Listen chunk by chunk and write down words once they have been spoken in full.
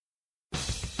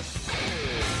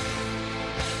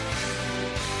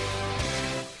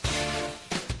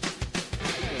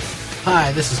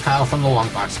Hi, this is Kyle from the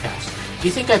Longbox Cast.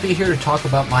 You think I'd be here to talk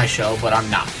about my show, but I'm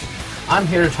not. I'm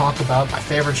here to talk about my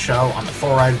favorite show on the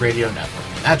 4-Eyed Radio Network,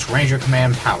 and that's Ranger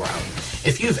Command Power Out.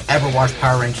 If you've ever watched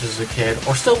Power Rangers as a kid,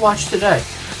 or still watch today,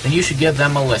 then you should give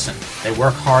them a listen. They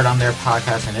work hard on their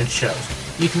podcast, and it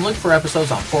shows. You can look for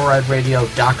episodes on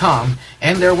 4Eyedradio.com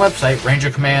and their website,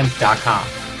 rangercommand.com.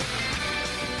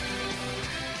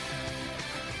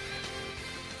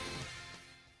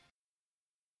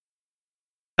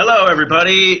 Hello,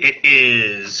 everybody. It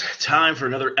is time for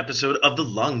another episode of the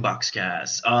Longbox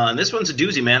Cast. And this one's a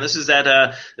doozy, man. This is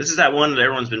that one that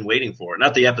everyone's been waiting for.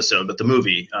 Not the episode, but the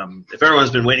movie. If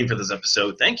everyone's been waiting for this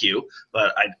episode, thank you.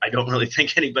 But I don't really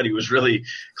think anybody was really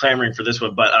clamoring for this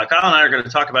one. But Kyle and I are going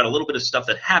to talk about a little bit of stuff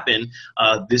that happened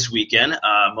this weekend.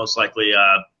 Most likely,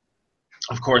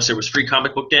 of course, there was Free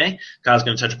Comic Book Day. Kyle's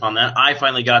going to touch upon that. I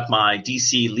finally got my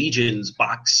DC Legions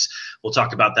box. We'll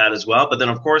talk about that as well. But then,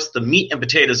 of course, the meat and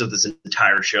potatoes of this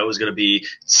entire show is going to be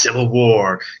Civil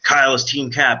War. Kyle is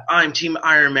Team Cap. I'm Team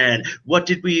Iron Man. What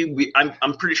did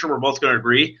I'm pretty sure we're both going to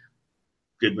agree.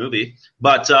 Good movie.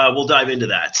 But we'll dive into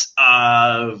that.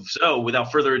 So,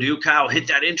 without further ado, Kyle, hit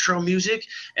that intro music,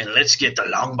 and let's get the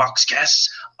Longbox Cast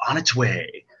on its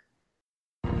way.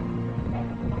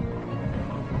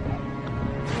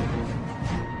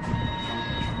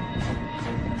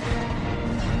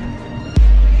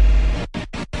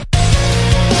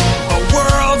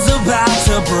 About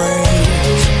to break,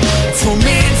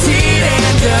 tormented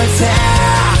and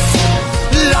attacked,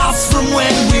 lost from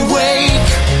when we wake,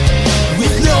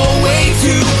 with no way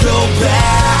to go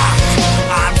back.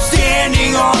 I'm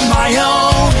standing on my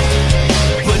own,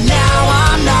 but now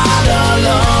I'm not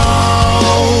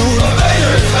alone.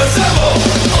 Avengers, assemble!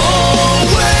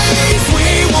 Always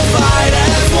we will fight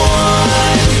as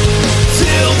one,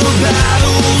 till the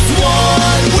battle's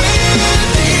won,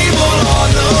 with evil on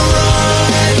the run.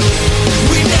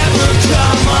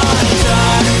 Come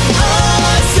undone,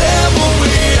 assemble,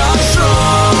 we are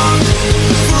strong,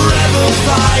 forever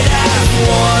fight as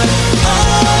one,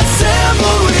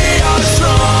 assemble, we are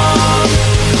strong,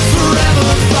 forever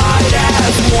fight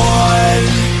as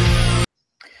one.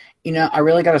 You know, I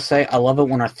really gotta say, I love it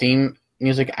when our theme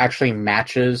music actually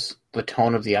matches the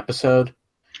tone of the episode.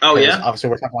 Oh, yeah? Obviously,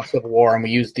 we're talking about Civil War, and we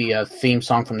use the theme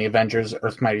song from the Avengers,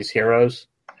 Earth's Mightiest Heroes.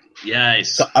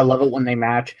 Yes. So I love it when they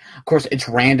match. Of course, it's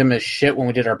random as shit when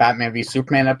we did our Batman v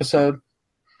Superman episode.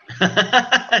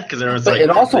 Because but it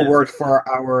also worked for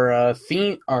our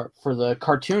theme, or for the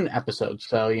cartoon episode.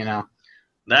 So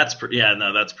that's pretty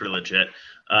legit.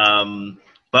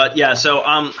 But yeah, so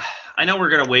I know we're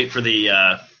gonna wait for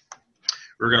we're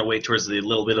gonna wait towards the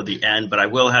little bit of the end, but I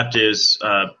will have to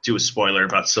do a spoiler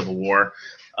about Civil War.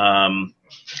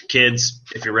 Kids,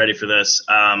 if you're ready for this.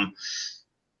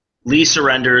 Lee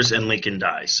surrenders and Lincoln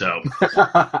dies. So,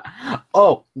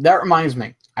 oh, that reminds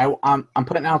me. I'm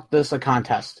putting out a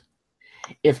contest.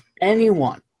 If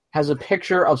anyone has a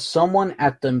picture of someone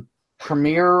at the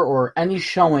premiere or any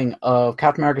showing of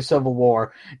Captain America: Civil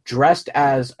War dressed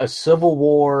as a Civil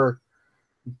War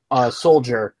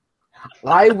soldier,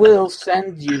 I will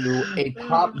send you a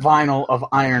pop vinyl of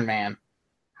Iron Man.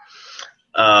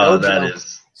 Oh, that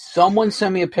is. Someone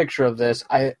send me a picture of this.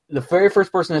 The very first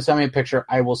person to send me a picture,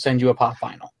 I will send you a pop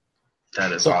vinyl.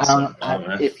 That is awesome.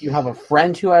 If you have a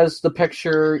friend who has the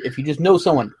picture, if you just know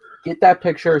someone, get that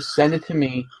picture, send it to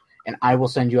me, and I will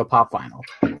send you a pop vinyl.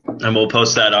 And we'll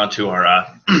post that onto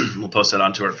our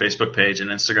Facebook page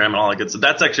and Instagram and all that good stuff.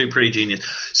 That's actually pretty genius.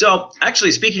 So,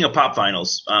 actually, speaking of pop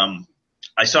vinyls,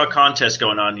 I saw a contest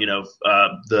going on,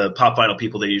 the pop vinyl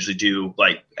people, they usually do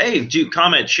like, hey, do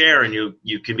comment, share, and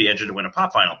you can be entered to win a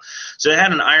pop vinyl. So they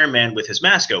had an Iron Man with his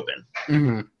mask open.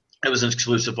 Mm-hmm. It was an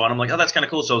exclusive one. I'm like, oh, that's kind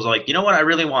of cool. So I was like, you know what? I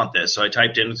really want this. So I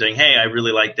typed in saying, hey, I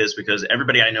really like this because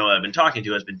everybody I know I've been talking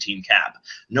to has been Team Cap.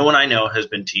 No one I know has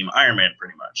been Team Iron Man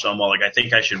pretty much. So I'm all like, I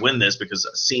think I should win this because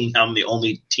seeing I'm the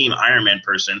only Team Iron Man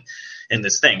person in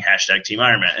this thing, # Team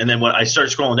Iron Man. And then when I start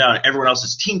scrolling down, everyone else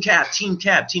is Team Cap, Team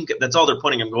Cap, Team Cap. That's all they're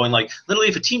putting. I'm going like, literally,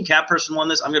 if a Team Cap person won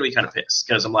this, I'm going to be kind of pissed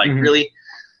because I'm like, really?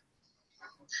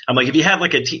 I'm like, if you have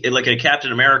like a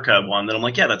Captain America one, then I'm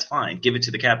like, yeah, that's fine. Give it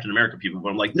to the Captain America people. But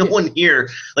I'm like, no one here,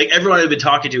 like everyone I've been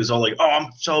talking to is all like, oh,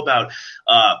 I'm so about,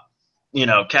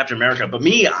 Captain America. But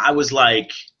me, I was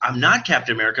like, I'm not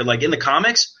Captain America. Like in the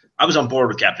comics, I was on board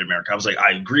with Captain America. I was like,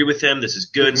 I agree with him. This is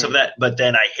good and stuff like that. But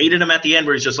then I hated him at the end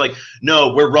where he's just like,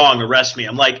 no, we're wrong. Arrest me.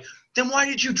 I'm like, then why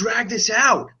did you drag this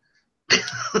out?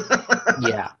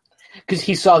 Yeah. Because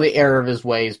he saw the error of his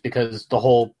ways because the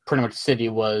whole pretty much city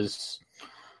was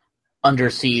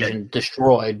under siege and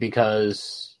destroyed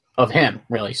because of him,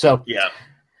 really. So yeah.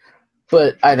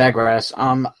 But I digress.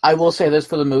 I will say this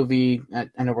for the movie.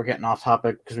 I know we're getting off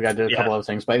topic because we got to do a couple other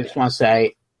things, but I just want to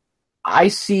say,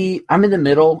 I'm in the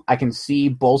middle. I can see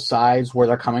both sides where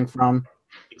they're coming from.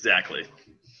 Exactly.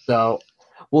 So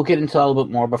we'll get into that a little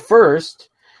bit more. But first,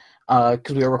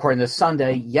 because we were recording this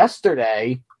Sunday,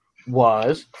 yesterday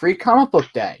was Free Comic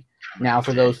Book Day. Now,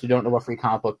 for those who don't know what Free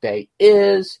Comic Book Day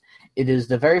is, it is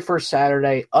the very first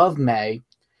Saturday of May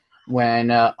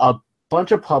when a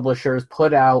bunch of publishers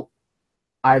put out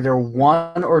either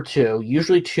one or two,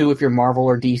 usually two if you're Marvel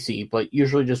or DC, but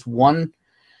usually just one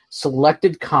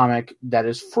selected comic that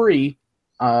is free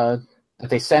that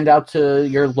they send out to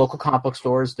your local comic book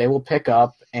stores. They will pick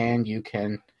up, and you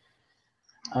can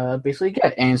basically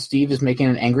get. And Steve is making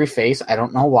an angry face. I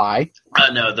don't know why.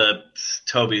 No,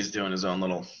 Toby's doing his own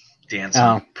little dance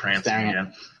prancing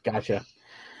again. Gotcha.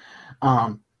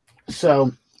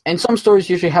 And some stores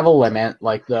usually have a limit.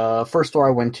 Like the first store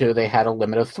I went to, they had a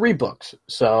limit of 3 books.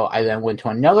 So I then went to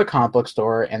another comic book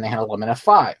store, and they had a limit of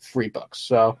 5 free books.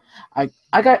 So I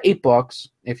got 8 books,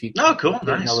 if you cool. didn't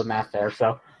Nice. know the math there.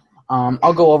 So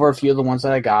I'll go over a few of the ones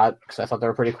that I got, because I thought they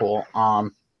were pretty cool.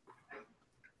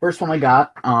 First one I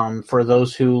got, for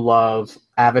those who love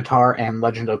Avatar and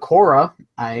Legend of Korra,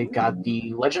 I got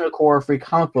the Legend of Korra Free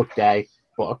Comic Book Day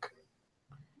book.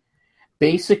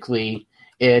 Basically,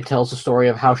 it tells the story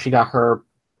of how she got her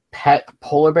pet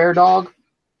polar bear dog.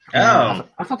 Oh.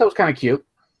 I thought that was kind of cute.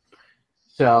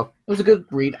 So it was a good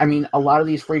read. I mean, a lot of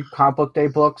these Free Comic Book Day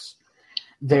books,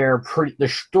 the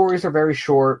stories are very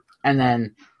short, and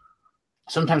then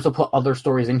sometimes they'll put other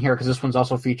stories in here, because this one's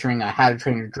also featuring a How to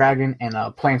Train Your Dragon and a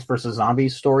Plants vs.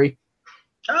 Zombies story.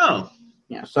 Oh.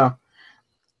 Yeah, so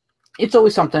it's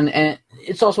always something, and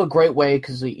it's also a great way,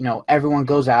 because, everyone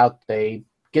goes out, they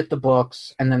get the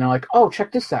books, and then they're like, oh,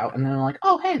 check this out. And then they're like,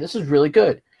 oh, hey, this is really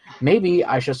good. Maybe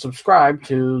I should subscribe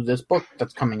to this book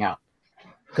that's coming out.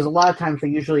 Because a lot of times they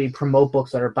usually promote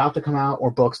books that are about to come out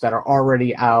or books that are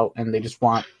already out, and they just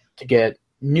want to get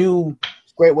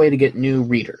great way to get new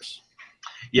readers.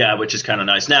 Yeah, which is kind of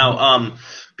nice. Now,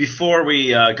 before we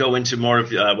go into more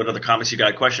of what other comics you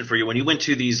got, a question for you. When you went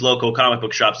to these local comic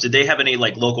book shops, did they have any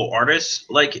local artists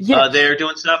there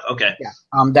doing stuff? Okay. Yeah.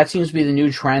 That seems to be the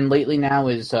new trend lately now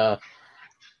is local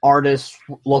artists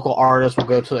will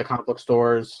go to the comic book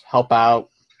stores, help out,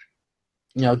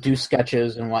 do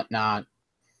sketches and whatnot.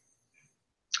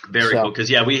 Very cool.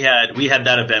 Because, we had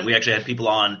that event. We actually had people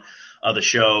on the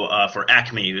show for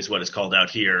Acme is what it's called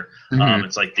out here. Mm-hmm.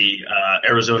 It's like the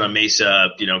Arizona Mesa,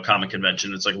 comic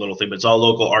convention. It's like a little thing, but it's all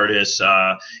local artists,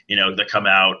 that come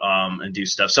out and do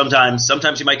stuff.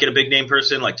 Sometimes you might get a big name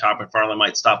person like Todd McFarlane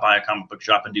might stop by a comic book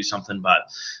shop and do something, but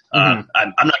I'm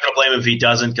not going to blame him if he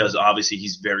doesn't, because obviously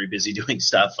he's very busy doing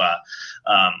stuff.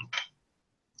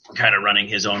 Kind of running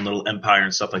his own little empire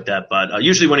and stuff like that. But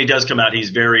usually when he does come out,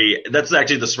 that's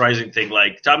actually the surprising thing.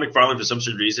 Like Todd McFarlane, for some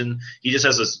sort of reason, he just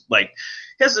has this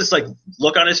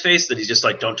look on his face that he's just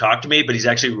like, don't talk to me, but he's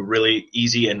actually a really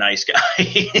easy and nice guy.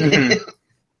 Mm-hmm.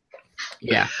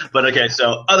 Yeah. But okay,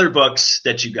 so other books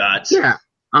that you got. Yeah.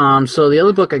 So the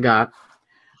other book I got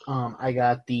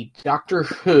the Doctor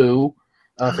Who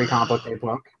Free Comic Book Day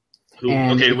book.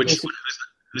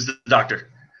 Who's the Doctor?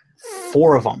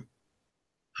 4 of them.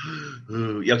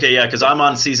 Ooh, okay, yeah, because I'm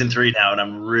on season 3 now, and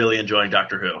I'm really enjoying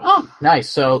Doctor Who. Oh, nice.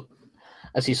 So,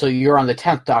 let's see. So you're on the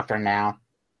 10th Doctor now.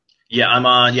 Yeah, I'm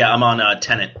on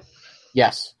Tennant.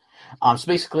 Yes. So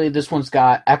basically, this one's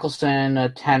got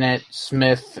Eccleston, Tennant,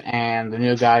 Smith, and the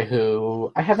new guy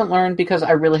who I haven't learned because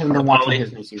I really haven't been watching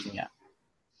his new season yet.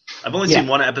 I've only seen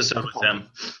one episode with him,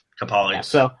 Capaldi. Yeah,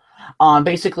 so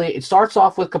basically, it starts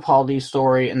off with Capaldi's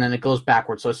story, and then it goes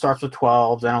backwards. So it starts with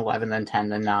 12, then 11, then 10,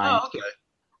 then 9. Oh, okay.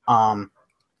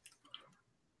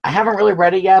 I haven't really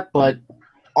read it yet, but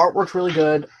artwork's really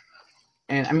good.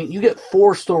 And, I mean, you get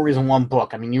 4 stories in one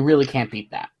book. I mean, you really can't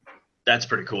beat that. That's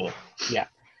pretty cool. Yeah.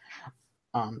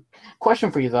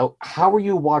 Question for you, though. How are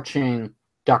you watching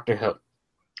Doctor Who?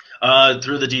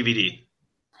 Through the DVD.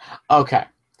 Okay.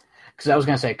 Because I was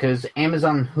going to say, because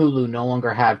Amazon and Hulu no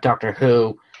longer have Doctor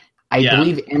Who. I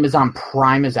believe Amazon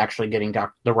Prime is actually getting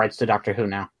the rights to Doctor Who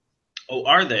now. Oh,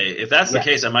 are they? If that's the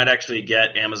case, I might actually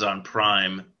get Amazon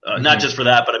Prime. Not just for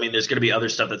that, but I mean, there's going to be other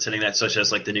stuff that's hitting that, such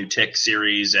as like the new Tick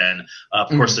series and, of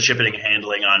course, the shipping and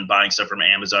handling on buying stuff from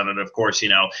Amazon. And, of course,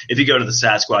 if you go to the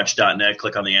Sasquatch.net,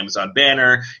 click on the Amazon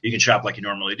banner, you can shop like you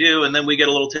normally do, and then we get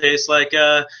a little taste like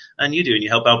and you do, and you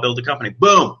help out build the company.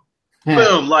 Boom! Yeah.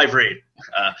 Boom! Live read.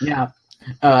 I'm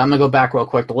going to go back real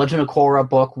quick. The Legend of Korra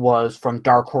book was from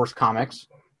Dark Horse Comics.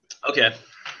 Okay.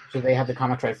 So they have the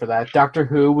comics right for that. Doctor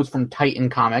Who was from Titan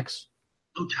Comics.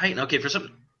 Oh, Titan. Okay,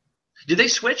 Did they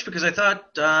switch? Because I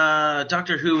thought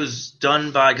Doctor Who was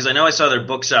done by, because I know I saw their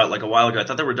books out like a while ago. I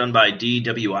thought they were done by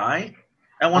DWI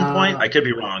at one point. I could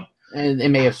be wrong. It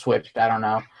may have switched. I don't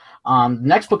know. The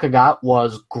next book I got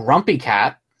was Grumpy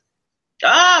Cat.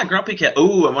 Ah, Grumpy Cat.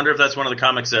 Ooh, I wonder if that's one of the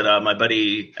comics that my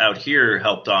buddy out here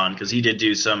helped on, because he did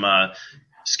do some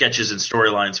sketches and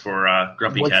storylines for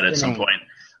Grumpy Cat at some point.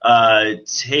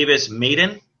 Tavis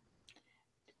Maiden?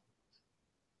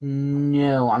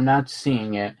 No, I'm not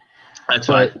seeing it. That's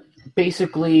right.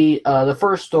 Basically, the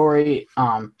first story,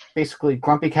 basically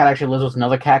Grumpy Cat actually lives with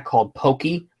another cat called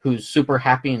Pokey, who's super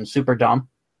happy and super dumb.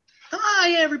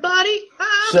 Hi, everybody.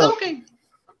 I'm Pokey.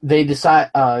 They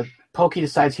decide, Pokey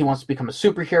decides he wants to become a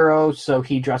superhero, so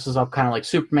he dresses up kind of like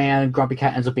Superman. Grumpy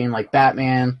Cat ends up being like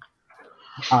Batman.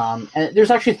 And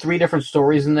there's actually 3 different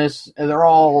stories in this. And they're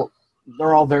all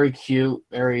very cute,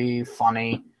 very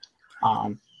funny,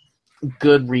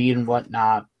 good read and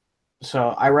whatnot. So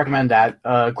I recommend that.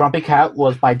 Grumpy Cat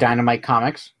was by Dynamite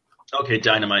Comics. Okay,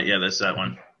 Dynamite. Yeah, that's that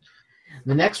one.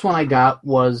 The next one I got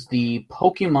was the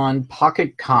Pokemon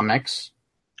Pocket Comics.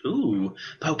 Ooh,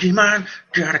 Pokemon,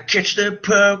 gotta catch the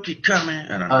Pokemon.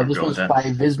 I don't know. This one's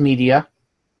by Viz Media.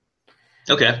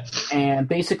 Okay. And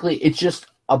basically, it's just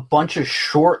a bunch of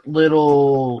short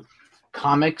little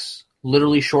comics,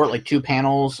 literally short, like 2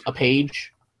 panels a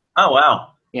page. Oh,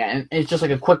 wow. Yeah, and it's just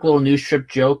like a quick little news strip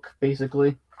joke,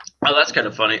 basically. Oh, that's kind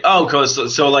of funny. Oh,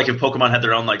 because so like if Pokemon had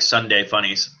their own like Sunday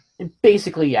funnies.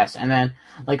 Basically, yes. And then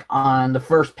like on the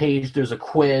first page, there's a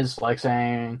quiz like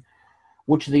saying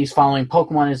which of these following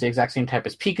Pokemon is the exact same type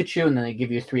as Pikachu, and then they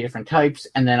give you 3 different types.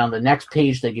 And then on the next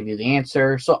page, they give you the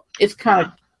answer. So it's kind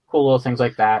of cool little things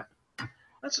like that.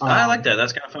 I like that.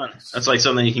 That's kind of fun. That's like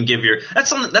something you can give your.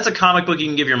 That's a comic book you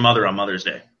can give your mother on Mother's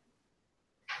Day.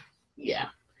 Yeah.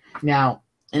 Now,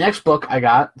 the next book I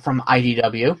got from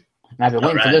IDW, and I've been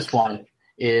waiting for this one,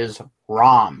 is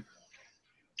Rom.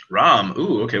 Rom.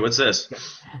 Ooh, okay. What's this?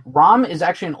 Rom is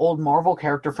actually an old Marvel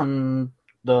character from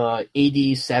the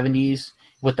 80s, 70s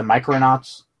with the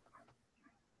Micronauts.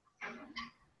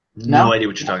 No idea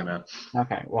what you're talking about.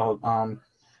 Okay, well,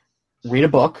 read a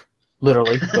book.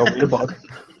 Literally, go read a book.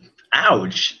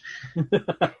 Ouch.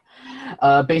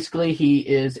 Basically, he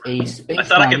is a space. I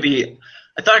thought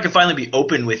I could finally be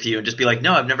open with you and just be like,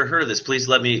 no, I've never heard of this. Please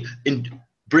let me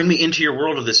bring me into your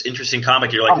world of this interesting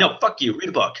comic. You're like, no, fuck you. Read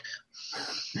a book.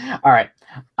 All right.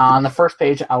 On the first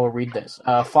page, I will read this.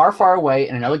 Far, far away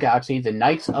in another galaxy, the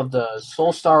Knights of the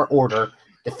Soulstar Order,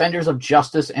 defenders of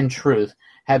justice and truth,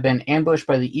 have been ambushed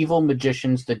by the evil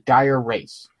magicians, the Dire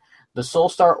Race. The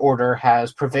Soulstar Order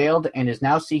has prevailed and is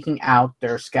now seeking out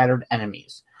their scattered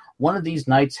enemies. One of these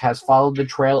knights has followed the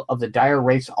trail of the Dire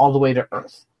Race all the way to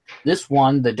Earth. This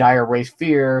one, the Dire Race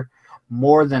fear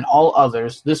more than all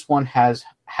others. This one has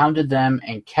hounded them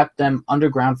and kept them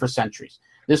underground for centuries.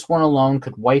 This one alone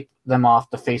could wipe them off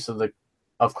the face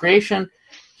of creation.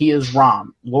 He is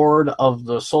Rom, Lord of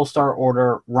the Soulstar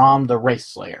Order, Rom the Race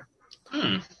Slayer.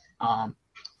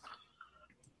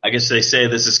 I guess they say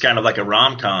this is kind of like a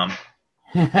rom-com.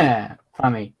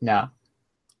 Funny. No.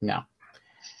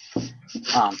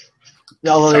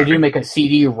 Although they do make a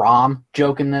CD-ROM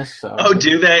joke in this. So. Oh,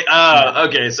 do they?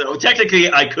 Okay. So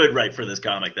technically I could write for this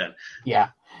comic then. Yeah.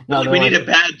 No, we need a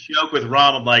bad joke with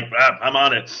Rom. I'm like, I'm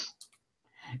on it.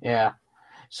 Yeah.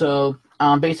 So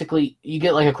basically you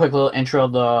get like a quick little intro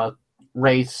of the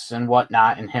race and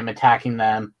whatnot and him attacking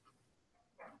them.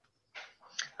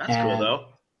 That's cool, though.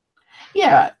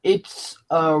 Yeah, it's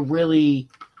really...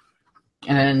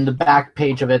 And then the back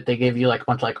page of it, they give you like a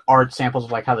bunch of like art samples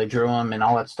of like how they drew them and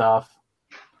all that stuff.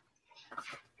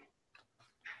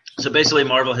 So basically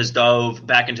Marvel has dove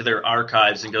back into their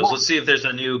archives and goes, let's see if there's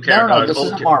a new character. No, this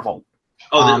isn't Marvel.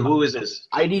 Oh, then who is this?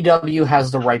 IDW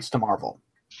has the rights to Marvel.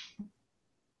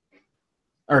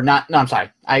 Or not, no, I'm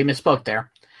sorry. I misspoke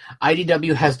there.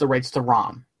 IDW has the rights to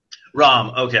Rom.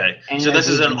 Rom, okay. And so this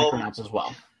is an old... as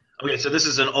well. Okay, so this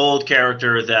is an old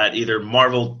character that either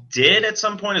Marvel did at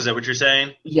some point. Is that what you're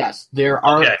saying? Yes, there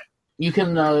are. Okay. You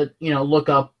can, look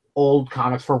up old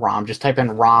comics for Rom. Just type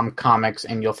in Rom comics,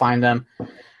 and you'll find them.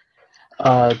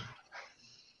 It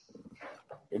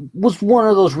was one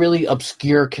of those really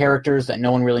obscure characters that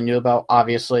no one really knew about.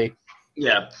 Obviously,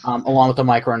 yeah. Along with the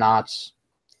Micronauts,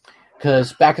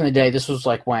 because back in the day, this was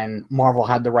like when Marvel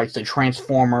had the rights to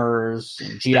Transformers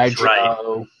and G.I.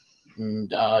 Joe,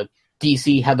 and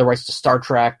DC had the rights to Star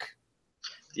Trek.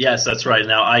 Yes, that's right.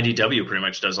 Now IDW pretty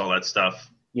much does all that stuff.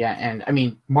 Yeah, and I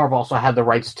mean, Marvel also had the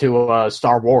rights to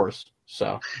Star Wars.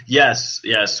 So yes,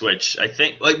 which I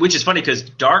think, which is funny because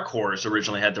Dark Horse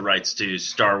originally had the rights to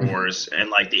Star Wars and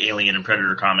like the Alien and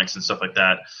Predator comics and stuff like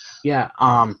that. Yeah,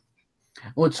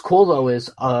 What's cool though is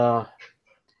Boba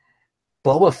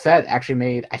Fett actually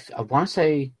made. I want to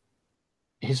say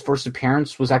his first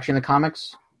appearance was actually in the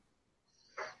comics.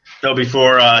 No,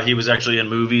 before he was actually in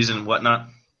movies and whatnot.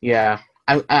 Yeah,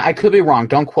 I could be wrong.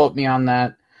 Don't quote me on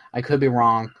that. I could be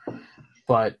wrong,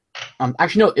 but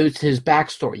actually no, it was his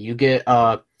backstory. You get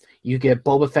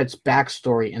Boba Fett's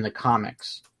backstory in the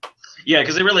comics. Yeah,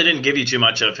 because they really didn't give you too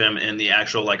much of him in the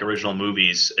actual like original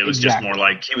movies. It was Exactly. just more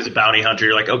like he was a bounty hunter.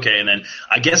 You're like, okay, and then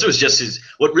I guess it was just his.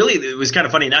 What really it was kind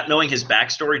of funny, not knowing his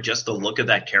backstory, just the look of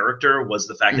that character was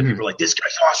the fact that people were like, "This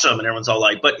guy's awesome," and everyone's all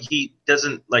like, "But he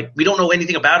doesn't like. We don't know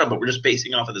anything about him, but we're just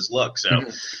basing off of this look." So,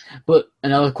 But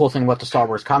another cool thing about the Star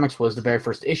Wars comics was the very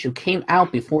first issue came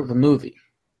out before the movie.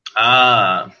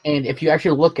 ah, And if you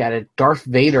actually look at it, Darth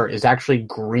Vader is actually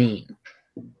green.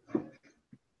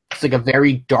 It's like a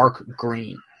very dark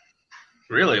green.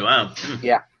 really? Wow.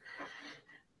 Yeah.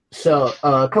 So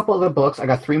a couple other books. I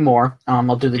got 3 more.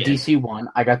 I'll do the Yeah. DC one.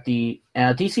 I got the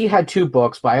DC had 2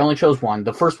 books, but I only chose one.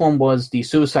 The first one was the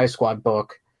Suicide Squad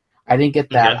book. I didn't get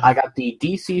that. Okay. I got the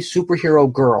DC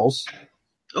Superhero Girls,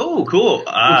 Oh, cool. which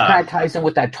kind of ties in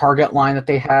with that Target line that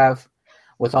they have,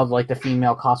 with all like the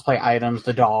female cosplay items,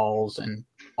 the dolls, and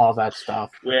all that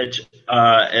stuff. Which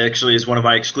actually is one of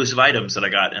my exclusive items that I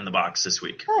got in the box this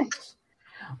week. Nice.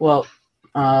 Well,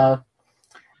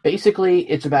 basically,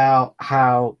 it's about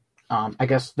how I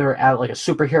guess they're at like a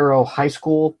superhero high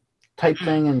school type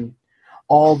thing, and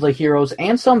all the heroes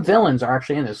and some villains are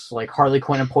actually in this. Like Harley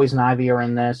Quinn and Poison Ivy are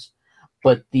in this,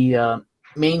 but the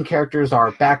main characters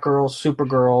are Batgirl,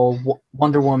 Supergirl,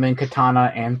 Wonder Woman,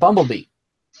 Katana, and Bumblebee.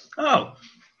 Oh.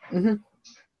 Mm-hmm.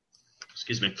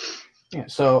 Excuse me. Yeah.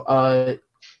 So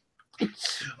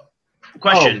it's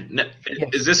Question: yes,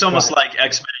 Is this go almost ahead. like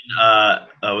X-Men?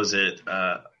 Was it?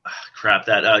 Crap!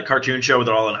 That cartoon show where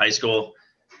they're all in high school.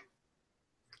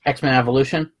 X-Men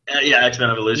Evolution. Yeah, X-Men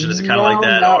Evolution. Is it kind of like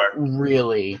that? Not Or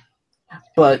really.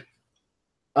 But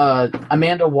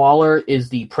Amanda Waller is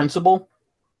the principal.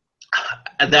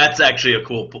 and that's actually a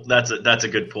cool. That's a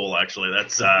good pull. Actually,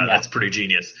 that's pretty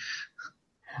genius.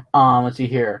 Let's see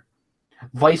here.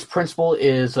 Vice principal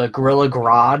is Gorilla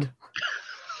Grodd.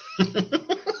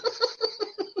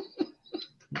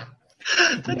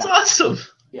 That's awesome.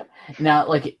 Now,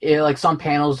 like some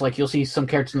panels, like you'll see some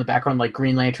characters in the background, like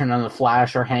Green Lantern and the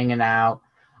Flash are hanging out.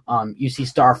 You see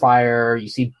Starfire, you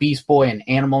see Beast Boy and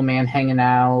Animal Man hanging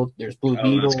out. There's Blue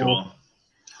Beetle. That's cool.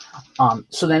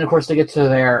 So then, of course, they get to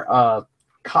their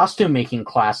costume making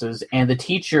classes, and the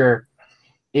teacher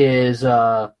is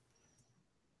hold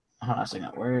on a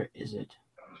second. Where is it?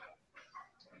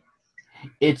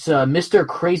 It's Mr.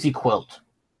 Crazy Quilt,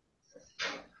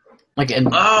 like an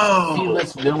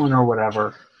C-list villain or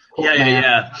whatever.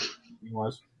 Yeah. He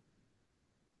was.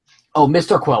 Oh,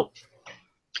 Mr. Quilt.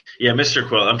 Yeah, Mr.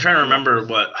 Quill. I'm trying to remember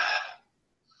what.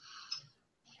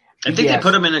 I think they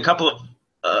put him in a couple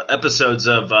of episodes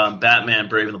of Batman: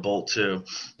 Brave and the Bold too.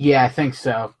 Yeah, I think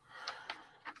so.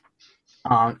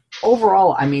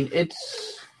 Overall, I mean,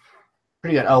 it's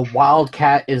pretty good.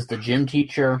 Wildcat is the gym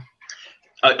teacher.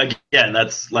 Again,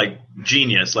 that's like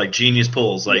genius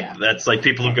pulls. That's like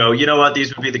people who go, you know what,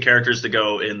 these would be the characters to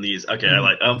go in these. Okay,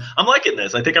 I'm liking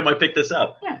this. I think I might pick this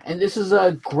up. Yeah, and this is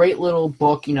a great little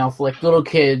book, for like little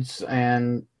kids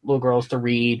and little girls to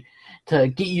read, to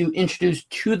get you introduced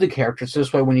to the characters. So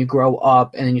this way, when you grow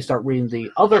up and then you start reading the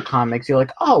other comics, you're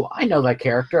like, oh, I know that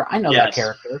character. I know that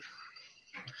character.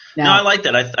 Now, no, I like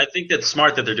that. I think that's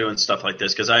smart that they're doing stuff like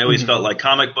this, because I always felt like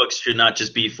comic books should not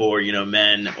just be for,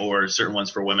 men or certain ones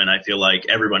for women. I feel like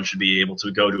everyone should be able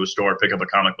to go to a store, pick up a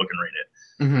comic book, and read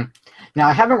it. Mm-hmm. Now,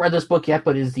 I haven't read this book yet,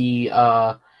 but is the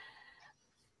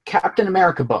Captain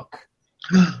America book.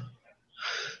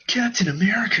 Captain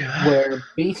America. Where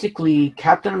basically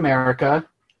Captain America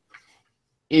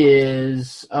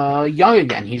is young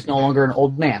again. He's no longer an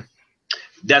old man.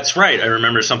 That's right. I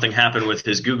remember something happened with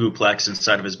his Googleplex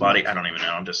inside of his body. I don't even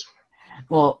know.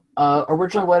 Well,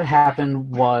 originally what happened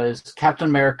was Captain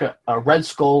America, Red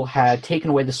Skull, had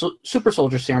taken away the super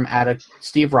soldier serum out of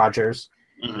Steve Rogers,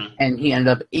 and he ended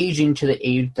up aging to the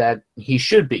age that he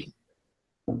should be.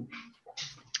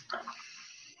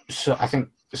 So I think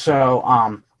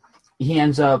he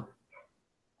ends up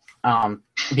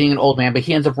being an old man, but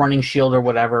he ends up running S.H.I.E.L.D. or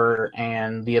whatever,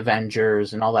 and the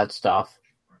Avengers and all that stuff.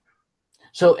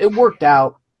 So it worked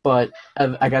out, but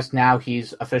I guess now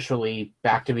he's officially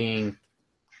back to being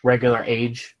regular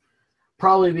age.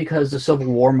 Probably because the Civil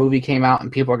War movie came out and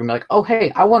people are going to be like, oh,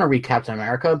 hey, I want to read Captain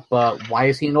America, but why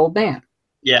is he an old man?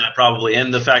 Yeah, probably.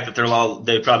 And the fact that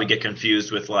they probably get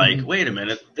confused with wait a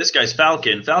minute, this guy's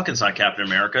Falcon. Falcon's not Captain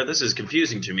America. This is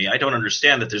confusing to me. I don't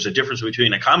understand that there's a difference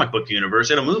between a comic book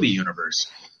universe and a movie universe.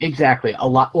 Exactly. A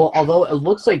lot. Well, although it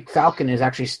looks like Falcon is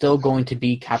actually still going to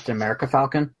be Captain America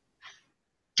Falcon.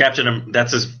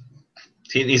 That's his.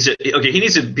 He needs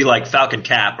to be like Falcon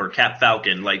Cap or Cap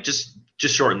Falcon. Like just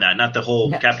shorten that, not the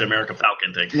whole Captain America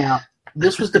Falcon thing. Now,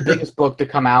 this was the biggest book to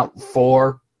come out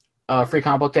for Free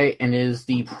Comic Book Day, and is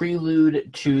the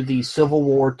prelude to the Civil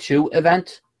War II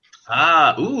event.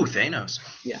 Thanos.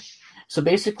 Yeah. So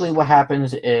basically, what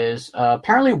happens is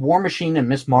apparently War Machine and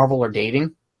Miss Marvel are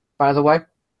dating. By the way.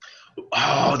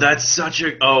 Oh, that's such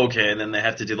a. Oh, okay, and then they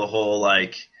have to do the whole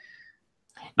like.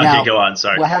 Now, okay, go on.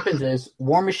 Sorry. What happens is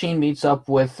War Machine meets up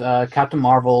with Captain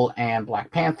Marvel and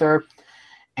Black Panther,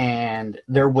 and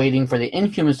they're waiting for the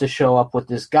Inhumans to show up with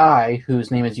this guy whose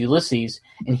name is Ulysses,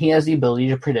 and he has the ability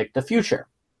to predict the future.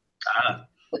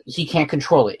 But he can't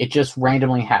control it. It just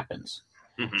randomly happens.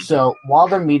 Mm-hmm. So while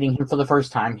they're meeting him for the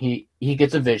first time, he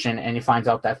gets a vision, and he finds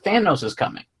out that Thanos is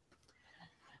coming.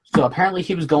 So apparently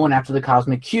he was going after the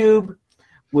Cosmic Cube,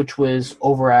 which was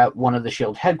over at one of the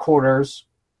S.H.I.E.L.D. headquarters.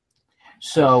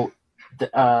 So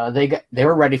they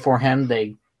were ready for him.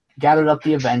 They gathered up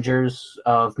the Avengers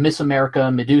of Miss America,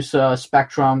 Medusa,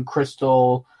 Spectrum,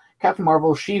 Crystal, Captain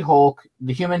Marvel, She-Hulk,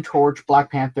 the Human Torch,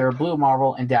 Black Panther, Blue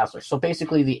Marvel, and Dazzler. So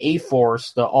basically the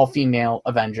A-Force, the all-female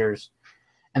Avengers,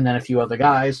 and then a few other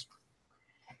guys.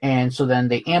 And so then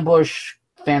they ambush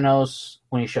Thanos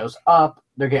when he shows up.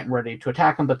 They're getting ready to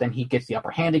attack him, but then he gets the upper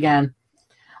hand again.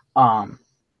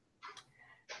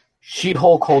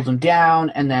 She-Hulk holds him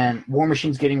down, and then War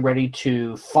Machine's getting ready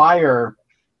to fire...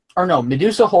 Or no,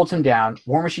 Medusa holds him down.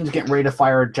 War Machine's getting ready to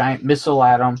fire a giant missile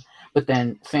at him, but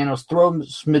then Thanos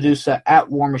throws Medusa at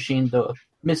War Machine. The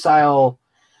missile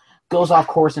goes off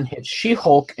course and hits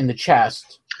She-Hulk in the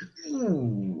chest.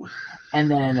 Ooh.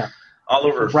 And then... all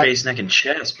over her face, neck, and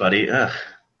chest, buddy. Ugh.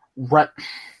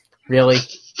 Really?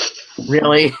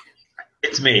 Really?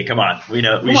 It's me. Come on. We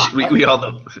know. We all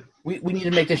know. We need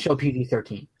to make this show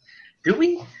PG-13. Do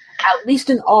we? At least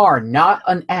an R, not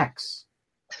an X.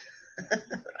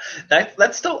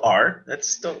 That's still R. That's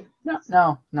still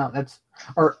no. That's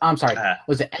I'm sorry.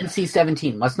 Was it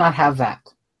NC-17? Let's not have that.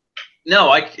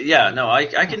 No, I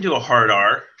can do a hard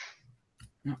R.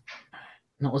 No,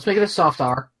 let's make it a soft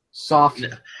R. Soft. No.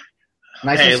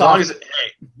 Nice and soft. As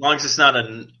long as it's not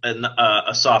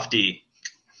a soft D.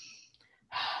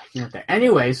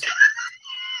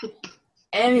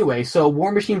 Anyway, so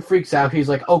War Machine freaks out. He's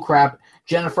like, "Oh crap,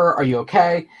 Jennifer, are you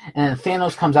okay?" And then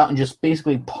Thanos comes out and just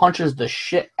basically punches the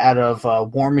shit out of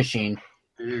War Machine.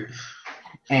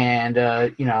 And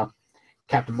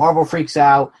Captain Marvel freaks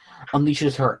out,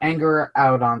 unleashes her anger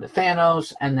out onto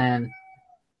Thanos, and then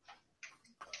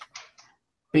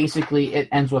basically it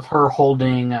ends with her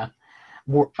holding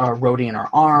Rhodey in her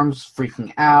arms,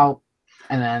 freaking out.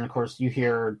 And then, of course, you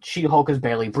hear She-Hulk is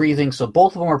barely breathing, so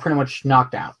both of them are pretty much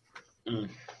knocked out. Mm.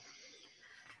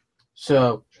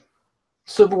 So,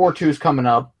 Civil War II is coming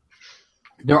up.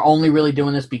 They're only really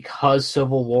doing this because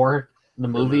Civil War, the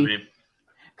movie,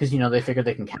 because, they figure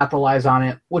they can capitalize on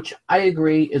it, which I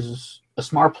agree is a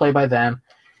smart play by them.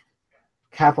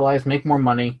 Capitalize, make more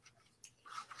money.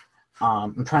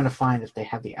 I'm trying to find if they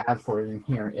have the ad for it in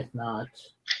here. If not...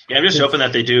 Yeah, I'm just hoping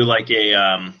that they do like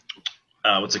a,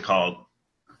 what's it called?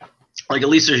 Like, at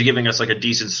least they're giving us like a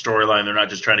decent storyline. They're not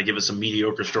just trying to give us a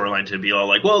mediocre storyline to be all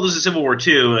like, well, this is Civil War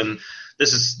II, and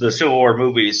this is the Civil War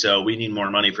movie, so we need more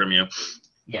money from you.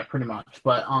 Yeah, pretty much.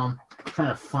 But I'm trying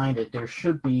to find it. There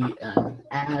should be an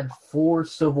ad for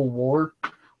Civil War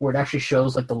where it actually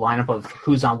shows like the lineup of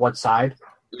who's on what side.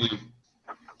 Mm-hmm.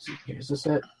 See, is this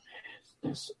it? Is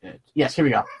this it? Yes, here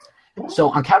we go. So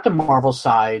on Captain Marvel's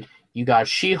side, you got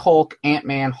She-Hulk,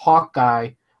 Ant-Man,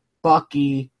 Hawkeye,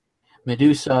 Bucky,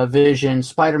 Medusa, Vision,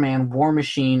 Spider-Man, War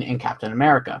Machine, and Captain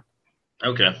America.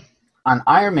 Okay. On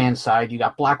Iron Man's side, you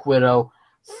got Black Widow,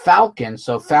 Falcon.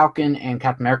 So Falcon and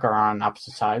Captain America are on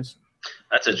opposite sides.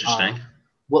 That's interesting.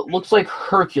 What looks like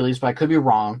Hercules, but I could be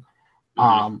wrong.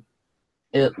 Mm-hmm.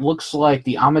 It looks like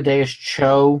the Amadeus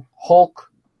Cho Hulk.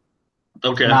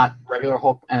 Okay. Not regular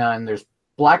Hulk. And there's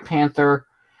Black Panther,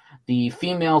 the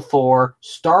female Thor,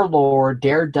 Star-Lord,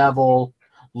 Daredevil,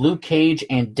 Luke Cage,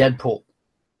 and Deadpool.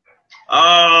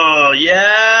 Oh,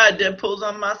 yeah, Deadpool's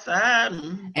on my side.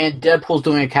 And Deadpool's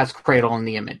doing a cat's cradle in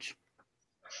the image.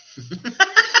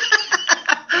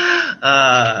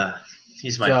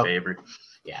 He's my favorite.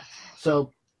 Yeah.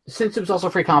 So, since it was also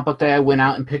Free Comic Book Day, I went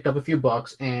out and picked up a few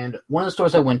books, and one of the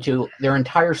stores I went to, their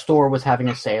entire store was having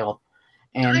a sale.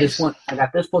 And nice. I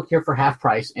got this book here for half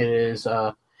price. It is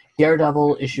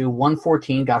Daredevil issue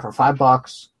 114, got for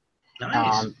 $5.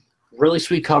 Nice. Really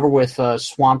sweet cover with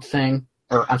Swamp Thing,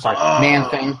 or I'm sorry, Man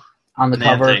Thing on the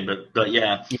Man cover. Thing, but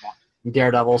yeah.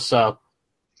 Daredevil, so.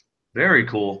 Very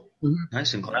cool. Mhm.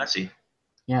 Nice and classy.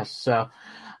 Yes, so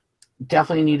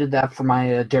definitely needed that for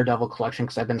my Daredevil collection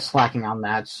because I've been slacking on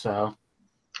that, so.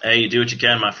 Hey, you do what you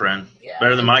can, my friend. Yeah.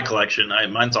 Better than my collection.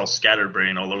 Mine's all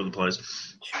scatterbrained all over the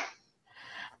place.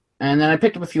 And then I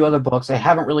picked up a few other books. I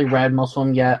haven't really read most of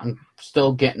them yet. I'm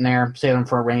still getting there, saving them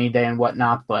for a rainy day and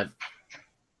whatnot, but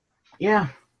yeah.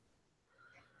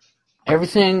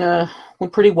 Everything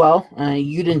went pretty well.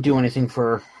 You didn't do anything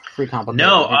for Free Comic Book Day,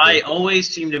 No, did I you? always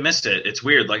seem to miss it. It's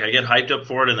weird. Like, I get hyped up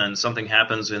for it, and then something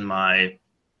happens in my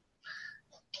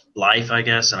life, I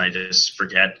guess, and I just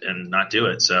forget and not do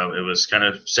it. So it was kind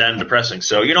of sad and depressing.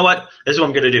 So you know what? This is what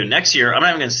I'm going to do. Next year, I'm not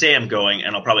even going to say I'm going,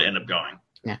 and I'll probably end up going.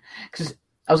 Yeah, because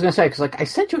I was going to say, because like, I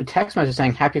sent you a text message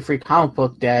saying Happy Free Comic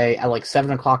Book Day at like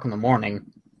 7 o'clock in the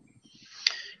morning.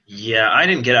 Yeah, I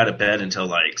didn't get out of bed until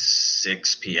like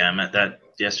 6 p.m. at that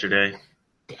yesterday.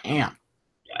 Damn.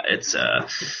 Yeah, it's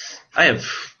I have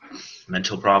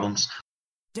mental problems.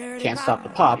 Can't Stop the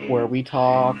Pop, where we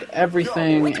talk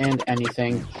everything and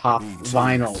anything pop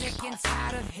vinyls.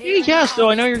 Yeah, so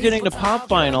I know you're getting the pop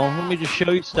vinyl. Let me just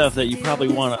show you stuff that you probably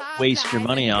want to waste your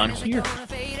money on. Here.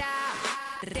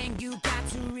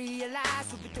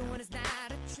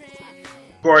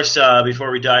 Of course,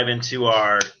 before we dive into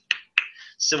our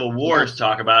Civil War to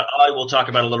talk about, I will talk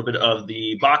about a little bit of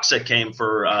the box that came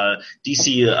for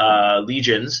DC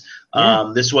Legions.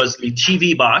 This was the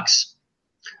TV box.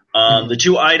 The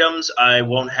two items I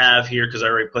won't have here because I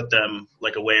already put them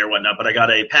like away or whatnot, but I got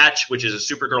a patch, which is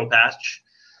a Supergirl patch.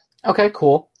 Okay,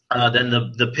 cool. Then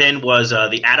the pin was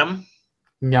the Atom.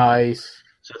 Nice.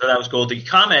 So that was cool. The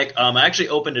comic, I actually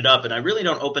opened it up, and I really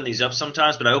don't open these up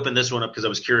sometimes, but I opened this one up because I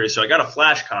was curious. So I got a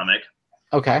Flash comic.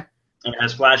 Okay. And it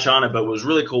has Flash on it, but what was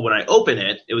really cool when I opened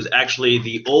it, it was actually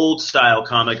the old style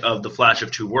comic of the Flash of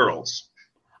Two Worlds.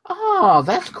 Oh,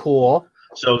 that's cool.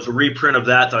 So it was a reprint of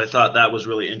that I thought that was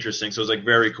really interesting. So it was like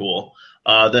very cool.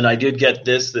 Then I did get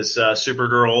this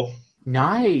Supergirl.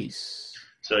 Nice.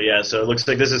 So yeah, so it looks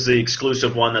like this is the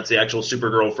exclusive one. That's the actual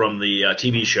Supergirl from the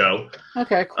TV show.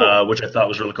 Okay, cool. Which I thought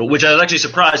was really cool. Which I was actually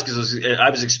surprised because I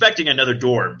was expecting another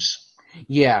Dorbs.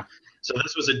 Yeah. So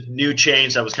this was a new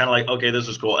change. I was kind of like, okay, this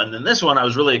was cool. And then this one I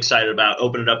was really excited about.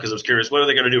 Opened it up because I was curious, what are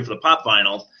they going to do for the pop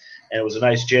vinyl? And it was a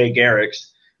nice Jay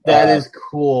Garrick's. That is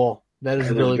cool. That is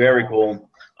really very cool.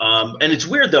 And it's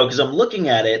weird, though, because I'm looking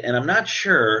at it, and I'm not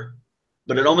sure,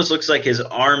 but it almost looks like his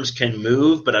arms can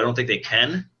move, but I don't think they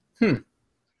can.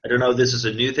 I don't know if this is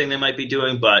a new thing they might be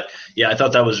doing, but yeah, I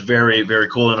thought that was very, very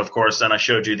cool. And of course, then I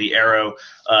showed you the Arrow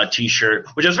T-shirt,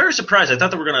 which I was very surprised. I thought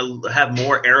they were going to have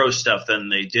more Arrow stuff than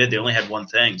they did. They only had one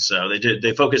thing, so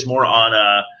they focused more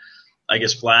on, I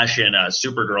guess, Flash and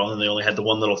Supergirl, and they only had the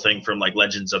one little thing from like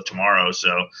Legends of Tomorrow. So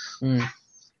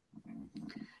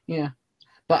yeah,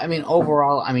 but I mean,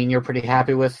 overall, I mean, you're pretty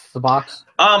happy with the box.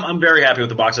 I'm very happy with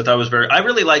the box. I thought it was I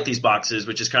really like these boxes,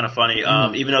 which is kind of funny.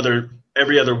 Even though they're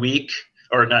every other week.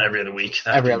 Or not every other week.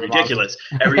 That'd be ridiculous.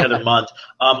 Every other month.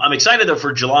 I'm excited, though,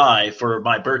 for July, for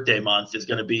my birthday month, is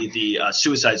going to be the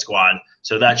Suicide Squad.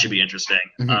 So that should be interesting.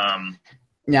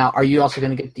 Now, are you also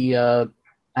going to get the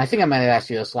I think I might have asked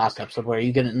you this last episode, where are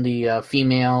you getting the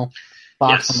female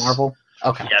box from Marvel?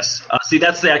 Okay. Yes. See,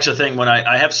 that's the actual thing. When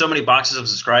I have so many boxes I'm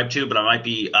subscribed to, but I might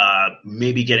be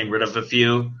maybe getting rid of a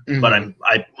few. But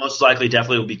I most likely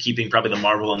definitely will be keeping probably the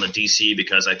Marvel and the DC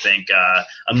because I think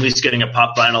I'm at least getting a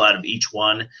pop vinyl out of each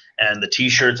one. And the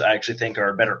T-shirts I actually think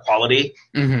are better quality.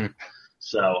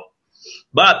 So,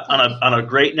 but on a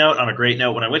great note,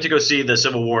 when I went to go see the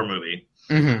Civil War movie,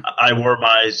 I wore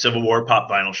my Civil War pop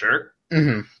vinyl shirt.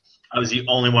 I was the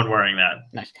only one wearing that.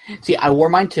 Nice. See, I wore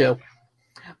mine too.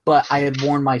 But I had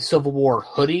worn my Civil War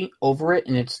hoodie over it,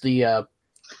 and it's the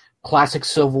classic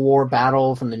Civil War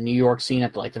battle from the New York scene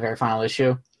at the very final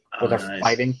issue where they're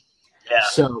fighting. Yeah.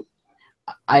 So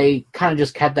I kind of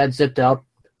just kept that zipped up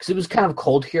because it was kind of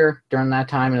cold here during that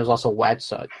time, and it was also wet,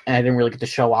 and I didn't really get to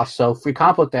show off. So Free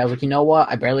Comic Book Day, I was like, you know what?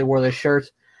 I barely wore this shirt.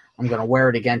 I'm going to wear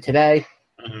it again today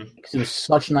because it was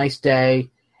such a nice day,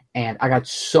 and I got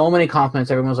so many compliments.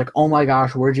 Everyone was like, oh my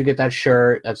gosh, where'd you get that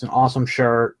shirt? That's an awesome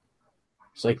shirt.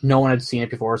 It's like no one had seen it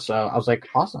before, so I was like,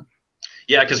 awesome.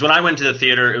 Yeah, because when I went to the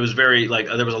theater, it was very,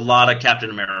 there was a lot of Captain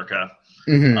America.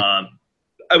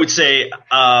 I would say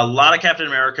a lot of Captain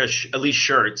America, at least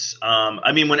shirts.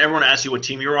 I mean, when everyone asked you what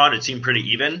team you were on, it seemed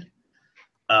pretty even.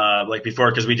 Like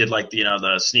before, because we did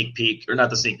the sneak peek, or not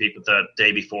the sneak peek, but the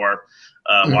day before.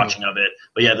 watching of it.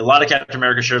 But yeah, a lot of Captain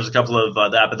America shirts, a couple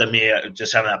of that, but then me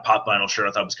just having that pop vinyl shirt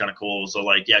I thought was kind of cool. So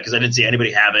like, yeah, because I didn't see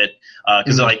anybody have it.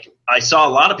 Because like I saw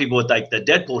a lot of people with like the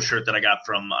Deadpool shirt that I got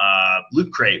from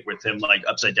Loot Crate with him like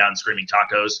upside down screaming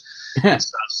tacos and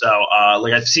stuff. So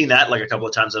like I've seen that like a couple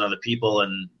of times on other people,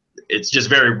 and it's just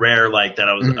very rare like that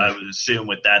I would assume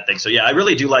with that thing. So yeah, I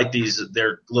really do like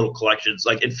their little collections.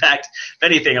 Like in fact, if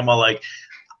anything, I'm all like,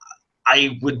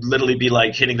 I would literally be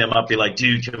like hitting them up, be like,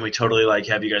 dude, can we totally like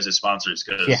have you guys as sponsors?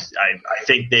 Because I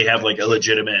think they have like a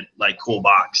legitimate like cool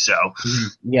box. So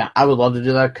yeah, I would love to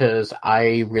do that because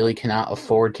I really cannot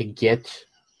afford to get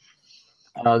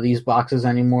these boxes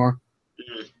anymore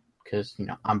because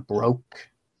I'm broke,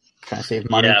 trying to save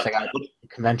money. Yeah. 'Cause I got a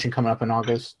convention coming up in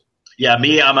August. Yeah,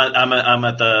 me, I'm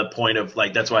at the point of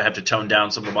like that's why I have to tone down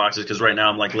some of the boxes because right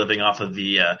now I'm like living off of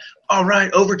the all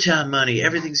right overtime money,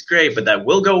 everything's great, but that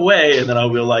will go away, and then I'll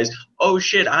realize, oh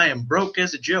shit, I am broke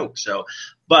as a joke. So,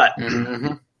 but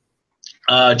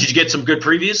did you get some good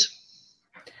previews?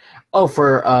 Oh,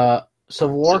 for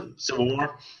Civil War. Civil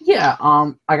War. Yeah,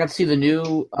 I got to see the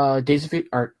new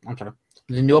the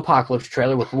new Apocalypse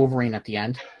trailer with Wolverine at the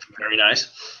end. Very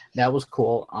nice. That was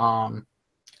cool.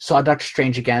 Saw Doctor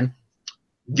Strange again.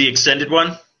 The extended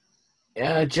one?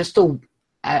 I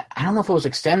don't know if it was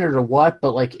extended or what,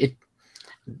 but like it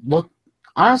looked,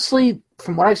 honestly,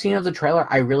 from what I've seen of the trailer,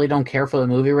 I really don't care for the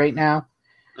movie right now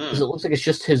because it looks like it's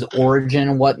just his origin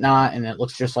and whatnot, and it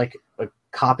looks just like a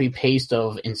copy paste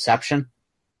of Inception.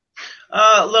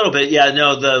 A little bit, yeah.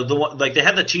 No, the one, like they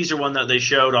had the teaser one that they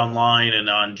showed online and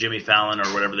on Jimmy Fallon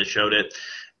or whatever they showed it,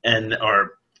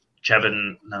 or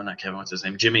Kevin, no, not Kevin, what's his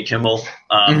name? Jimmy Kimmel.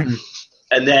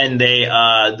 And then they,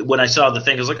 when I saw the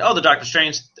thing, I was like, oh, the Doctor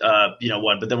Strange,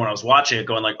 one. But then when I was watching it,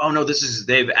 going like, oh no,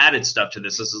 they've added stuff to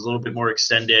this. This is a little bit more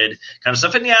extended kind of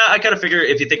stuff. And yeah, I kind of figure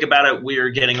if you think about it,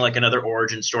 we're getting like another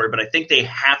origin story. But I think they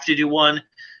have to do one,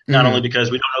 not only because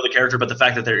we don't know the character, but the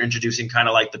fact that they're introducing kind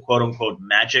of like the quote unquote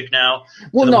magic now to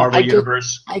the Marvel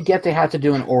universe. I get they have to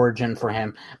do an origin for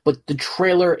him, but the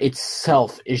trailer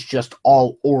itself is just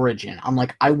all origin. I'm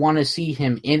like, I want to see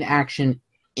him in action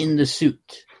in the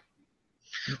suit.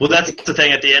 Well, that's the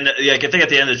thing at the end. Yeah, I think at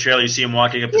the end of the trailer, you see him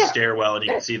walking up the stairwell, and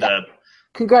you can see the.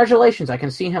 Congratulations! I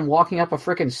can see him walking up a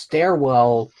freaking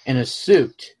stairwell in a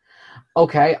suit.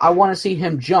 Okay, I want to see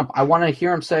him jump. I want to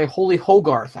hear him say "Holy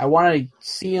Hogarth." I want to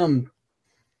see him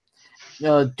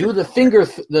do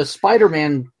the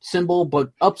Spider-Man symbol, but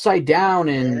upside down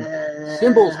and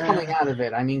symbols coming out of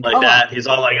it. I mean, like that. He's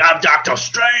all like, "I'm Doctor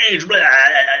Strange." Blah.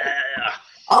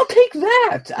 I'll take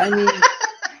that. I mean.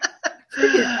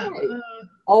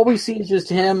 All we see is just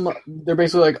him. They're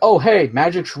basically like, oh, hey,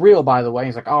 magic's real, by the way.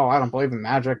 He's like, oh, I don't believe in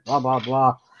magic, blah, blah,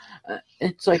 blah.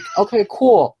 It's like, okay,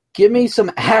 cool. Give me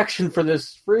some action for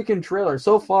this freaking trailer.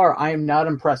 So far, I am not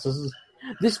impressed.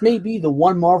 This may be the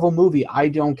one Marvel movie I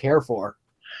don't care for.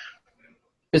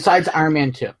 Besides Iron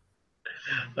Man 2.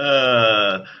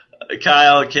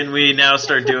 Kyle, can we now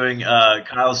start doing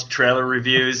Kyle's trailer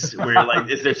reviews? Where you're like,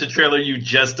 if there's a trailer you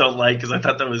just don't like, because I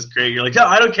thought that was great. You're like, no,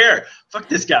 I don't care. Fuck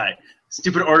this guy.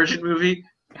 Stupid origin movie.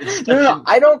 No,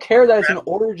 I don't care that it's an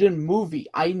origin movie.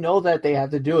 I know that they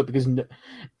have to do it because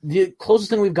the closest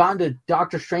thing we've gotten to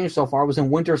Doctor Strange so far was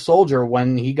in Winter Soldier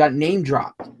when he got name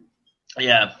dropped.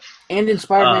 Yeah. And in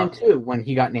Spider-Man 2 when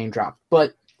he got name dropped.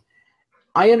 But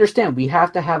I understand we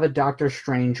have to have a Doctor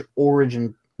Strange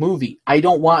origin movie. I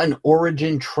don't want an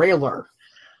origin trailer.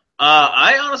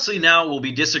 I honestly now will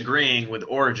be disagreeing with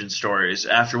origin stories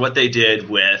after what they did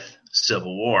with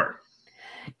Civil War.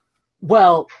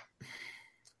 Well,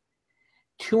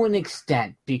 to an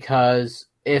extent, because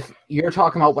if you're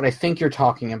talking about what I think you're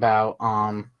talking about,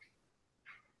 oh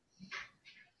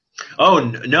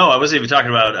no, I wasn't even talking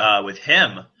about with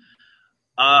him.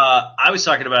 I was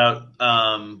talking about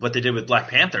what they did with Black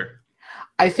Panther.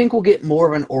 I think we'll get more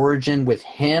of an origin with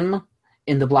him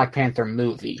in the Black Panther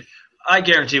movie. I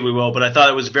guarantee we will, but I thought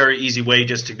it was a very easy way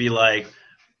just to be like,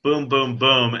 boom, boom,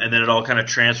 boom, and then it all kind of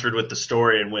transferred with the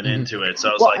story and went into it. So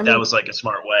I was that was like a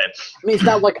smart way. I mean, it's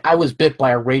not like I was bit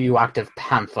by a radioactive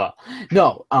panther.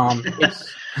 No,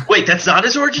 it's... Wait, that's not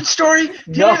his origin story?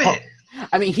 Damn it.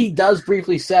 I mean, he does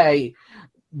briefly say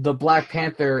the Black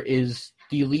Panther is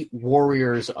the elite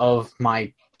warriors of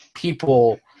my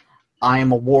people. I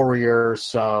am a warrior,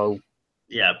 so...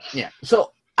 Yeah.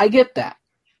 So I get that.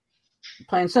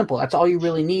 Plain and simple. That's all you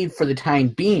really need for the time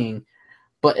being.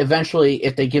 But eventually,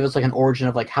 if they give us like an origin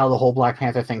of like how the whole Black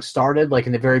Panther thing started, like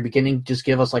in the very beginning, just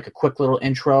give us like a quick little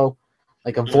intro,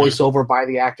 like a voiceover by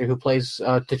the actor who plays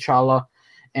T'Challa,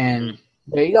 and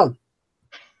there you go.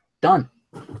 Done.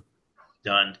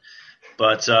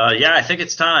 But yeah, I think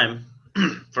it's time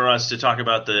for us to talk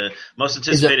about the most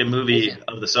anticipated movie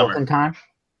of the summer. Morphin time?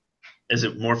 Is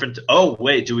it Morphin? Oh,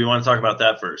 wait. Do we want to talk about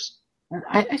that first?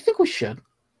 I think we should.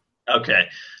 Okay.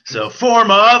 So,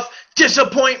 form of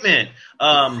disappointment.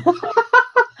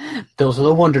 Those are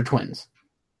the Wonder Twins.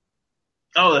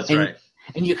 Oh, that's right.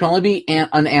 And you can only be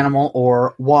an animal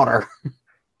or water.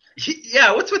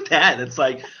 Yeah, what's with that? It's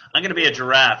like, I'm going to be a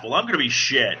giraffe. Well, I'm going to be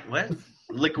shit. What?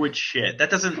 Liquid shit. That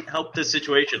doesn't help this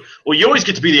situation. Well, you always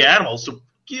get to be the animal, so fuck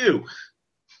you.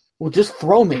 Well, just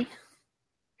throw me.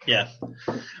 Yeah.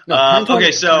 No,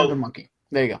 okay, so monkey.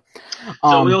 There you go.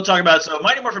 So we'll talk about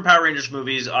Mighty Morphin Power Rangers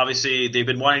movies. Obviously, they've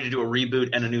been wanting to do a reboot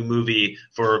and a new movie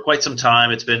for quite some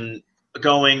time. It's been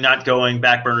going, not going,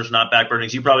 back burners, not back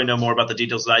burners. You probably know more about the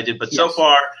details than I did, but so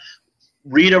far,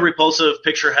 Rita Repulsive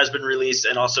picture has been released,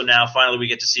 and also now finally we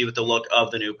get to see what the look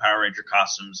of the new Power Ranger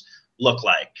costumes look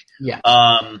like. Yeah.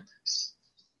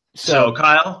 So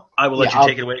Kyle, I will let you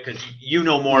take it away because you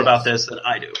know more about this than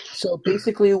I do. So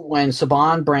basically, when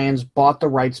Saban Brands bought the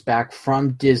rights back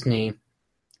from Disney,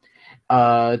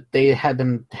 they had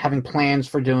been having plans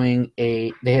for doing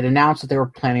they had announced that they were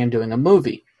planning on doing a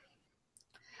movie,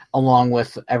 along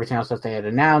with everything else that they had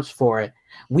announced for it.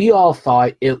 We all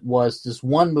thought it was this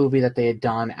one movie that they had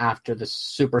done after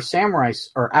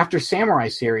the after Samurai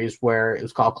series, where it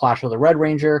was called Clash of the Red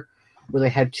Ranger, where they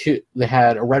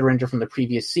had a Red Ranger from the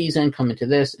previous season come into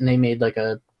this, and they made like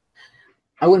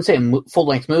I wouldn't say a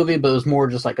full-length movie, but it was more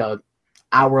just like a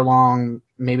hour-long,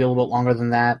 maybe a little bit longer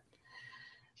than that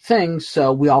thing.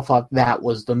 So we all thought that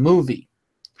was the movie.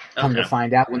 Come to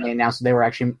find out, when they announced that they were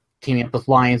actually teaming up with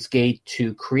Lionsgate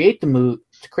to create the movie,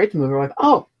 we're like,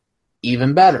 oh,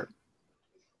 even better.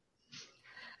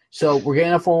 So we're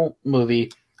getting a full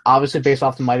movie, obviously based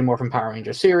off the Mighty Morphin Power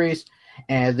Ranger series.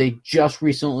 And they just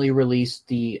recently released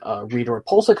the Rita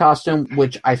Repulsa costume,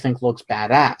 which I think looks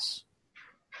badass.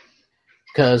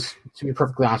 Because, to be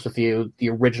perfectly honest with you, the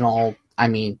original,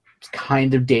 it's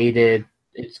kind of dated.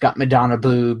 It's got Madonna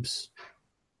boobs.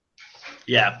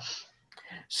 Yeah.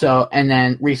 So, and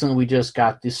then recently we just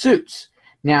got the suits.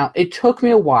 Now, it took me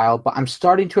a while, but I'm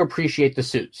starting to appreciate the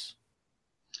suits.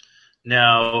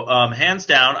 Now, hands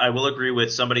down, I will agree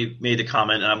with somebody made the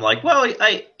comment, and I'm like, well,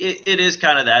 it is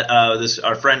kind of that.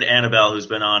 Our friend Annabelle, who's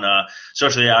been on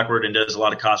Socially Awkward and does a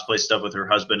lot of cosplay stuff with her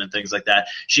husband and things like that,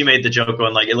 she made the joke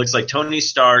going like, it looks like Tony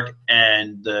Stark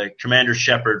and the Commander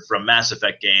Shepard from Mass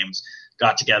Effect games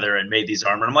got together and made these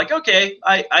armor. I'm like, okay,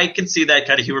 I can see that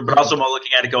kind of humor, but also I'm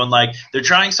looking at it going like, they're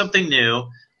trying something new.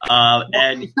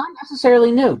 And it's not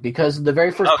necessarily new, because the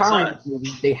very first Power Rangers movie,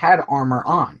 they had armor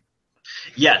on.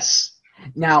 Yes.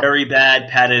 Now, very bad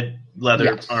padded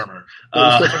leather armor.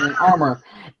 Armor,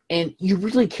 and you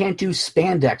really can't do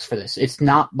spandex for this. It's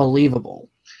not believable.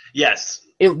 Yes.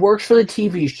 It works for the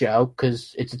TV show,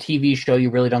 because it's a TV show, you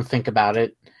really don't think about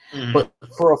it. Mm-hmm. But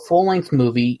for a full-length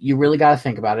movie, you really got to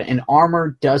think about it, and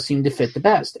armor does seem to fit the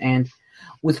best. And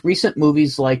with recent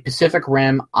movies like Pacific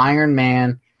Rim, Iron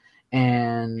Man,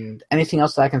 and anything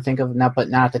else that I can think of now, but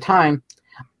not at the time,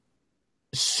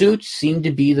 suits seem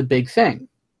to be the big thing.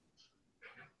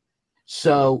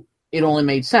 So it only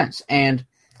made sense. And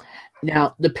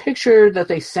now the picture that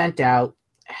they sent out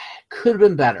could have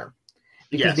been better.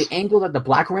 Because the angle that the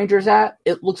Black Ranger's at,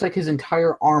 it looks like his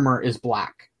entire armor is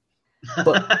black.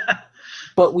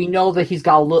 But we know that he's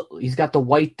got the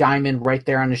white diamond right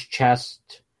there on his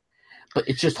chest, but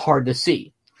it's just hard to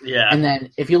see. Yeah. And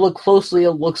then if you look closely,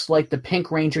 it looks like the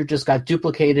Pink Ranger just got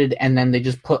duplicated, and then they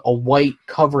just put a white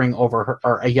covering over her,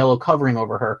 or a yellow covering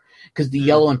over her, because the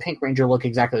yellow and Pink Ranger look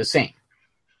exactly the same.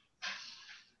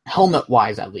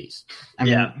 Helmet-wise, at least.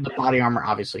 The body armor,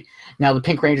 obviously. Now, the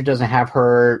Pink Ranger doesn't have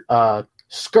her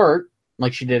skirt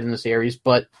like she did in the series,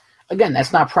 but again,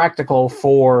 that's not practical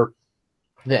for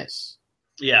this.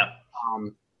 Yeah.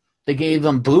 They gave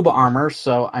them boob armor,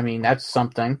 so, that's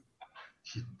something.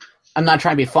 I'm not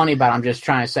trying to be funny about it. I'm just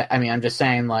trying to say, I'm just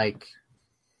saying, like...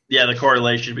 Yeah, the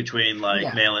correlation between,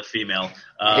 male and female.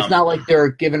 It's not like they're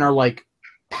giving her,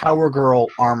 Power Girl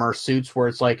armor suits where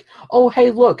it's like, oh,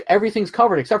 hey, look, everything's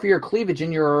covered except for your cleavage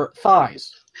and your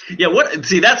thighs. Yeah,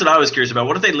 that's what I was curious about.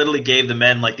 What if they literally gave the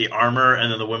men, the armor, and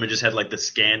then the women just had, the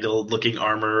scandal-looking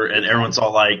armar, and everyone's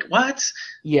all like, what?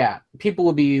 Yeah, people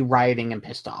would be rioting and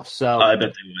pissed off, so... I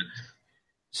bet they would.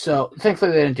 So,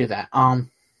 thankfully they didn't do that.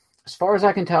 As far as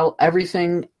I can tell,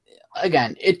 everything...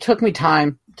 Again, it took me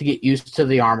time to get used to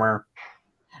the armor,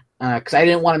 because I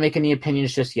didn't want to make any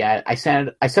opinions just yet. I sent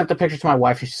the picture to my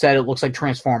wife. She said it looks like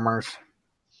Transformers.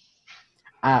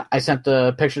 I sent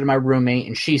the picture to my roommate,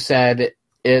 and she said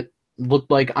it looked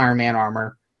like Iron Man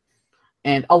armor.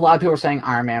 And a lot of people were saying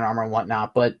Iron Man armor and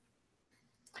whatnot, but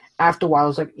after a while, I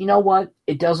was like, you know what?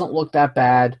 It doesn't look that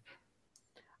bad.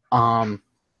 I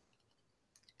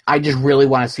just really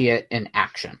want to see it in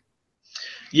action.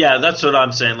 Yeah, that's what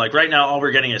I'm saying. Like right now, all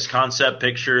we're getting is concept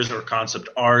pictures or concept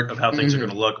art of how things are going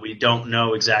to look. We don't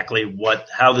know exactly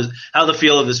how the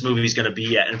feel of this movie is going to be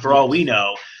yet. And for all we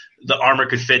know, the armor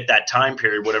could fit that time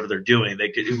period, whatever they're doing. They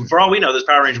could, for all we know, this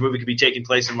Power Ranger movie could be taking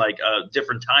place in like a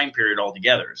different time period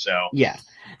altogether. So yeah.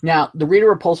 Now the Rita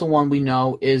Repulsa one we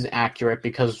know is accurate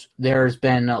because there's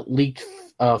been leaked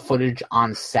footage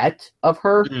on set of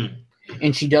her,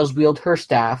 and she does wield her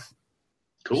staff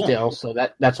still. So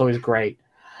that's always great.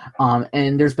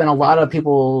 And there's been a lot of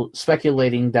people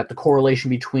speculating that the correlation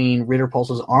between Rita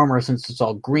Repulsa's armor, since it's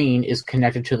all green, is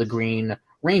connected to the Green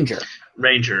Ranger.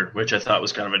 Which I thought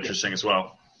was kind of interesting as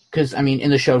well. Because, I mean, in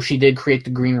the show, she did create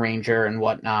the Green Ranger and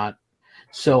whatnot.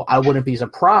 So I wouldn't be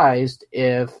surprised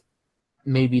if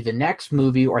maybe the next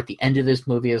movie or at the end of this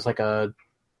movie is like a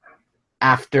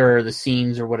after the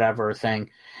scenes or whatever thing,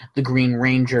 the Green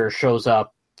Ranger shows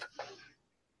up.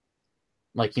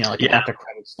 Like, you know, like an after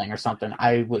credits thing or something.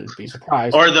 I wouldn't be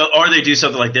surprised. Or they do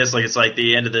something like this, like it's like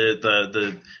the end of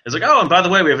the it's like, oh, and by the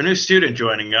way, we have a new student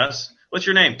joining us. What's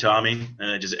your name, Tommy?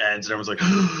 And it just ends, and everyone's like,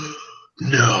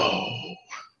 no.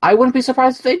 I wouldn't be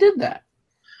surprised if they did that.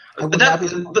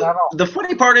 The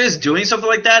funny part is doing something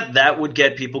like that would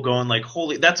get people going like,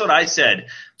 holy, that's what I said.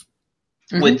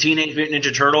 With Teenage Mutant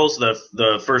Ninja Turtles,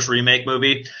 the first remake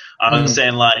movie, I was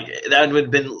saying like that would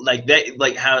have been like that,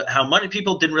 like how many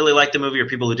people didn't really like the movie or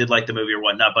people who did like the movie or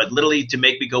whatnot, but literally to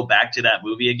make me go back to that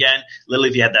movie again, literally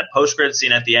if you had that post-credit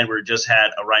scene at the end where it just had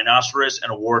a rhinoceros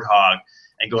and a warthog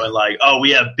and going like, oh,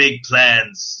 we have big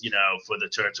plans, you know, for the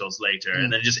Turtles later,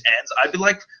 and then it just ends, I'd be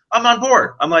like, I'm on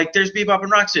board. I'm like, there's Bebop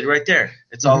and Rocksteady right there.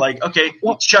 It's all like, okay,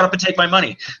 shut up and take my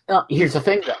money. Here's the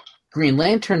thing though, Green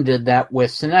Lantern did that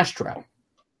with Sinestro.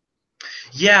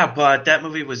 Yeah, but that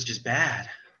movie was just bad.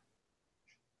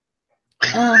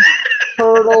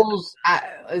 Turtles,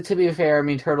 to be fair, I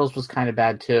mean, Turtles was kind of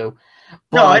bad too.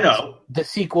 No, I know. The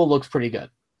sequel looks pretty good.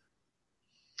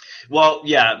 Well,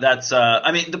 yeah, that's.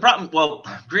 I mean, the problem. Well,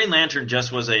 Green Lantern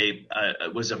just was a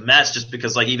mess, just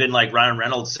because like even like Ryan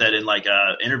Reynolds said in like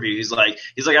a interview, he's like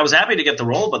I was happy to get the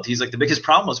role, but he's like the biggest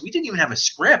problem was we didn't even have a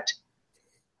script.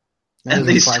 And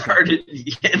they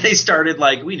started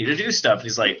like, we need to do stuff. And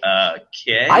he's like,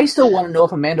 okay. I still want to know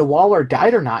if Amanda Waller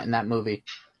died or not in that movie.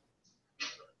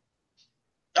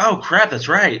 Oh crap, that's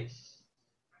right.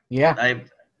 Yeah.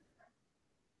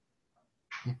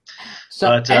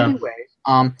 Anyway,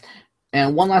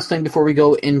 and one last thing before we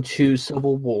go into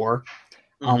Civil War,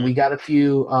 we got a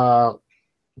few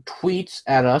tweets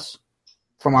at us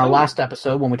from our last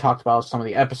episode when we talked about some of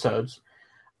the episodes.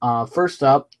 First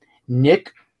up,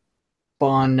 Nick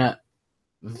Bonventre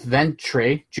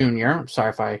Jr. I'm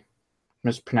sorry if I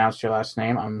mispronounced your last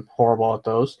name. I'm horrible at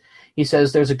those. He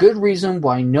says, there's a good reason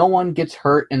why no one gets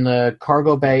hurt in the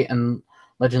cargo bay and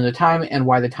Legend of the Time and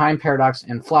why the time paradox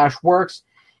in Flash works.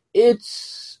 And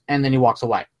then he walks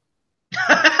away.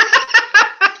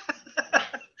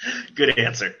 Good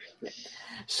answer.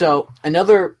 So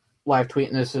another live tweet,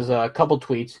 and this is a couple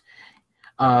tweets.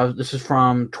 This is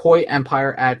from Toy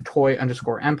Empire at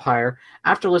Toy_Empire.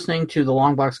 After listening to the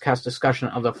Longbox Cast discussion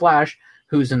of The Flash,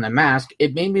 who's in the mask,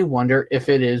 it made me wonder if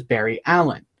it is Barry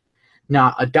Allen.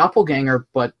 Not a doppelganger,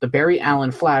 but the Barry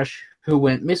Allen Flash who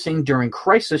went missing during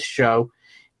Crisis show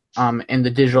and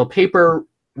the digital paper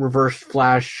reverse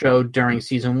Flash show during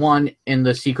Season 1 in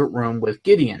the secret room with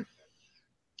Gideon.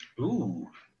 Ooh.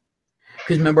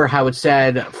 Because remember how it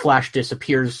said Flash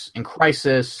disappears in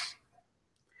Crisis.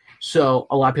 So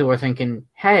a lot of people are thinking,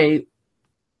 hey,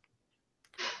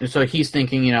 and so he's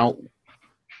thinking, you know,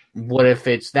 what if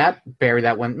it's that Barry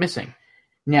that went missing?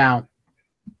 Now,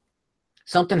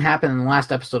 something happened in the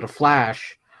last episode of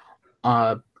Flash.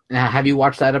 Now, have you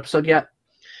watched that episode yet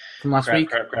from last week?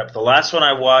 Crap. The last one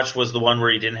I watched was the one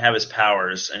where he didn't have his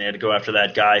powers, and he had to go after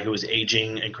that guy who was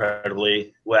aging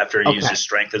incredibly after he used his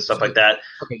strength and stuff like that.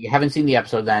 Okay, you haven't seen the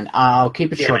episode then. I'll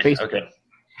keep it short.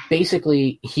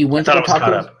 Basically, he went to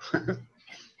talk to...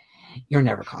 You're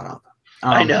never caught up.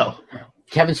 I know.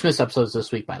 Kevin Smith's episode's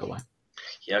this week, by the way.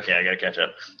 Yeah, okay, I gotta catch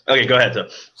up. Okay, go ahead, though.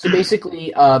 So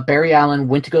basically, Barry Allen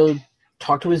went to go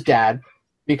talk to his dad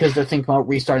because they're thinking about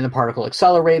restarting the particle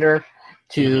accelerator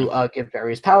to give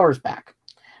Barry his powers back.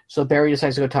 So Barry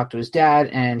decides to go talk to his dad,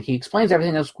 and he explains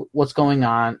everything that's what's going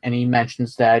on, and he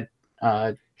mentions that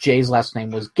Jay's last name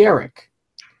was Garrick.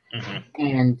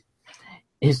 And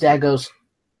his dad goes,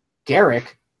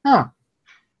 Garrick? Huh.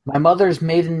 My mother's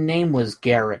maiden name was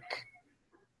Garrick.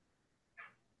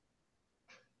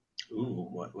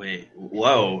 Ooh, wait.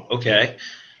 Whoa, okay.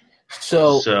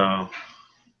 So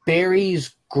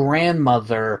Barry's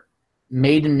grandmother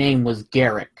maiden name was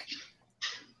Garrick.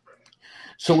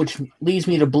 So which leads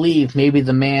me to believe maybe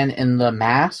the man in the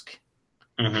mask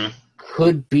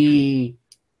could be...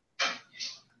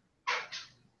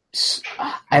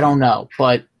 I don't know,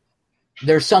 but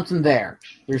there's something there.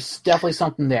 There's definitely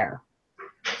something there.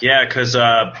 Yeah, because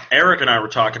Eric and I were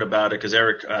talking about it, because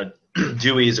Eric,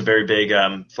 Dewey is a very big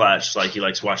Flash, like he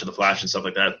likes watching the Flash and stuff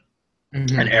like that. And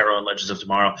Arrow and Legends of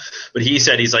Tomorrow. But he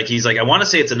said, he's like, I want to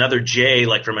say it's another J,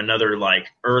 like from another like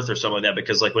Earth or something like that,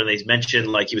 because like when they mentioned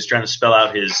like he was trying to spell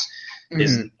out his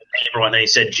name or one, then he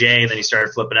said J, and then he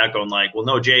started flipping out, going like, well,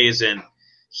 no, J isn't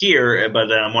here. But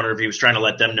then I'm wondering if he was trying to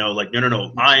let them know, like,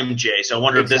 no, I'm J. So I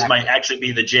wonder if this might actually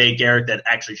be the J Garrick that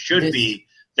actually should be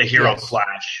the hero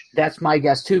Flash. That's my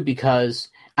guess too, because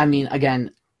I mean,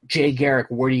 again, J Garrick,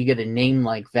 where do you get a name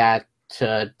like that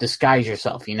to disguise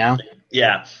yourself, you know?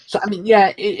 Yeah. So, I mean,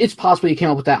 yeah, it's possible you came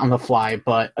up with that on the fly,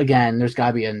 but again, there's got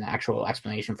to be an actual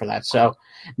explanation for that. So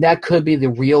that could be the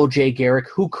real Jay Garrick,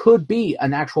 who could be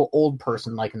an actual old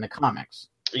person like in the comics.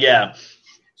 Yeah.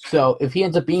 So if he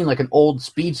ends up being like an old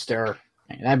speedster,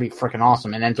 that'd be freaking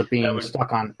awesome, and ends up being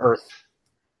stuck on Earth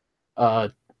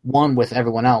 1 with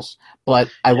everyone else. But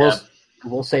I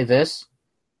will say this,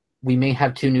 we may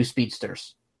have 2 new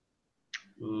speedsters.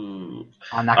 Ooh.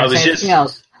 I'm not going to say anything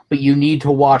else, but you need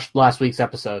to watch last week's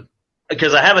episode.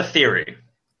 Because I have a theory.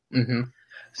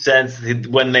 Since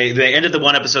when they ended the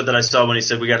one episode that I saw when he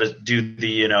said we got to do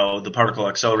the particle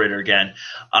accelerator again,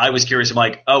 I was curious. I'm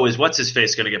like, is what's his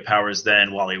face going to get powers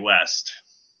then? Wally West.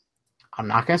 I'm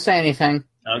not going to say anything.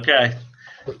 Okay.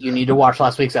 But you need to watch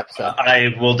last week's episode.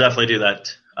 I will definitely do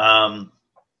that.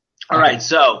 All right,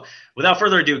 so without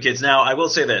further ado, kids, now I will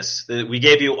say this. We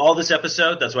gave you all this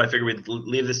episode. That's why I figured we'd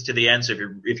leave this to the end. So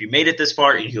if you made it this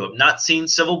far and you have not seen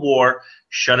Civil War,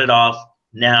 shut it off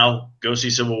now. Go see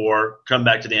Civil War. Come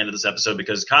back to the end of this episode,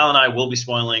 because Kyle and I will be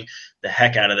spoiling the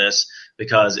heck out of this,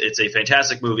 because it's a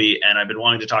fantastic movie, and I've been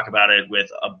wanting to talk about it with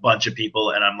a bunch of people,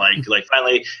 and I'm like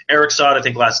finally, Eric saw it, I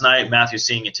think, last night. Matthew's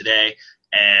seeing it today.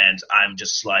 And I'm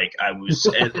just like, I was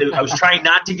trying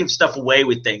not to give stuff away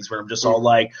with things where I'm just all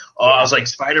like, I was like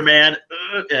Spider-Man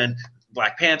and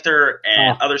Black Panther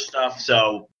and other stuff.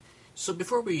 So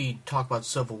before we talk about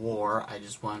Civil War, I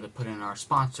just wanted to put in our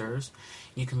sponsors.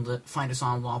 You can find us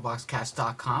on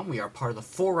longboxcast.com. We are part of the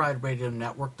 4Ride Radio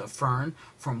Network, The Fern.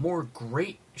 For more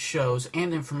great shows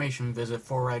and information, visit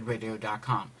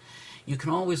 4rideradio.com. You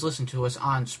can always listen to us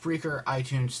on Spreaker,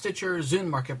 iTunes, Stitcher, Zune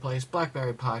Marketplace,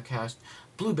 BlackBerry Podcast,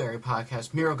 Blueberry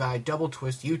Podcast, Miro Guide, Double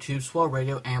Twist, YouTube, Swell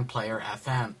Radio, and Player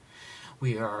FM.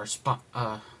 We are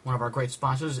one of our great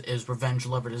sponsors is Revenge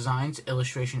Lover Designs,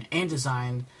 illustration and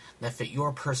design that fit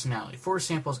your personality. For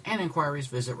samples and inquiries,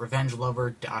 visit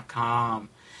revengelover.com.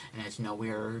 And as you know, we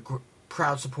are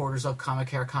proud supporters of Comic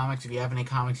Hair Comics. If you have any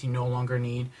comics you no longer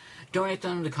need, donate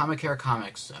them to Comic Hair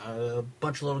Comics. A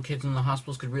bunch of little kids in the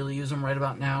hospitals could really use them right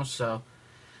about now, so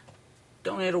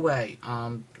donate away.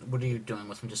 What are you doing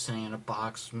with them? Just sitting in a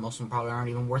box? Most of them probably aren't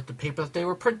even worth the paper that they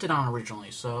were printed on originally.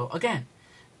 So, again,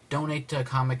 donate to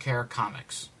Comic Hair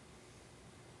Comics.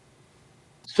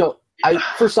 So, I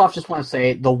first off just want to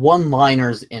say the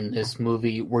one-liners in this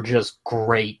movie were just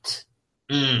great.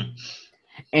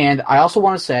 And I also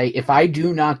want to say, if I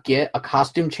do not get a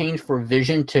costume change for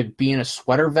Vision to be in a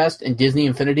sweater vest in Disney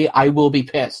Infinity, I will be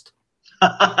pissed.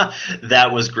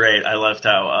 That was great. I loved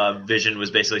how Vision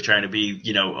was basically trying to be,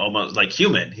 almost like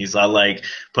human. He's not like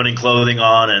putting clothing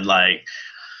on and like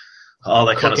all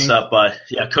that kind of stuff. But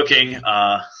yeah, cooking,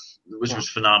 which was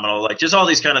phenomenal. Like just all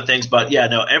these kind of things. But yeah,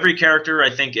 no, every character I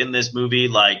think in this movie,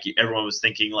 like everyone was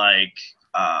thinking like,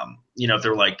 if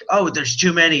they're like, oh, there's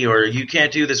too many or you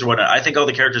can't do this or whatnot. I think all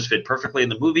the characters fit perfectly in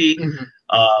the movie.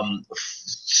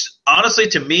 Honestly,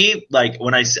 to me, like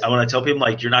when I tell people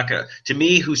like you're not gonna, to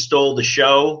me, who stole the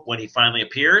show when he finally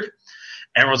appeared,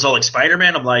 everyone's all like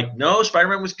Spider-Man. I'm like, no,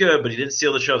 Spider-Man was good, but he didn't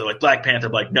steal the show. They're like Black Panther.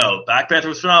 I'm like, no, Black Panther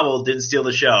was phenomenal, didn't steal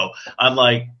the show. I'm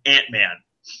like Ant-Man.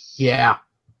 Yeah.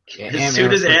 As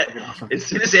soon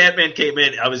as Ant-Man came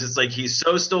in, I was just like, he's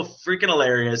so still freaking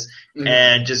hilarious,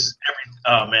 and just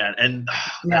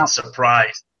that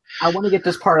surprise. I want to get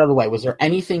this part out of the way. Was there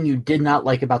anything you did not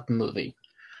like about the movie?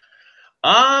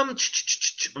 I'm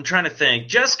trying to think.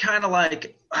 Just kind of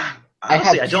like,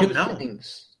 honestly, I don't know.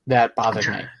 Things that bothered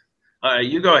me.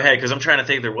 You go ahead, because I'm trying to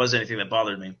think if there was anything that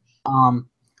bothered me.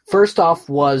 First off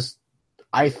was,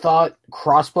 I thought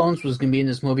Crossbones was going to be in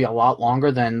this movie a lot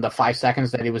longer than the 5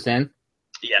 seconds that he was in.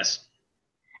 Yes.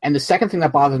 And the second thing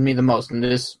that bothered me the most, and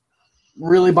this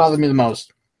really bothered me the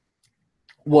most,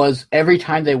 was every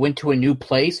time they went to a new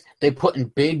place, they put in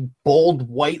big, bold,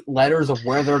 white letters of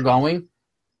where they're going.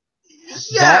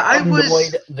 Yeah, that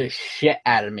annoyed the shit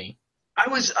out of me. I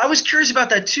was curious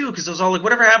about that too because I was all like,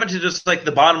 whatever happened to just like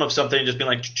the bottom of something and just being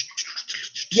like,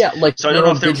 Yeah, like so I don't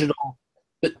know if they're digital,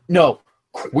 but no,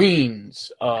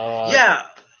 Queens. Yeah,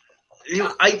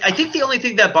 I think the only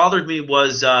thing that bothered me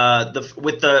was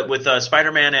with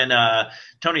Spider-Man and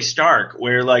Tony Stark,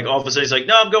 where like all of a sudden he's like,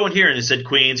 no, I'm going here, and it said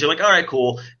Queens. You're like, all right,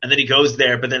 cool, and then he goes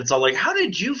there, but then it's all like, how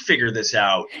did you figure this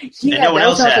out? Yeah, and no one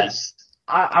else has.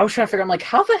 I was trying to figure. I'm like,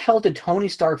 how the hell did Tony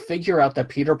Stark figure out that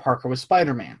Peter Parker was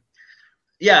Spider-Man?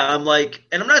 Yeah, I'm like,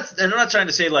 and I'm not trying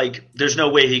to say like there's no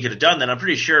way he could have done that. I'm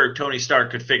pretty sure Tony Stark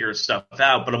could figure stuff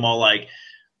out, but I'm all like,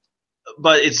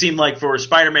 but it seemed like for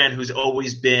Spider-Man, who's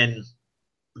always been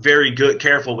very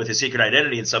careful with his secret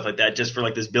identity and stuff like that, just for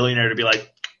like this billionaire to be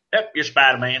like, yep, you're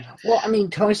Spider-Man. Well, I mean,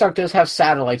 Tony Stark does have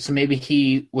satellites, so maybe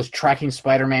he was tracking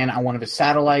Spider-Man on one of his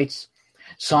satellites,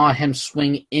 saw him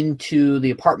swing into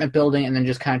the apartment building, and then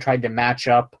just kind of tried to match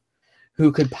up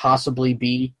who could possibly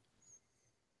be.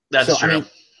 That's true. I mean,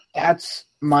 that's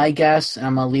my guess, and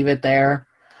I'm going to leave it there.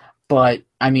 But,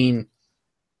 I mean,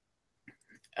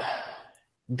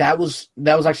 that was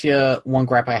actually one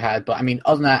gripe I had. But, I mean,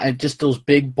 other than that, just those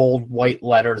big, bold, white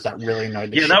letters that really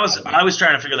annoyed the shit out of me. I was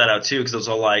trying to figure that out, too, because I was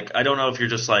all like, I don't know if you're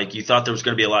just like, you thought there was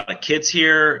going to be a lot of kids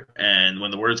here, and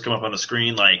when the words come up on the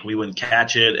screen, like, we wouldn't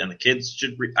catch it, and the kids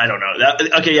should I don't know.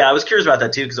 I was curious about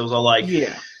that, too, because I was all like,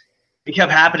 yeah. It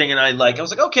kept happening, and I was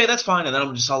like, okay, that's fine. And then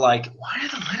I'm just all like, why are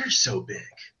the letters so big?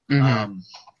 Mm-hmm.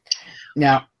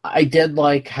 Now, I did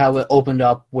like how it opened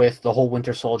up with the whole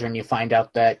Winter Soldier, and you find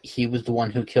out that he was the one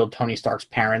who killed Tony Stark's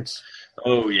parents.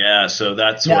 Oh, yeah, so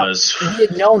that was... We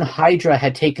had known Hydra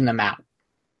had taken them out.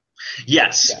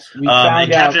 Yes. We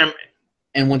found out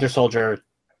in Winter Soldier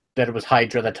that it was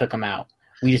Hydra that took them out.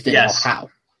 We just didn't know how.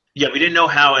 Yeah, we didn't know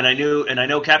how, and I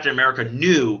know Captain America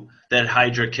knew that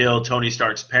Hydra killed Tony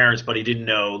Stark's parents, but he didn't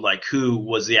know like who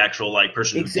was the actual like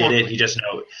person who did it. He just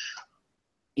knew.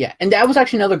 Yeah, and that was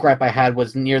actually another gripe I had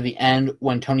was near the end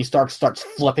when Tony Stark starts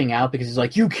flipping out because he's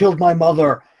like, "You killed my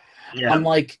mother." Yeah. I'm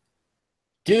like,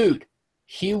 dude,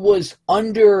 he was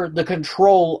under the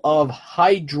control of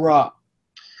Hydra.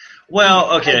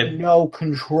 Well, he had no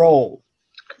control.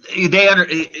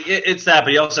 It's that,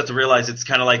 but you also have to realize it's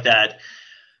kind of like that.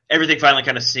 Everything finally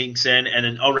kind of sinks in, and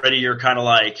then already you're kind of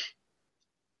like,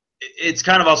 it's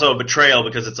kind of also a betrayal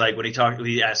because it's like when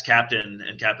he asked Captain,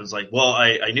 and Captain's like, well,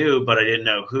 I knew, but I didn't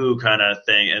know who kind of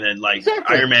thing. And then like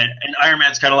Iron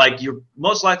Man's kind of like, you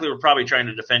most likely were probably trying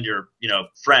to defend your,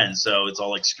 friend. So it's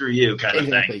all like, screw you kind of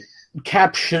thing.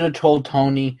 Cap should have told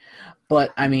Tony,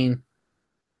 but I mean,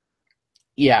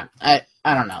 yeah, I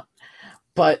don't know.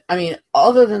 But I mean,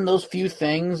 other than those few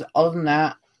things, other than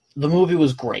that, the movie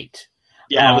was great.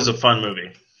 Yeah, it was a fun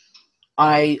movie.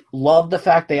 I love the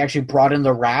fact they actually brought in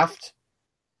the Raft,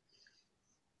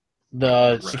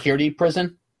 the security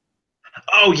prison.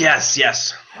 Oh,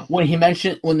 yes. When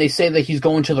they say that he's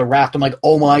going to the Raft, I'm like,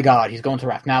 oh my god, he's going to the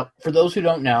Raft. Now, for those who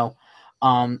don't know,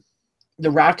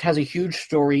 the Raft has a huge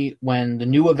story when the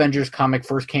New Avengers comic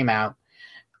first came out.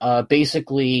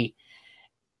 Basically,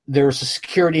 there was a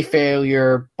security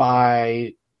failure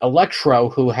by Electro,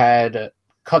 who had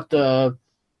cut the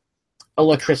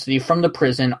electricity from the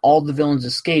prison. All the villains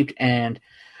escaped, and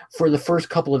for the first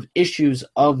couple of issues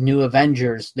of New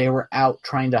Avengers, they were out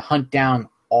trying to hunt down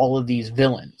all of these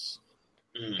villains.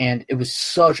 And it was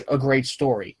such a great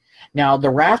story. Now, the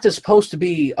Raft is supposed to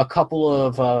be a couple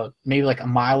of, maybe like a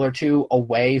mile or two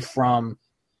away from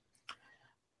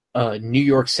New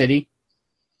York City.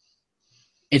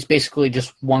 It's basically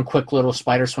just one quick little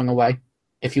spider swing away,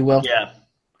 if you will. Yeah.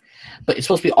 But it's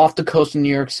supposed to be off the coast of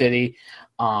New York City.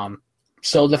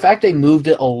 So the fact they moved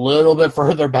it a little bit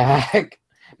further back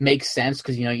makes sense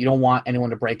because, you don't want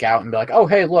anyone to break out and be like, oh,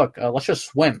 hey, look, let's just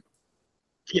swim.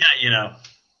 Yeah,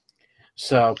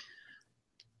 So,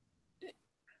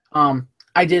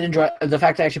 I did enjoy the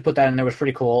fact I actually put that in there was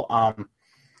pretty cool.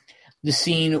 The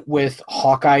scene with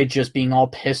Hawkeye just being all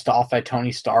pissed off at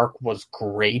Tony Stark was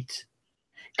great.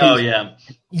 Oh, yeah.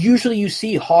 Usually you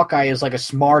see Hawkeye as like a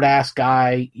smart-ass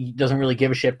guy. He doesn't really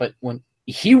give a shit, but when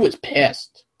he was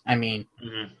pissed, I mean,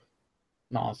 and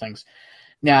all those things.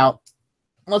 Now,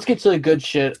 let's get to the good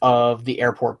shit of the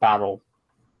airport battle.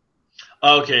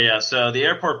 Okay, yeah. So the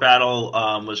airport battle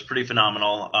was pretty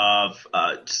phenomenal.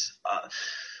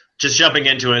 Just jumping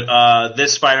into it,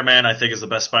 this Spider-Man, I think, is the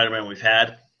best Spider-Man we've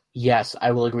had. Yes,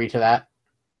 I will agree to that.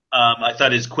 I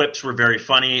thought his quips were very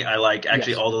funny. I like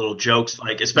actually all the little jokes,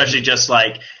 like especially just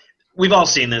like we've all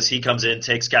seen this. He comes in,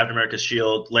 takes Captain America's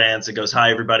shield, lands, and goes,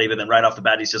 "Hi, everybody!" But then right off the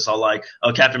bat, he's just all like,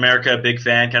 "Oh, Captain America, big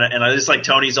fan," kind of. And I just like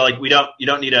Tony's all like, you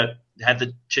don't need to have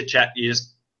the chit chat. You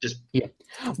just yeah.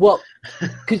 Well,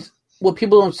 because what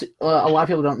people don't, a lot of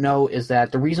people don't know is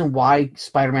that the reason why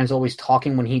Spider-Man's always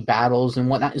talking when he battles and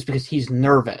whatnot is because he's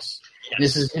nervous. Yes.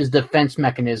 This is his defense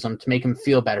mechanism to make him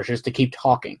feel better, just to keep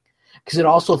talking. Because it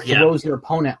also throws your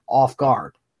opponent off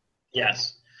guard.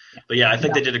 Yes. But yeah, I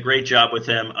think they did a great job with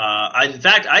him. In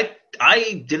fact,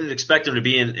 I didn't expect him to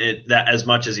be in it that as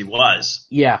much as he was.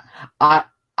 Yeah.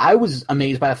 I was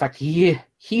amazed by the fact he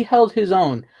held his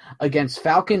own against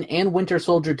Falcon and Winter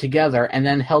Soldier together, and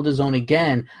then held his own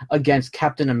again against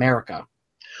Captain America.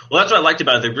 Well, that's what I liked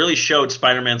about it. They really showed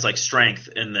Spider-Man's like strength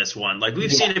in this one. Like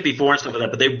we've seen it before and stuff like that,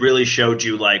 but they really showed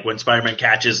you like when Spider-Man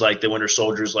catches like the Winter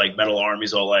Soldier's like metal arm,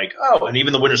 he's all like, oh, and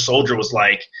even the Winter Soldier was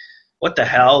like, what the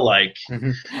hell? Like,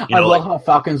 I love how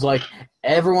Falcon's like,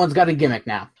 everyone's got a gimmick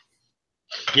now.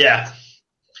 Yeah.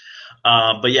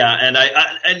 But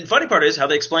yeah, and funny part is how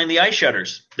they explained the ice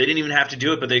shutters. They didn't even have to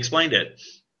do it, but they explained it.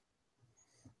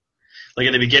 Like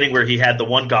in the beginning where he had the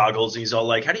one goggles, he's all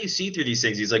like, how do you see through these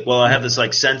things? He's like, well, I have this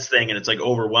like sense thing and it's like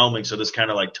overwhelming. So this kind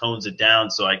of like tones it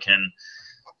down so I can,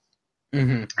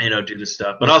 do this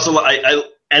stuff. But also and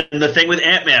the thing with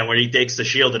Ant-Man where he takes the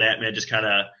shield and Ant-Man just kind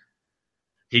of,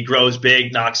 he grows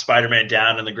big, knocks Spider-Man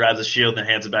down and then grabs the shield and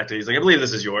hands it back to him. He's like, I believe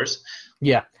this is yours.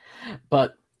 Yeah.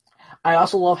 But I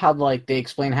also love how like they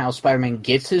explain how Spider-Man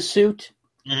gets his suit.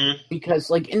 Because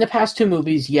like in the past 2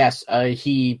 movies, yes,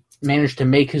 he managed to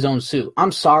make his own suit.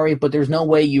 I'm sorry, but there's no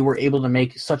way you were able to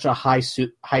make such a high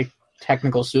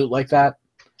technical suit like that.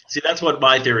 See, that's what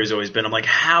my theory has always been. I'm like,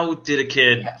 how did a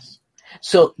kid... Yes.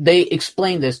 So they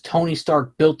explained this. Tony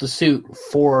Stark built the suit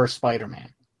for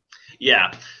Spider-Man.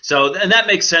 Yeah. So, and that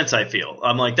makes sense, I feel.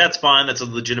 I'm like, that's fine. That's a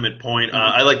legitimate point.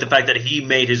 I like the fact that he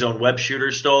made his own web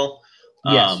shooter still.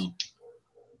 Yes.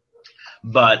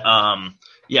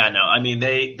 Yeah, no, I mean,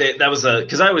 that was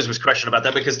because I always was questioning about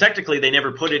that because technically they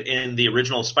never put it in the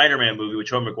original Spider-Man movie with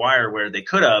Tobey Maguire where they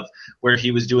could have, where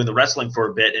he was doing the wrestling for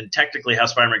a bit, and technically how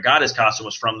Spider-Man got his costume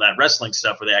was from that wrestling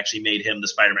stuff where they actually made him the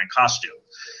Spider-Man costume.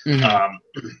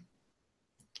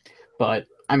 But,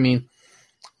 I mean,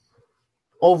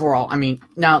 overall, I mean,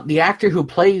 now the actor who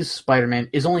plays Spider-Man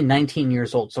is only 19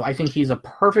 years old, so I think he's a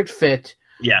perfect fit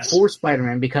for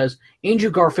Spider-Man because Andrew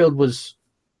Garfield was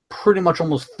pretty much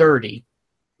almost 30.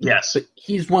 Yes. But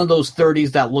he's one of those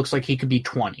 30s that looks like he could be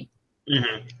 20.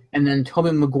 And then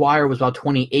Tobey Maguire was about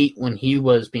 28 when he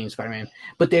was being Spider-Man.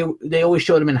 But they always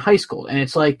showed him in high school. And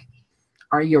it's like,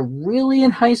 are you really in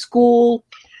high school?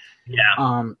 Yeah.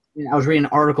 I was reading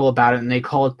an article about it, and they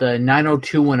call it the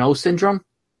 90210 syndrome.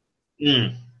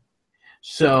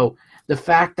 So the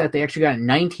fact that they actually got a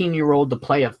 19-year-old to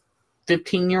play a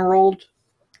 15-year-old,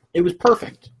 it was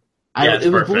perfect.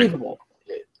 It was believable.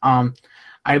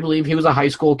 I believe he was a high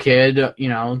school kid,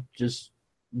 just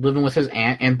living with his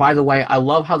aunt. And by the way, I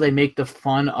love how they make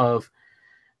fun of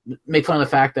the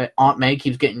fact that Aunt May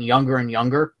keeps getting younger and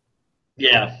younger.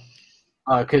 Yeah.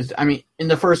 Because, I mean, in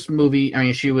the first movie, I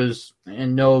mean, she was,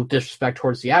 in no disrespect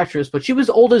towards the actress, but she was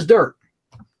old as dirt.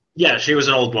 Yeah, she was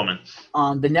an old woman.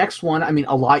 The next one, I mean,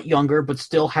 a lot younger, but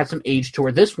still had some age to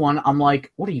her. This one, I'm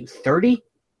like, what are you, 30?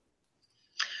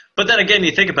 But then again,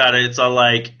 you think about it, it's all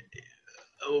like,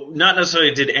 not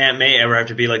necessarily did Aunt May ever have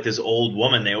to be like this old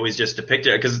woman. They always just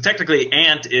depicted her because technically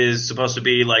Aunt is supposed to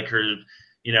be like her,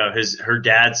 her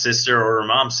dad's sister or her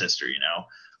mom's sister.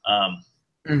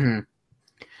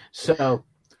 So,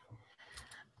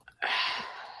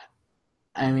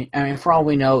 I mean, for all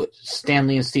we know, Stan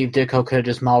Lee and Steve Ditko could have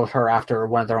just modeled her after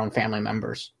one of their own family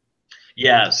members.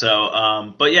 Yeah.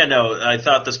 So, but yeah, no, I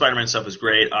thought the Spider-Man stuff was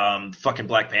great. Fucking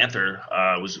Black Panther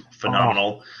was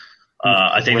phenomenal.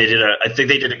 I think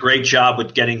they did a great job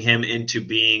with getting him into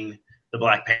being the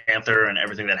Black Panther and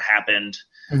everything that happened.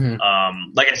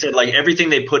 Like I said, like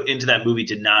everything they put into that movie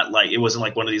did not it wasn't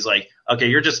like one of these like, okay,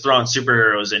 you're just throwing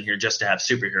superheroes in here just to have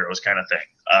superheroes kind of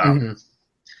thing.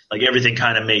 Like everything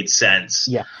kind of made sense.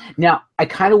 Yeah. Now, I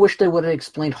kind of wish they would have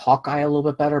explained Hawkeye a little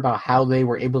bit better about how they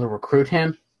were able to recruit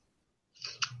him.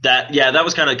 That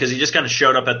was kind of because he just kind of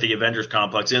showed up at the Avengers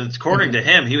complex, and according to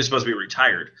him, he was supposed to be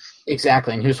retired.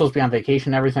 Exactly, and he was supposed to be on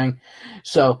vacation and everything.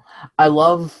 So I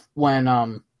love when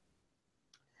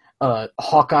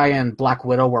Hawkeye and Black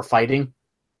Widow were fighting.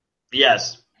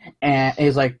 Yes. And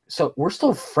he's like, so we're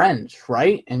still friends,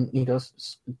 right? And he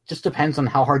goes, just depends on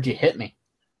how hard you hit me.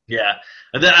 Yeah.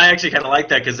 And then I actually kind of like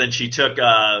that because then she took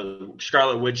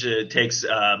Scarlet Witch takes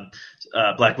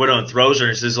Black Widow and throws her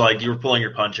and says, like, you were pulling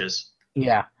your punches.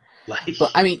 Yeah.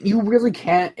 But, I mean, you really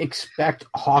can't expect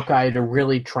Hawkeye to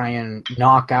really try and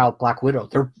knock out Black Widow.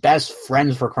 They're best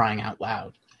friends, for crying out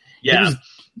loud. Yeah. He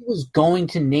was going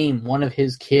to name one of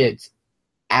his kids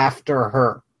after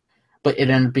her, but it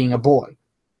ended up being a boy.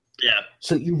 Yeah.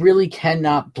 So you really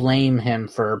cannot blame him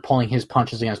for pulling his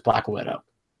punches against Black Widow.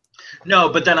 No,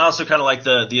 but then also kind of like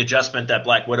the adjustment that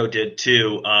Black Widow did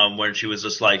too, where she was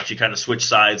just like, she kind of switched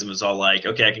sides and was all like,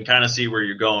 okay, I can kind of see where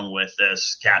you're going with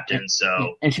this, Captain.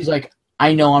 So, and she's like,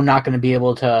 I know I'm not going to be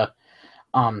able to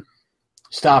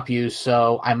stop you,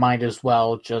 so I might as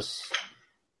well just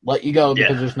let you go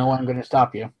because there's no one going to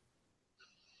stop you.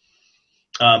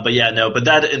 But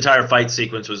that entire fight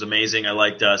sequence was amazing. I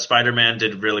liked Spider-Man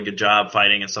did a really good job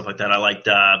fighting and stuff like that. I liked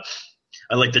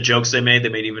the jokes they made. They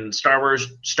made even Star Wars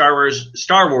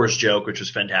joke, which was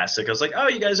fantastic. I was like, oh,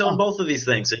 you guys own both of these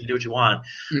things, and you do what you want.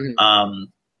 Mm-hmm.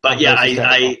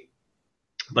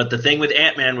 But the thing with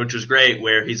Ant-Man, which was great,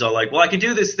 where he's all like, well, I can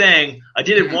do this thing. I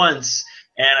did it once,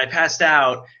 and I passed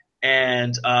out,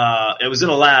 and it was in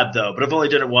a lab, though, but I've only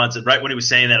done it once. And right when he was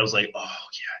saying that, I was like, oh,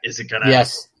 yeah, is it going to?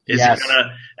 Yes. Is it going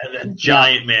to? And then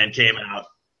Giant Man came out.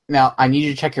 Now, I need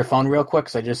you to check your phone real quick,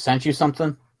 because I just sent you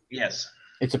something. Yes.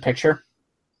 It's a picture.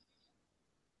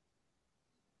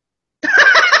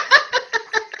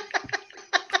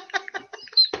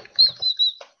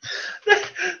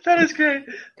 That is great.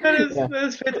 That is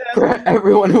fantastic. For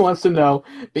everyone who wants to know,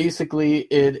 basically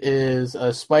it is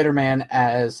Spider-Man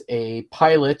as a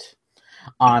pilot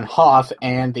on Hoth,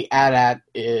 and the AT-AT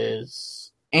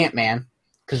is Ant-Man,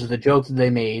 because of the joke that they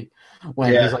made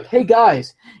when he's like, hey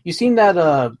guys, you seen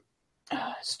that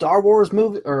Star Wars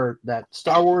movie or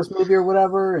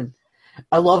whatever? And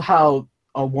I love how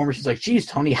War Machine's like, geez,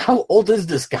 Tony, how old is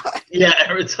this guy? Yeah,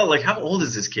 it's all like, how old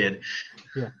is this kid?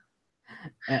 Yeah.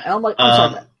 And I'm like,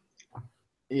 I'm sorry.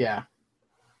 Yeah.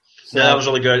 So, that was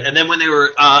really good. And then when they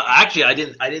were actually, I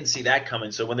didn't see that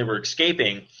coming. So when they were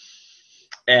escaping,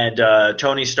 and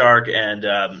Tony Stark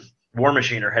and War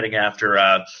Machine are heading after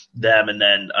them, and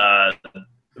then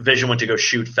Vision went to go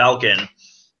shoot Falcon,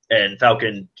 and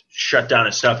Falcon shut down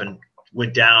his stuff and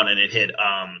went down, and it hit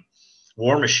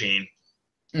War Machine.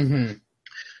 Mm-hmm.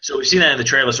 So we've seen that in the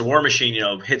trailer. So War Machine,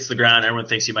 hits the ground. Everyone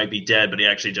thinks he might be dead, but he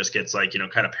actually just gets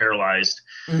kind of paralyzed.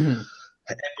 Mm-hmm.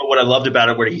 But what I loved about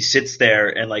it, where he sits there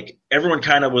and everyone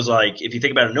kind of was like, if you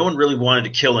think about it, no one really wanted to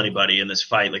kill anybody in this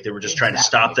fight. Like they were just trying to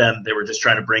stop them. They were just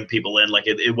trying to bring people in. Like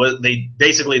it was, they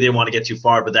basically didn't want to get too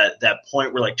far. But that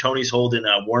point where Tony's holding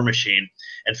a War Machine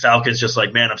and Falcon's just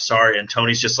like, man, I'm sorry. And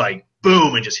Tony's just like,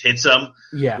 boom, and just hits him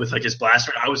with his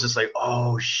blaster. I was just like,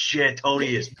 oh shit,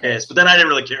 Tony is pissed. But then I didn't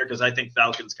really care because I think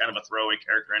Falcon's kind of a throwaway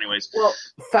character anyways.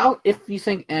 Well, if you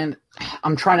think, and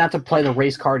I'm trying not to play the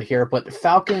race card here, but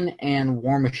Falcon and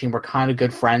War Machine were kind of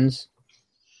good friends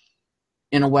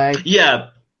in a way. Yeah.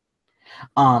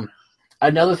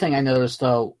 Another thing I noticed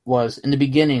though was in the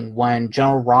beginning when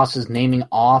General Ross is naming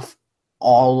off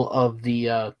all of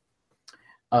the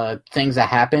things that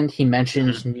happened, he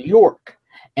mentions New York.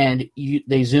 And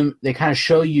they kind of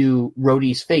show you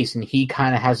Rhodey's face, and he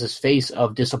kind of has this face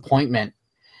of disappointment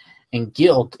and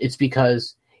guilt. It's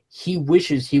because he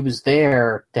wishes he was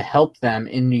there to help them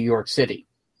in New York City.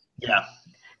 Yeah.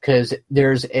 Because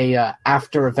there's a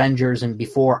after Avengers and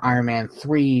before Iron Man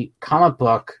 3 comic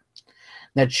book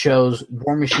that shows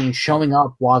War Machine showing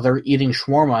up while they're eating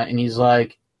shawarma, and he's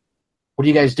like, what are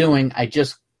you guys doing? I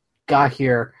just got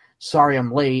here. Sorry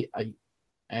I'm late.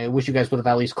 I wish you guys would have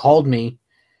at least called me.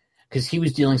 Because he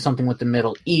was dealing something with the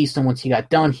Middle East, and once he got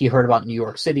done, he heard about New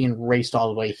York City and raced all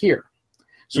the way here.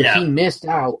 So he missed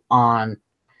out on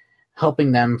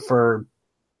helping them for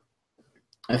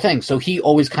a thing. So he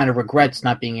always kind of regrets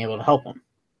not being able to help them.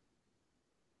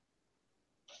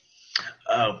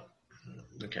 Oh,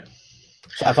 okay.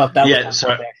 So I thought that was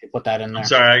sorry. they actually put that in there. I'm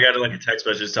sorry, I got a text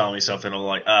message telling me something. I'm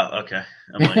like, oh, okay.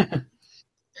 I'm like...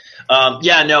 Well,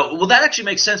 that actually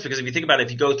makes sense because if you think about it,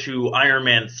 if you go through Iron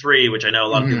Man 3, which I know a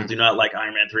lot of people do not like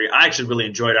Iron Man 3, I actually really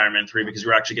enjoyed Iron Man 3 because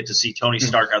you actually get to see Tony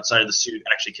Stark outside of the suit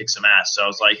actually kick some ass. So I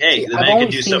was like, hey, the man can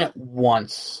do stuff. I've only seen it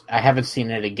once. I haven't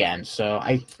seen it again, so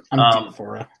I'm due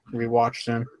for a rewatch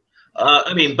soon.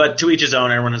 But to each his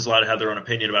own. Everyone has allowed to have their own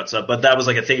opinion about stuff. But that was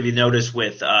a thing if you noticed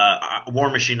with War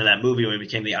Machine in that movie when he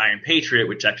became the Iron Patriot,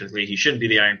 which technically he shouldn't be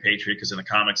the Iron Patriot because in the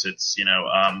comics it's,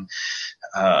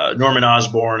 Norman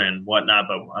Osborn and whatnot,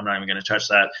 but I'm not even going to touch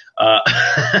that.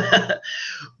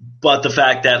 But the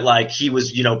fact that he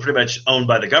was, pretty much owned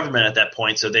by the government at that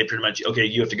point, so they pretty much, okay,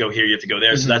 you have to go here, you have to go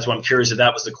there. Mm-hmm. So that's why I'm curious if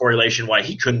that was the correlation why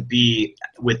he couldn't be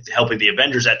with helping the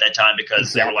Avengers at that time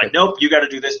because they were like, nope, you got to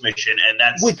do this mission, and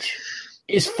that's which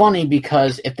is funny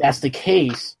because if that's the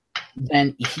case,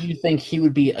 then you think he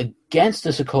would be against the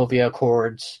Sokovia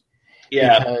Accords.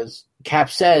 Yeah, because Cap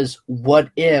says, "What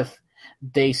if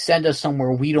they send us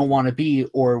somewhere we don't want to be,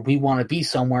 or we want to be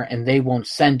somewhere and they won't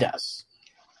send us?"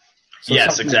 So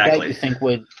yes, exactly. Like that you think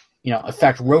would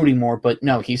affect Rhodey more, but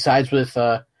no, he sides with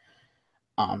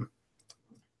Iron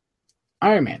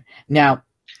Man. Now,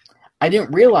 I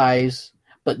didn't realize,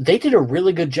 but they did a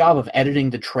really good job of editing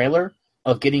the trailer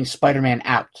of getting Spider-Man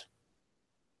out.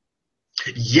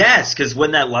 Yes, because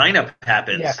when that lineup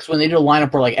happens. Yeah, because when they did a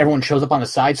lineup where like everyone shows up on the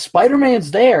side,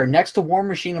 Spider-Man's there next to War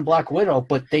Machine and Black Widow,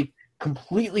 but they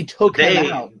completely took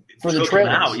him out for the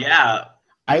trailers. Yeah.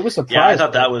 I was surprised. Yeah, I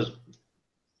thought that was.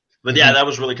 But yeah, that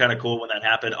was really kind of cool when that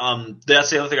happened. That's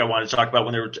the other thing I wanted to talk about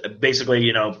when they were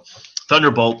basically,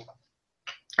 Thunderbolt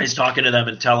is talking to them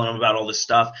and telling them about all this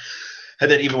stuff. And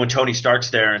then even when Tony Stark's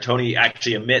there and Tony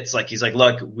actually admits, like, he's like,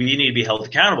 look, we need to be held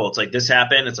accountable. It's like, this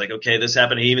happened. It's like, okay, this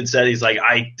happened. He even said, he's like,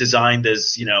 I designed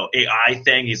this, AI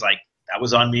thing. He's like, that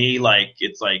was on me. Like,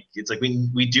 it's like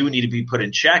we do need to be put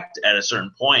in check at a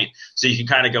certain point. So you can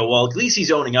kind of go, well, at least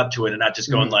he's owning up to it and not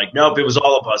just going like, nope, it was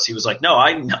all of us. He was like, no,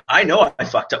 I know I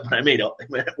fucked up when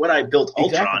I built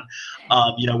Ultron,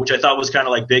 exactly. Which I thought was kind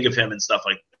of like big of him and stuff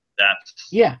like that.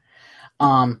 Yeah.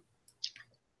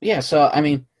 Yeah. So, I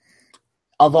mean,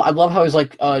 although I love how he's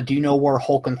like, do you know where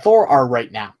Hulk and Thor are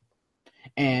right now?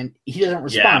 And he doesn't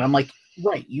respond. Yeah. I'm like,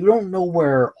 right, you don't know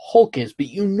where Hulk is, but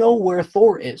you know where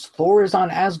Thor is. Thor is on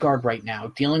Asgard right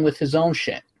now, dealing with his own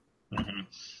shit. Mm-hmm.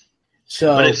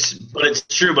 So, but it's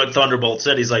true. But Thunderbolt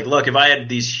said, he's like, look, if I had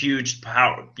these huge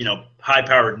power,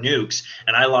 high-powered nukes,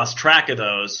 and I lost track of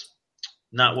those,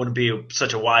 wouldn't be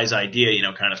such a wise idea,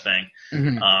 kind of thing.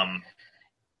 Mm-hmm.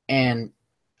 And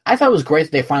I thought it was great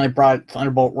that they finally brought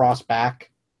Thunderbolt Ross back.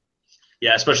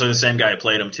 Yeah, especially the same guy who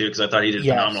played him, too, because I thought he did a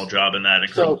phenomenal job in that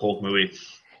Incredible Hulk movie.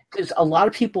 Because a lot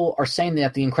of people are saying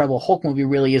that the Incredible Hulk movie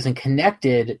really isn't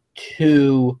connected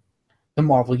to the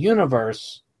Marvel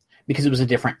Universe because it was a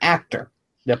different actor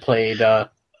that played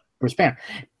Bruce Banner.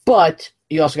 But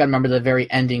you also got to remember the very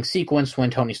ending sequence when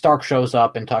Tony Stark shows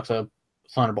up and talks to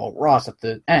Thunderbolt Ross at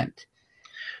the end.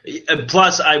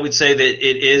 Plus, I would say that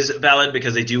it is valid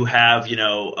because they do have,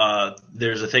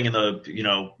 there's a thing in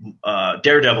the,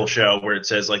 Daredevil show where it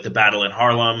says, like, the battle in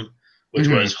Harlem, which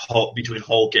was between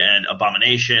Hulk and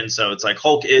Abomination. So it's like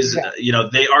Hulk is,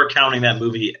 they are counting that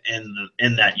movie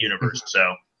in that universe.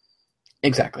 So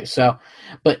exactly. So,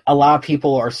 but a lot of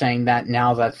people are saying that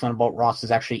now that Thunderbolt Ross is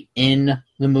actually in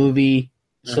the movie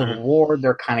Civil War,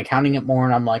 they're kind of counting it more.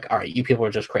 And I'm like, all right, you people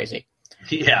are just crazy.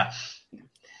 Yeah.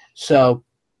 So,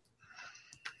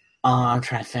 I'm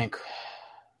trying to think.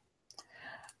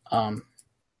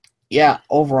 Yeah,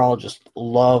 overall, just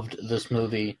loved this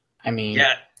movie. I mean,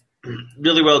 yeah,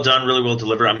 really well done, really well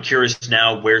delivered. I'm curious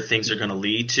now where things are going to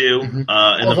lead to in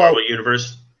the Marvel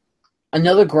Universe.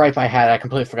 Another gripe I had, I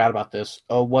completely forgot about this,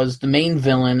 was the main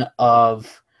villain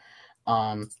of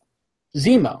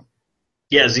Zemo.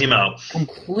 Yeah, Zemo.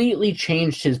 Completely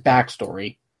changed his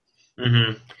backstory.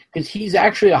 Because he's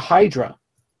actually a Hydra.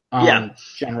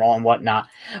 General and whatnot.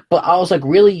 But I was like,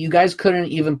 really? You guys couldn't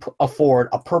even afford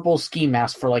a purple ski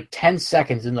mask for like 10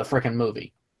 seconds in the freaking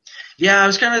movie. Yeah, I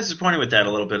was kind of disappointed with that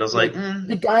a little bit. I was like,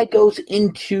 The guy goes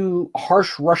into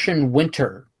harsh Russian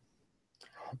winter.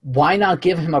 Why not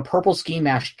give him a purple ski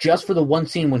mask just for the one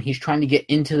scene when he's trying to get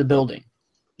into the building?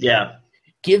 Yeah.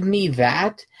 Give me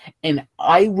that, and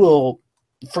I will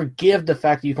forgive the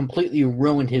fact that you completely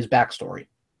ruined his backstory.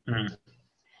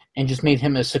 And just made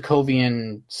him a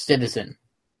Sokovian citizen.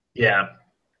 Yeah.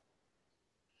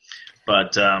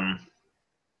 But,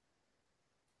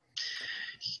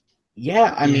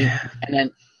 yeah, I mean, and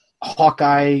then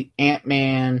Hawkeye,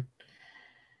 Ant-Man,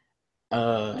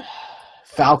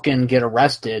 Falcon get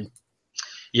arrested.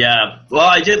 Yeah. Well,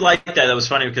 I did like that. That was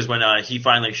funny because when he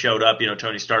finally showed up,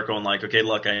 Tony Stark going like, okay,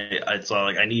 look, it's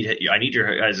like, I need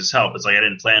your guys' help. It's like, I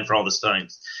didn't plan for all this kind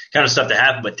of stuff to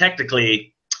happen, but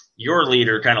technically, your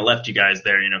leader kind of left you guys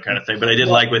there, kind of thing. But I did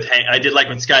like with Hank, I did like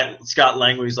when Scott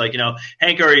Lang was like,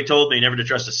 Hank already told me never to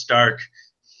trust a Stark.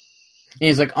 And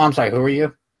he's like, oh, I'm sorry, who are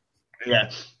you? Yeah.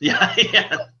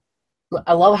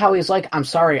 I love how he's like, I'm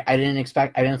sorry, I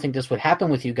didn't think this would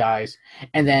happen with you guys.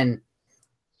 And then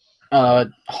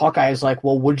Hawkeye is like,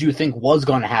 well, what did you think was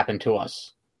going to happen to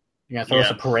us? You're going to throw us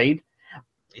a parade?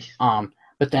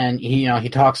 But then he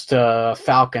talks to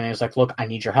Falcon and he's like, look, I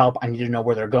need your help. I need to know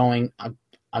where they're going.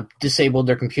 I've disabled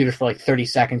their computers for like 30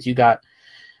 seconds.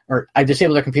 I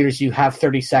disabled their computers. You have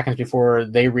 30 seconds before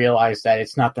they realize that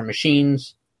it's not their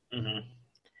machines.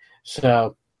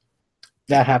 So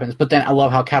that happens. But then I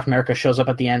love how Captain America shows up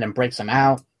at the end and breaks them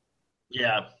out.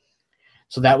 Yeah.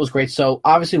 So that was great. So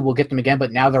obviously we'll get them again,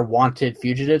 but now they're wanted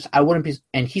fugitives.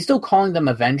 And he's still calling them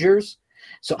Avengers.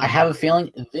 So I have a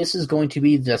feeling this is going to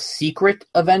be the secret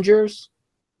Avengers.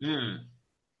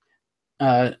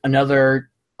 Another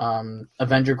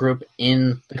Avenger group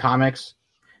in the comics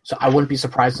So I wouldn't be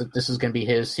surprised that this is going to be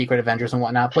his Secret Avengers and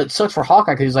whatnot. But it sucks for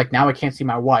Hawkeye because he's like, now I can't see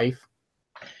my wife.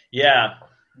 Yeah.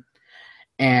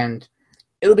 And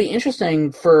it'll be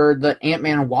interesting for the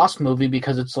Ant-Man and Wasp movie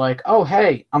because it's like, oh,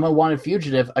 hey, I'm a wanted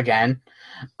fugitive again.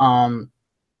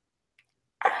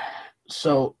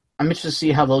 So I'm interested to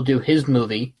see how they'll do his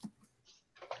movie.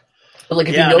 But like,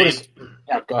 if you notice,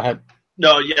 go ahead.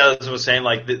 No, yeah, as I was saying,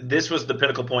 like this was the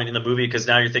pinnacle point in the movie because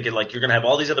now you're thinking like you're gonna have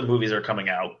all these other movies that are coming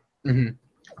out. Mm-hmm.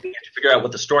 You have to figure out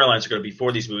what the storylines are going to be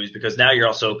for these movies because now you're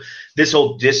also this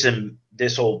whole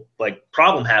like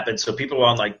problem happens. So people are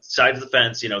on like sides of the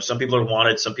fence. You know, some people are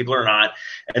wanted, some people are not,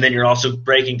 and then you're also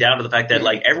breaking down to the fact that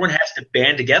like everyone has to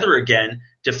band together again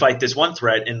to fight this one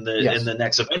threat in the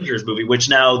next Avengers movie. Which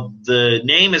now the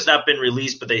name has not been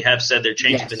released, but they have said they're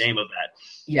changing the name of that.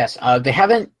 Yes, they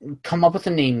haven't come up with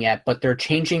a name yet, but they're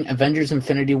changing Avengers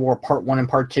Infinity War Part 1 and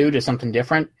Part 2 to something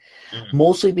different. Mm-hmm.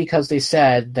 Mostly because they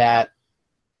said that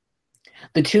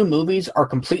the two movies are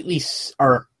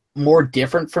more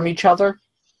different from each other.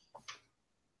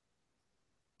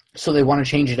 So they want to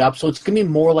change it up. So it's going to be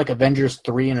more like Avengers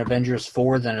 3 and Avengers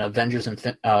 4 than Avengers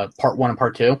Part 1 and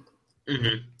Part 2.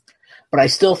 Mm-hmm. But I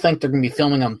still think they're going to be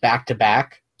filming them back to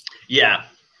back. Yeah.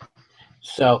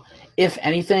 So if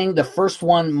anything, the first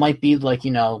one might be like,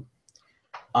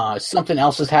 something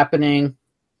else is happening,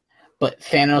 but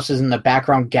Thanos is in the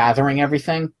background gathering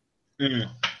everything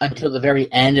until the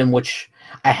very end, in which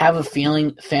I have a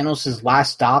feeling Thanos'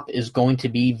 last stop is going to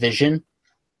be Vision.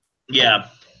 Yeah.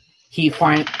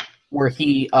 Where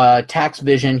he attacks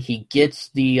Vision, he gets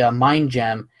the mind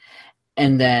gem,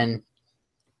 and then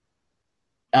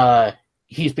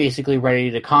he's basically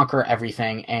ready to conquer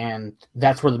everything, and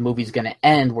that's where the movie's going to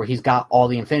end, where he's got all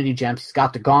the Infinity Gems, he's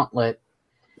got the gauntlet.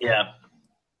 Yeah.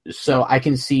 So I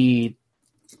can see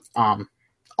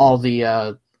all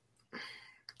the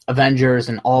Avengers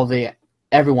and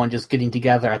everyone just getting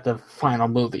together at the final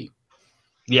movie.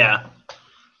 Yeah.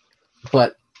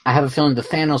 But I have a feeling the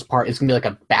Thanos part is going to be like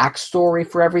a backstory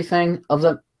for everything of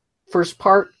the first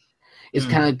part. It's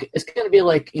going to be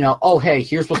like, oh, hey,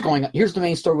 here's what's going on. Here's the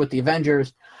main story with the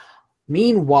Avengers.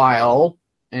 Meanwhile,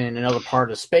 in another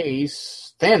part of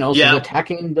space, Thanos is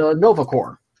attacking the Nova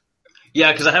Corps.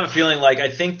 Yeah, because I have a feeling like I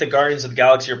think the Guardians of the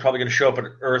Galaxy are probably going to show up at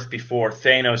Earth before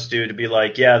Thanos do to be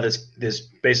like, yeah, this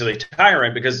basically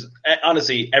tyrant. Because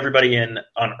honestly, everybody on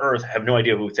Earth have no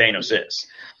idea who Thanos is.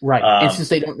 Right, and since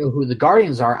they don't know who the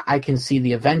Guardians are, I can see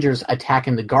the Avengers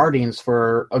attacking the Guardians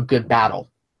for a good battle.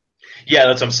 Yeah,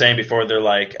 that's what I'm saying before. They're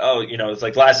like, oh, it's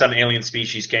like last time alien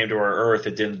species came to our Earth,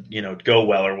 it didn't, go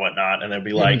well or whatnot. And they'll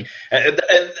be like, and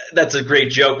that's a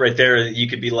great joke right there. You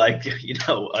could be like,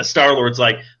 a Star-Lord's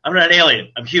like, I'm not an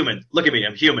alien. I'm human. Look at me.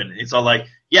 I'm human. It's all like,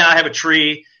 yeah, I have a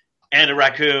tree and a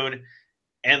raccoon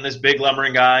and this big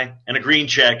lumbering guy and a green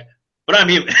check, but I'm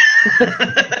human.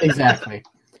 Exactly.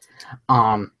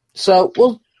 So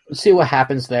we'll see what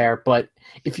happens there, but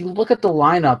if you look at the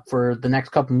lineup for the next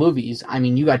couple movies, I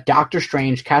mean, you got Doctor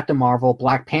Strange, Captain Marvel,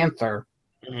 Black Panther,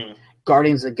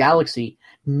 Guardians of the Galaxy,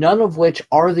 none of which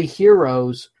are the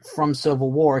heroes from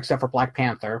Civil War except for Black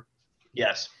Panther.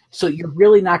 Yes. So you're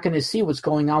really not going to see what's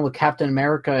going on with Captain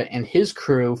America and his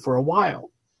crew for a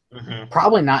while. Mm-hmm.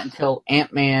 Probably not until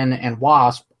Ant-Man and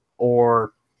Wasp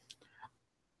or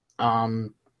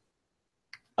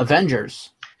Avengers.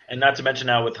 And not to mention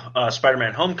now with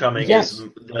Spider-Man Homecoming,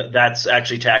 that's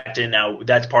actually tacked in now.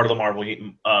 That's part of the Marvel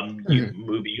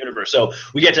movie universe. So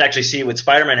we get to actually see what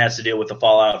Spider-Man has to deal with the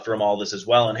fallout from all this as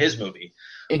well in his movie.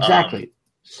 Exactly.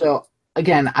 So,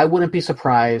 again, I wouldn't be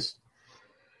surprised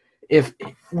if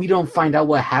we don't find out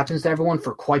what happens to everyone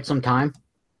for quite some time.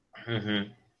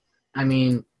 Mm-hmm. I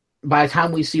mean, by the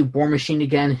time we see War Machine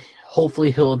again,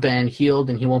 hopefully he'll have been healed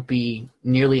and he won't be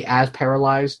nearly as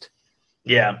paralyzed.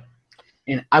 Yeah.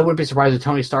 And I wouldn't be surprised if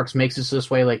Tony Stark makes it this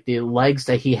way, like the legs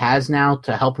that he has now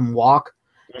to help him walk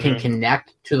can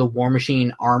connect to the War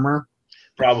Machine armor.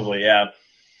 Probably, yeah.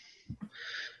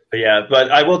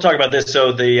 But I will talk about this.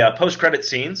 So the post-credit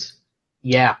scenes.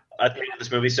 Yeah. At the end of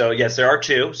this movie. So, yes, there are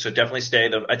two. So definitely stay.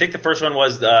 I think the first one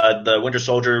was the Winter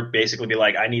Soldier basically be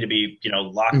like, I need to be,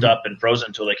 locked up and frozen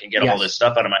until they can get all this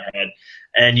stuff out of my head.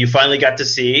 And you finally got to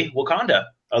see Wakanda.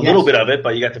 A little bit of it,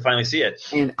 but you got to finally see it.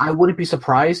 And I wouldn't be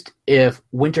surprised if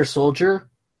Winter Soldier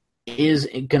is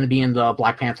going to be in the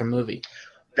Black Panther movie.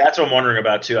 That's what I'm wondering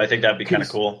about, too. I think that'd be kind of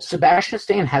cool. Sebastian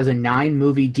Stan has a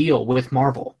 9-movie deal with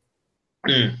Marvel.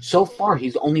 So far,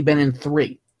 he's only been in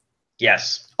 3.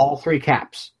 Yes. All 3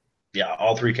 caps. Yeah,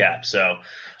 all 3 caps. So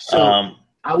I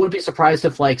wouldn't be surprised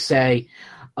if, like, say,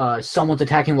 someone's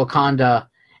attacking Wakanda,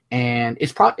 and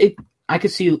it's probably I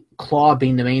could see Claw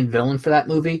being the main villain for that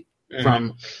movie.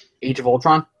 From Age of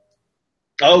Ultron.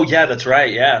 Oh yeah, that's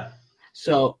right. Yeah.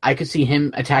 So I could see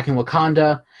him attacking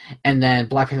Wakanda, and then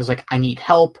Black Panther's like, I need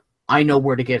help. I know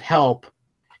where to get help.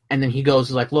 And then he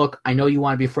goes like, look, I know you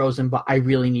want to be frozen, but I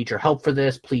really need your help for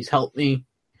this. Please help me.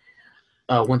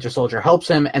 Winter Soldier helps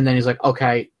him, and then he's like,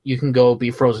 okay, you can go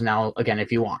be frozen now again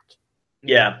if you want.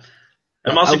 Yeah.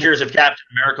 I'm also curious if Captain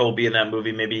America will be in that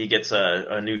movie. Maybe he gets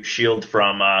a new shield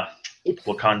from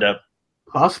Wakanda.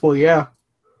 Possible, yeah.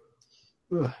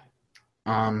 But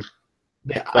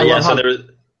yeah, so there was...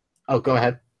 Oh, go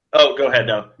ahead. Oh, go ahead,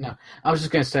 no. No, I was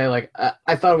just going to say, like,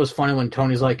 I thought it was funny when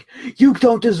Tony's like, you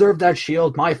don't deserve that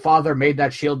shield. My father made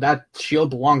that shield. That shield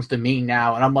belongs to me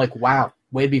now. And I'm like, wow,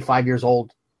 way to be 5 years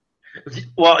old.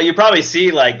 Well, you probably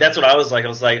see, like, that's what I was like. I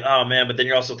was like, oh, man. But then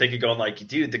you're also thinking, going, like,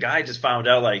 dude, the guy just found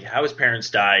out, like, how his parents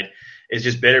died is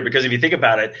just bitter. Because if you think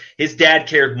about it, his dad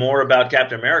cared more about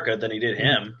Captain America than he did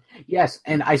him. Yes,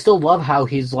 and I still love how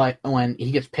he's like, when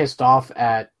he gets pissed off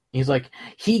at, he's like,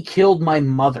 he killed my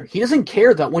mother. He doesn't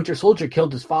care that Winter Soldier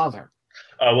killed his father.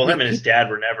 Well, him and his dad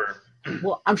were never.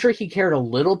 Well, I'm sure he cared a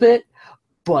little bit,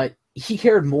 but he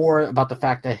cared more about the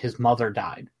fact that his mother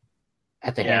died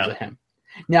at the hands of him.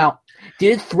 Now,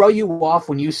 did it throw you off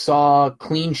when you saw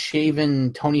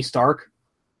clean-shaven Tony Stark?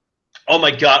 Oh,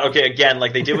 my God. Okay, again,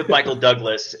 like they did with Michael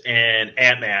Douglas and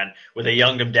Ant-Man, where they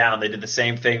younged him down. They did the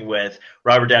same thing with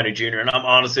Robert Downey Jr., and I'm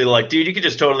honestly like, dude, you could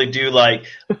just totally do, like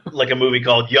a movie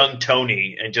called Young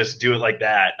Tony and just do it like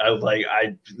that. I was like,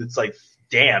 it's like,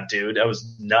 damn, dude, that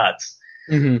was nuts.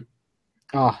 Mm-hmm.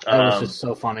 Oh, that was just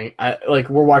so funny.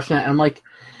 We're watching that, and I'm like,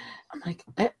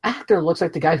 that actor looks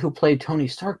like the guy who played Tony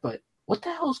Stark, but what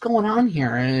the hell's going on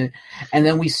here? And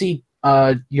then we see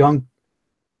young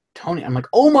Tony. I'm like,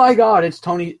 oh my God, it's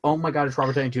Tony. Oh my God, it's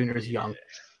Robert Downey Jr. is young.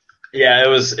 Yeah, it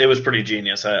was pretty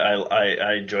genius.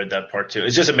 I enjoyed that part too.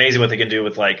 It's just amazing what they can do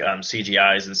with like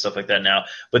CGIs and stuff like that now.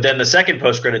 But then the second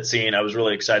post-credit scene I was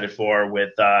really excited for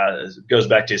with goes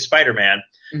back to Spider-Man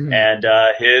and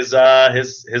his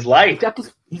light.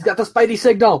 He's got the Spidey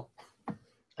signal.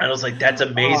 And I was like, that's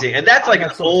amazing. And that's like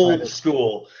an old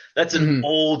school. That's an Mhm.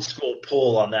 old school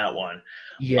pull on that one.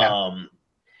 Yeah.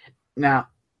 Now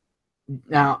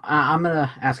I'm gonna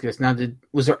ask you this. Now,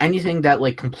 was there anything that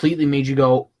like completely made you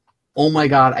go, "Oh my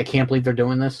God, I can't believe they're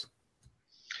doing this"?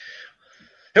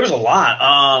 There was a lot.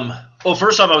 Well,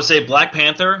 first off, I would say Black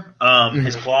Panther,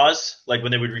 his claws, like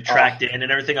when they would retract in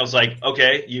and everything. I was like,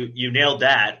 okay, you nailed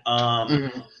that.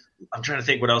 I'm trying to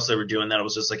think what else they were doing that I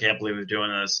was just like, I can't believe we're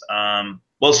doing this.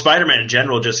 Well, Spider-Man in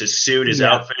general, just his suit, his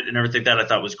outfit, and everything that I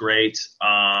thought was great.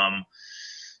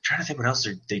 Trying to think what else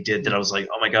they did that I was like,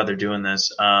 oh my God, they're doing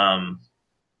this.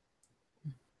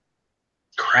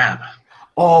 Crap.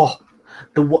 Oh,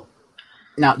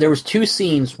 now there was two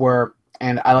scenes where,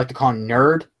 and I like to call them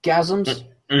nerdgasms.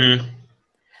 Mm-hmm.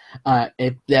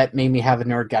 That made me have a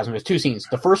nerdgasm. There's two scenes.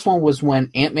 The first one was when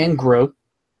Ant-Man grew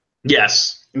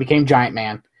Yes. and became Giant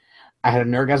Man. I had a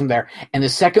nerdgasm there. And the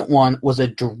second one was a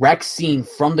direct scene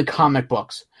from the comic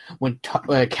books when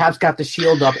Cap's got the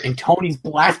shield up and Tony's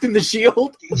blasting the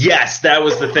shield. Yes, that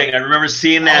was the thing. I remember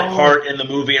seeing that part in the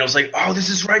movie, and I was like, oh, this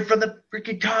is right from the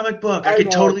freaking comic book. I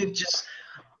could totally just...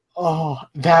 Oh,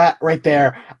 that right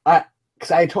there.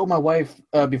 Because I told my wife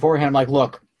beforehand, I'm like,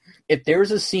 look, if there's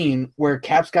a scene where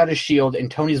Cap's got his shield and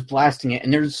Tony's blasting it,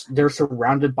 and they're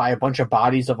surrounded by a bunch of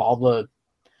bodies of all the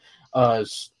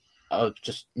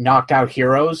just knocked out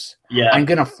heroes, I'm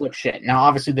gonna flip shit. Now,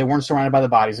 obviously, they weren't surrounded by the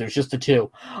bodies; it was just the two.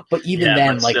 But even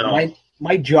then, like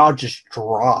my jaw just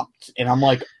dropped, and I'm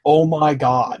like, "Oh my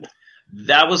God!"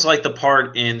 That was like the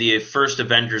part in the first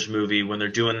Avengers movie when they're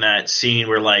doing that scene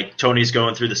where like Tony's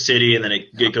going through the city, and then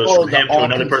it goes from him to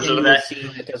another person. And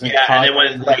then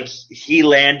when like he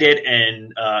landed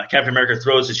and Captain America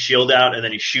throws his shield out, and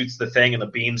then he shoots the thing, and the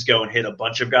beams go and hit a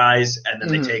bunch of guys, and then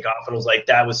they take off. And I was like,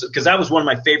 that was one of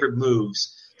my favorite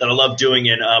moves that I love doing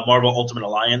in Marvel Ultimate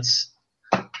Alliance.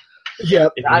 Yeah,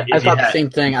 I thought the same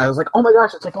thing. I was like, oh my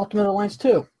gosh, it's like Ultimate Alliance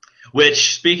 2.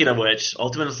 Which, speaking of which,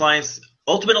 Ultimate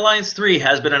Alliance 3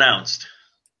 has been announced.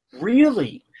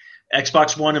 Really?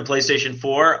 Xbox One and PlayStation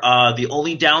 4. The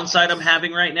only downside I'm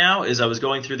having right now is I was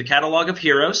going through the catalog of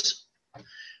heroes.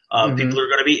 People are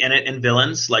going to be in it and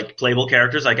villains, like playable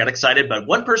characters. I got excited, but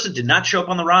one person did not show up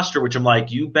on the roster, which I'm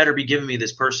like, you better be giving me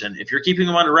this person. If you're keeping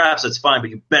them under wraps, that's fine,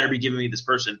 but you better be giving me this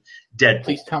person. Deadpool.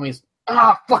 Please tell me.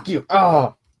 Fuck you.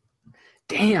 Oh,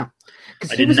 damn.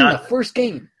 Because he was in the first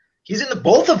game. He's in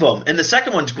both of them. And the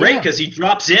second one's great because he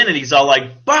drops in and he's all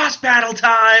like, boss battle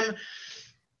time.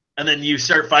 And then you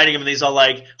start fighting him and he's all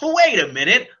like, oh, wait a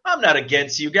minute. I'm not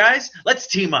against you guys. Let's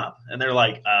team up. And they're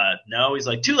like, no. He's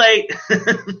like, too late.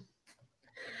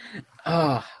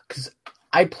 Because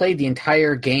I played the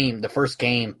entire game, the first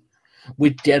game,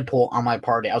 with Deadpool on my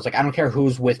party. I was like, I don't care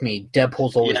who's with me.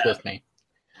 Deadpool's always with me.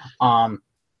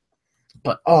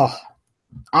 But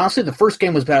honestly, the first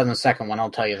game was better than the second one. I'll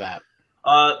tell you that.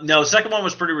 No, second one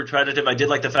was pretty repetitive. I did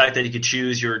like the fact that you could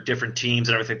choose your different teams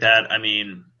and everything like that. I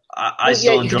mean, I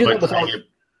still enjoy playing it.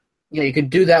 Yeah, you could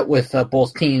do that with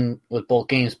both games,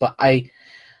 but I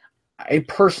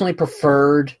personally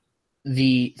preferred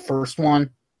the first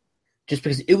one just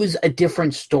because it was a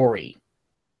different story.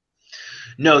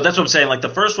 No, that's what I'm saying. Like the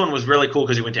first one was really cool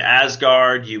because you went to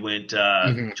Asgard, you went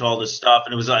to all this stuff,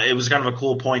 and it was kind of a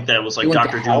cool point that it was like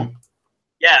Doctor Doom.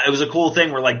 Yeah, it was a cool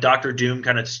thing where like Doctor Doom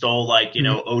kind of stole like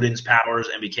Odin's powers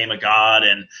and became a god,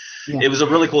 and it was a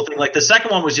really cool thing. Like the second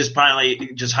one was just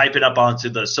finally just hyping up onto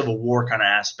the Civil War kind of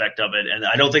aspect of it, and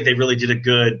I don't think they really did a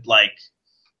good like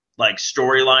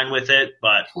storyline with it.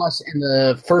 But plus, in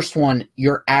the first one,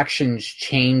 your actions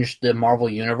changed the Marvel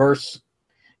universe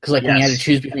because like when you had to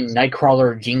choose between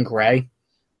Nightcrawler or Jean Grey,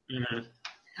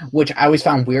 which I always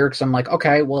found weird because I'm like,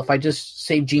 okay, well if I just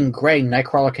save Jean Grey,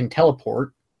 Nightcrawler can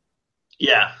teleport.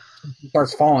 Yeah. He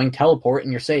starts falling, teleport,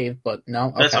 and you're saved, but no.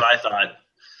 Okay. That's what I thought.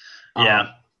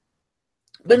 Yeah.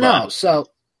 But no, so...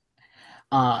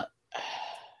 oh,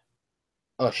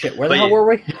 shit, where the hell were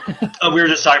we? We were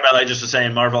just talking about, I just was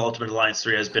saying, Marvel Ultimate Alliance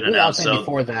 3 has been announced. So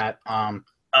before that,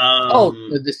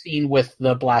 the scene with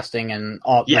the blasting and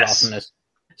all the awesomeness.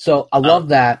 So I love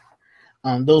that.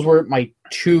 Those were my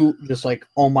two, just like,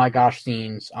 oh my gosh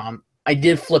scenes. I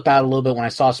did flip out a little bit when I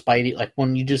saw Spidey, like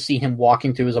when you just see him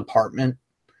walking through his apartment.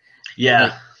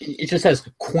 Yeah. Like, it just says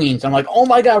Queens. I'm like, oh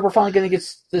my god, we're finally going to get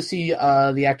to see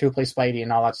the actor who plays Spidey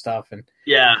and all that stuff. And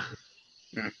yeah.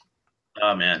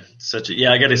 Oh man,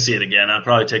 I got to see it again. I'll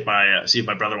probably take see if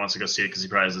my brother wants to go see it because he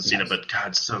probably hasn't seen it. But God,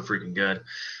 it's so freaking good.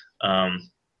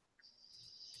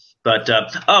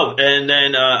 And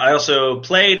then I also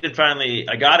played and finally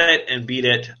I got it and beat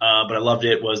it, but I loved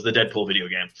it, was the Deadpool video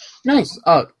game. Nice.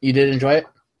 Oh, you did enjoy it?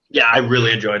 Yeah, I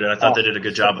really enjoyed it. I thought they did a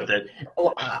good job with it.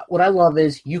 What I love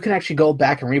is you can actually go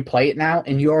back and replay it now,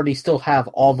 and you already still have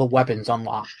all the weapons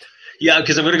unlocked. Yeah,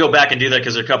 because I'm going to go back and do that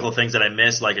because there are a couple of things that I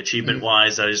missed, like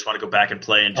achievement-wise, that I just want to go back and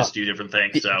play and just do different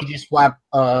things. Did you swap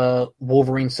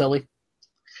Wolverine Silly?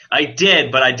 I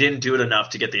did, but I didn't do it enough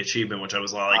to get the achievement, which I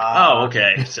was like, oh,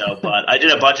 okay. So, but I did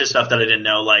a bunch of stuff that I didn't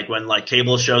know, like when like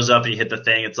Cable shows up and you hit the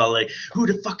thing, it's all like, who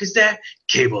the fuck is that?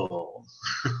 Cable.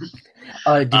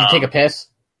 Did you take a piss?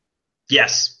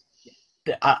 Yes.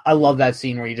 I love that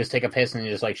scene where you just take a piss and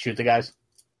you just like shoot the guys.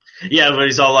 Yeah, but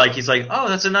he's like, oh,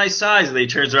 that's a nice size, and then he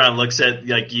turns around and looks at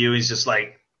like you. He's just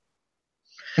like,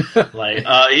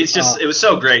 he's just. It was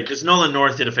so great because Nolan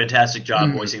North did a fantastic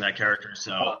job voicing that character.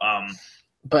 So,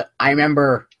 But I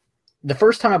remember the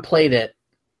first time I played it,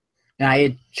 and I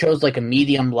had chose like a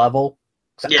medium level.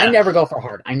 I never go for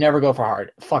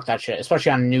hard. Fuck that shit,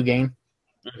 especially on a new game.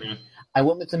 I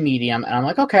went with the medium, and I'm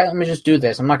like, okay, let me just do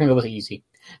this. I'm not gonna go with easy.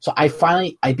 So I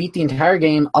beat the entire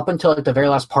game up until like the very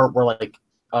last part where like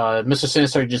Mr.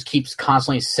 Sinister just keeps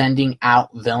constantly sending out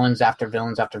villains after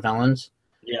villains after villains.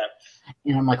 Yeah.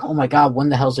 And I'm like, oh my god, when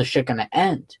the hell is this shit gonna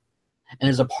end? And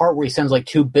there's a part where he sends like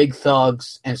two big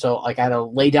thugs, and so like I had to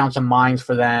lay down some mines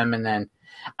for them, and then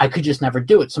I could just never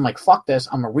do it. So I'm like, fuck this,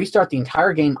 I'm gonna restart the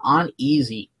entire game on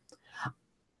easy.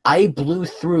 I blew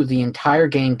through the entire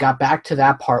game, got back to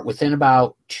that part within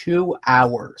about 2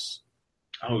 hours.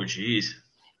 Oh, jeez.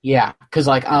 Yeah, because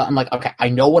like I'm like, okay, I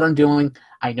know what I'm doing.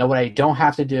 I know what I don't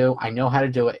have to do. I know how to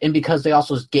do it. And because they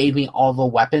also gave me all the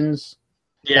weapons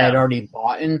that I'd already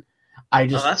bought in, I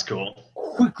just that's cool.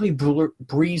 Quickly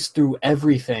breezed through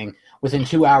everything. Within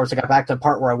 2 hours, I got back to the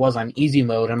part where I was on easy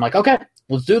mode. I'm like, okay,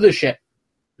 let's do this shit.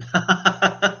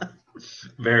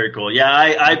 Very cool. Yeah,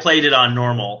 I played it on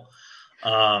normal.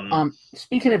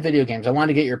 Speaking of video games, I wanted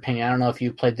to get your opinion. I don't know if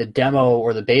you played the demo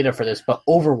or the beta for this, but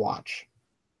Overwatch.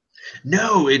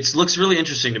 No, it looks really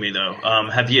interesting to me, though.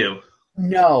 Have you?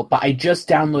 No, but I just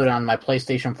downloaded on my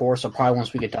PlayStation 4, so probably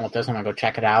once we get done with this, I'm going to go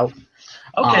check it out.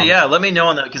 Okay, yeah, let me know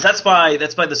on that, because that's by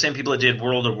the same people that did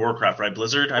World of Warcraft, right?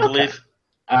 Blizzard, I believe?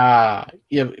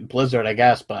 Yeah, Blizzard, I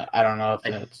guess, but I don't know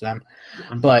if it's them.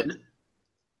 But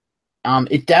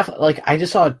it definitely, like, I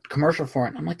just saw a commercial for it,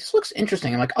 and I'm like, this looks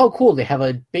interesting. I'm like, oh, cool, they have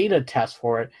a beta test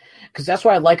for it. Because that's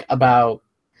what I like about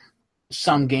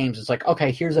some games. It's like,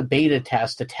 okay, here's a beta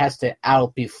test to test it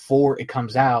out before it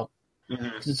comes out.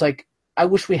 Because it's like, I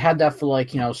wish we had that for,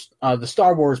 like, the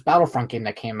Star Wars Battlefront game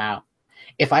that came out.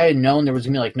 If I had known there was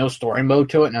going to be, like, no story mode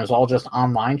to it and it was all just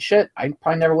online shit, I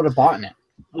probably never would have bought in it.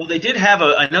 Well, they did have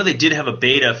a. I know they did have a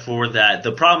beta for that.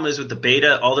 The problem is with the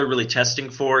beta, all they're really testing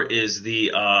for is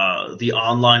the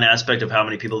online aspect of how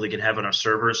many people they can have on our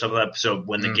server and stuff like that. So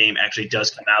when the game actually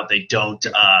does come out, they don't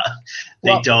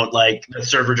like the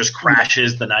server just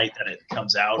crashes the night that it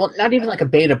comes out. Well, not even like a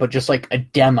beta, but just like a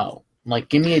demo. Like,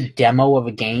 give me a demo of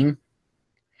a game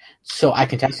so I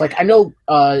can test. Like, I know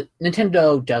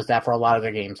Nintendo does that for a lot of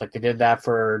their games. Like, they did that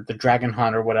for the Dragon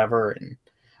Hunt or whatever,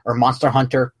 or Monster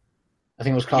Hunter, I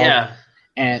think it was called. Yeah.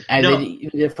 And they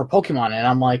did it for Pokemon, and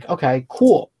I'm like, okay,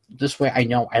 cool. This way I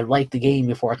know I like the game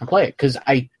before I can play it. Because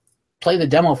I played the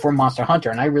demo for Monster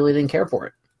Hunter, and I really didn't care for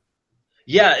it.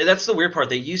 Yeah, that's the weird part.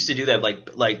 They used to do that, like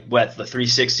with the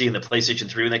 360 and the PlayStation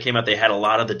 3 when they came out. They had a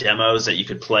lot of the demos that you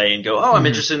could play and go, "Oh, I'm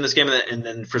interested in this game," and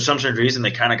then for some strange reason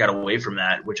they kind of got away from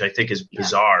that, which I think is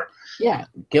bizarre. Yeah,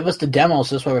 give us the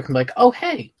demos this way we can be like, "Oh,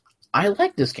 hey, I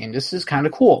like this game. This is kind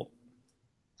of cool."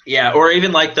 Yeah, or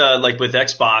even like with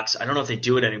Xbox. I don't know if they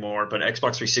do it anymore, but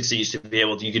Xbox 360 used to be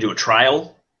able to. You could do a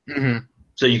trial. Mm-hmm.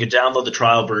 So you could download the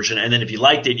trial version, and then if you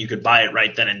liked it, you could buy it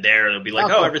right then and there. It'll be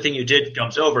like, oh, everything you did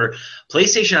comes over.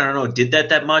 PlayStation, I don't know, did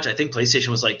that much. I think PlayStation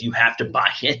was like, you have to buy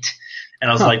it.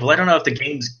 And I was like, well, I don't know if the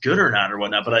game's good or not or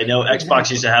whatnot, but I know Xbox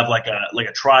used to have like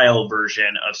a trial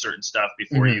version of certain stuff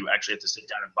before you actually have to sit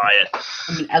down and buy it.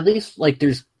 I mean, at least like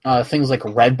there's things like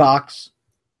Redbox.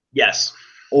 Yes.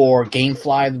 Or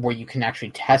GameFly where you can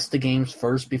actually test the games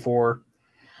first before.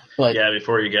 But yeah,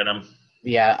 before you get them.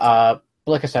 Yeah,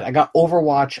 like I said, I got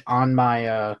Overwatch on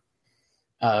my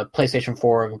PlayStation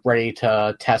 4 ready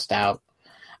to test out.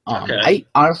 Okay. I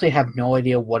honestly have no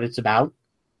idea what it's about.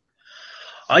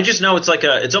 I just know it's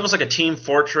almost like a Team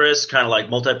Fortress, kind of like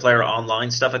multiplayer online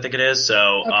stuff, I think it is.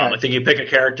 So I think you pick a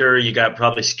character, you got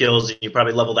probably skills, and you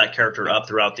probably level that character up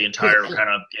throughout the entire kind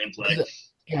of gameplay.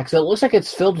 Yeah, because it looks like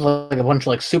it's filled with like a bunch of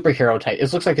like superhero type.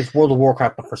 It looks like it's World of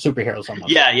Warcraft, but for superheroes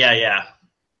almost. Yeah.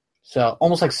 So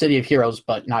almost like City of Heroes,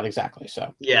 but not exactly.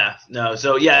 So yeah, no,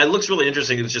 so yeah, it looks really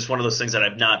interesting. It's just one of those things that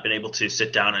I've not been able to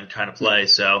sit down and kind of play.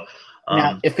 So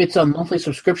now, if it's a monthly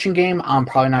subscription game, I'm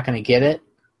probably not going to get it.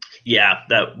 Yeah,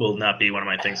 that will not be one of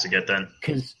my things to get then.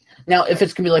 Because now, if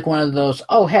it's going to be like one of those,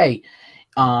 oh hey,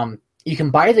 you can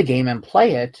buy the game and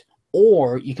play it,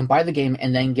 or you can buy the game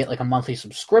and then get like a monthly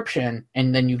subscription,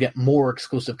 and then you get more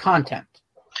exclusive content.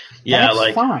 Yeah,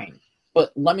 that's fine.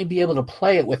 But let me be able to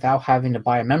play it without having to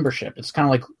buy a membership. It's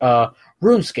kind of like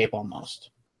RuneScape almost.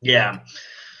 Yeah.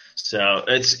 So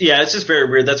it's just very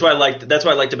weird. That's what I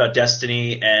liked about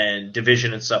Destiny and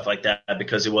Division and stuff like that,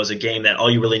 because it was a game that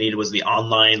all you really needed was the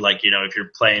online. Like, if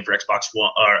you're playing for Xbox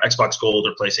One or Xbox Gold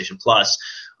or PlayStation Plus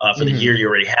for the year, you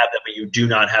already have that, but you do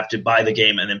not have to buy the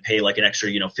game and then pay like an extra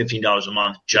 $15 a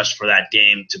month just for that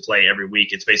game to play every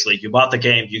week. It's basically you bought the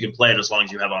game, you can play it as long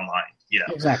as you have online.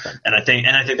 Exactly. And I think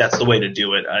that's the way to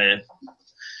do it. And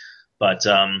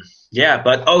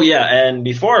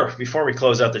before we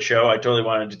close out the show, I totally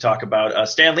wanted to talk about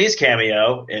Stan Lee's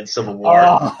cameo in Civil War.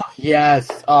 Oh, yes.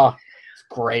 Oh, it's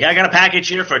great. Yeah, I got a package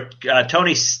here for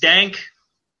Tony Stank.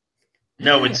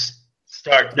 No, it's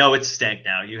Stank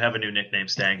now. You have a new nickname,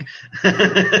 Stank.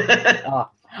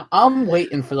 I'm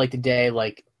waiting for like the day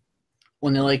like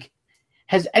when they're like,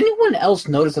 has anyone else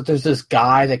noticed that there's this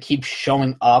guy that keeps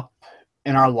showing up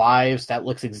in our lives that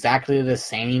looks exactly the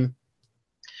same?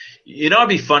 It'd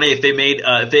be funny if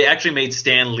they actually made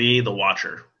Stan Lee the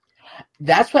Watcher.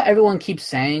 That's what everyone keeps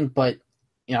saying, but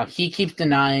he keeps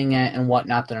denying it and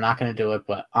whatnot. They're not going to do it,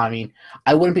 but I mean,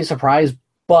 I wouldn't be surprised.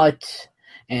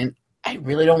 And I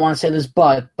really don't want to say this,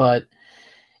 but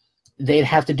they'd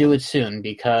have to do it soon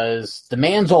because the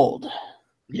man's old.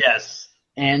 Yes.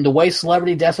 And the way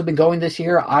celebrity deaths have been going this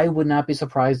year, I would not be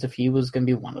surprised if he was going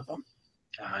to be one of them.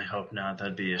 I hope not.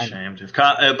 That'd be a shame.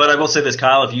 But I will say this,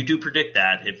 Kyle. If you do predict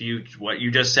that, what you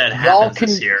just said happens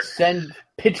this year, y'all can send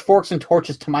pitchforks and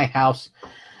torches to my house.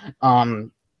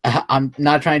 I'm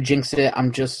not trying to jinx it.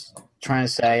 I'm just trying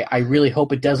to say I really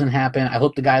hope it doesn't happen. I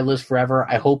hope the guy lives forever.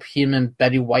 I hope him and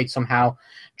Betty White somehow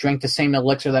drank the same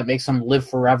elixir that makes them live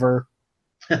forever.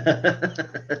 But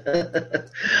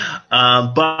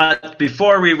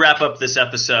before we wrap up this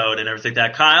episode and everything,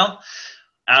 Kyle,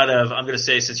 I'm going to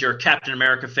say, since you're a Captain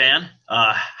America fan,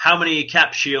 how many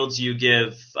Cap shields you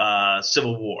give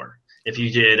Civil War? If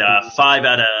you did 5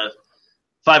 out of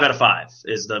 5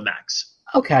 is the max.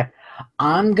 Okay,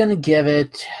 I'm going to give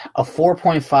it a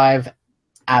 4.5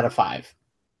 out of 5.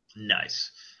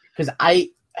 Nice. Because I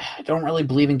don't really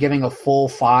believe in giving a full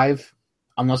 5,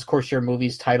 unless, of course, your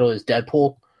movie's title is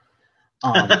Deadpool.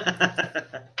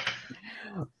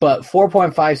 But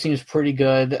 4.5 seems pretty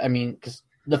good. I mean, because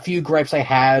the few gripes I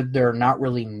had, they're not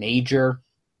really major.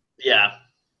 Yeah.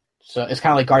 So it's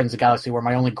kind of like Guardians of the Galaxy, where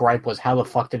my only gripe was how the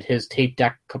fuck did his tape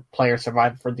deck player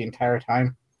survive for the entire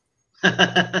time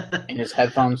in his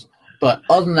headphones. But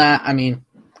other than that, I mean,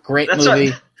 great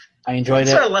movie. I enjoyed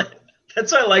it.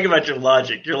 That's what I like about your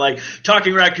logic. You're like,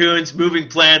 talking raccoons, moving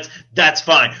plants, that's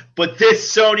fine. But this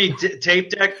Sony tape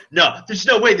deck, no, there's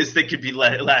no way this thing could be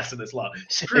lasting this long.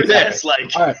 Screw this.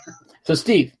 Like, all right. So,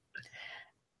 Steve,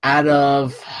 out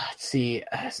of, let's see,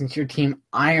 since you're Team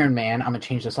Iron Man, I'm going to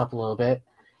change this up a little bit.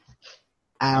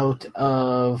 Out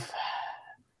of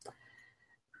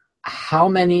how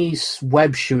many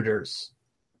web shooters?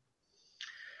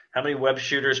 How many web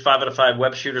shooters? 5 out of 5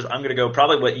 web shooters. I'm going to go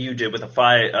probably what you did with a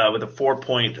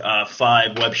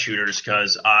 4.5 web shooters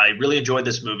because I really enjoyed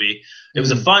this movie. It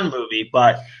was a fun movie,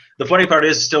 but the funny part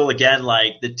is still, again,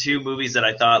 like the two movies that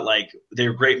I thought like they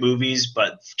were great movies,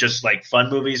 but just like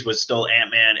fun movies was still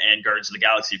Ant-Man and Guardians of the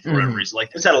Galaxy for whatever reason.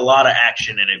 Like this had a lot of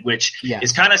action in it, which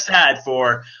is kind of sad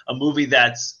for a movie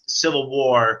that's Civil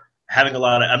War having a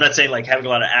lot of, I'm not saying like having a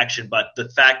lot of action, but the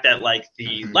fact that like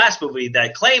the last movie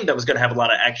that claimed that was going to have a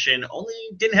lot of action only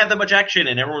didn't have that much action.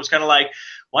 And everyone was kind of like,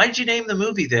 why did you name the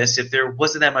movie this if there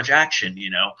wasn't that much action,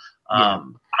 you know? I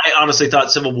honestly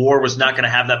thought Civil War was not going to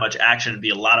have that much action and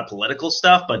be a lot of political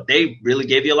stuff, but they really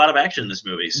gave you a lot of action in this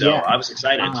movie. So I was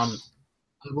excited. I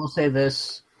will say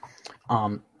this,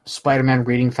 Spider-Man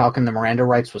reading Falcon the Miranda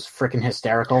rights was freaking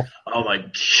hysterical. Oh my,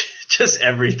 just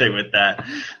everything with that.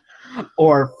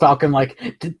 Or Falcon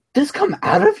like, did this come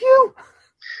out of you?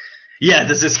 Yeah,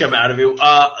 does this come out of you?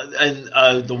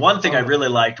 And the one thing I really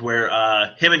liked where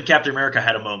him and Captain America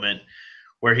had a moment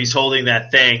where he's holding that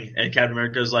thing and Captain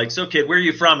America's like, so kid, where are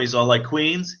you from? He's all like,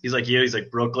 Queens? He's like, yeah, he's like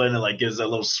Brooklyn, and like gives that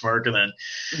little smirk and then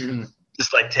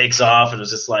just like takes off and it was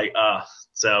just like,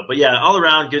 so, but yeah, all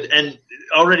around good. And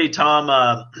already Tom,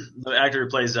 the actor who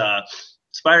plays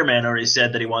Spider-Man already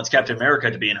said that he wants Captain America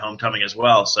to be in Homecoming as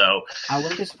well. So I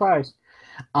wouldn't be surprised.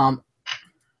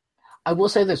 I will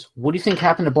say this. What do you think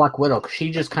happened to Black Widow? 'Cause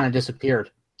she just kind of disappeared.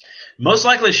 Most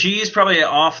likely she's probably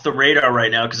off the radar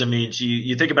right now because, I mean,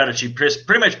 you think about it, she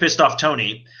pretty much pissed off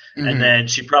Tony, and then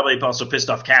she probably also pissed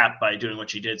off Cap by doing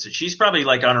what she did. So she's probably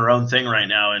like on her own thing right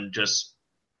now and just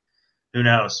who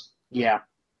knows. Yeah.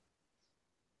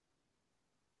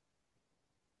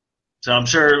 So I'm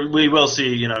sure we will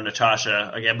see, you know,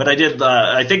 Natasha again. But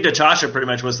I think Natasha pretty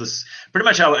much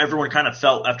how everyone kind of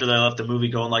felt after they left the movie,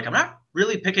 going like, I'm not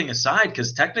really picking a side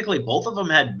because technically both of them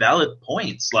had valid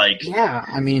points. Like, yeah,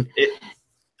 I mean,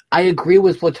 I agree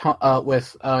with what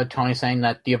Tony saying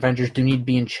that the Avengers do need to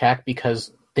be in check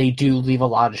because they do leave a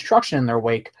lot of destruction in their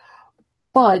wake.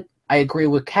 But I agree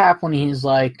with Cap when he's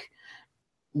like,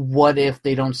 what if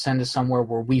they don't send us somewhere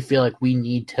where we feel like we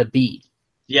need to be?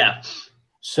 Yeah.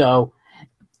 So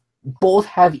both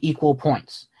have equal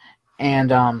points.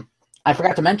 And I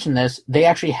forgot to mention this. They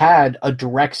actually had a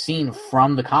direct scene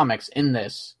from the comics in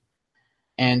this.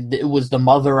 And it was the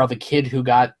mother of a kid who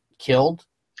got killed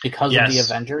because of the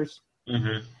Avengers.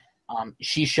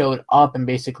 She showed up and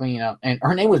basically, you know, and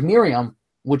her name was Miriam,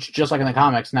 which just like in the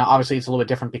comics. Now, obviously, it's a little bit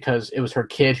different because it was her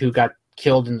kid who got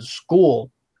killed in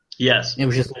school. Yes. It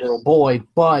was just a little boy,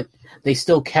 but they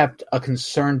still kept a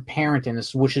concerned parent in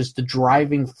this, which is the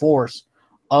driving force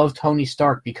of Tony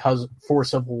Stark for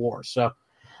Civil War. So,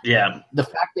 yeah, the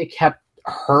fact they kept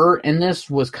her in this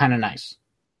was kind of nice.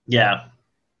 Yeah.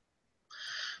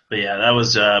 But yeah, that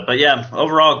was. But yeah,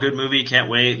 overall, good movie. Can't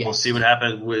wait. Yes. We'll see what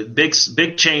happens.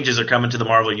 Big changes are coming to the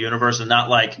Marvel universe, and not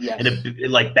like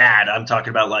like bad. I'm talking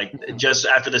about like just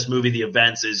after this movie, the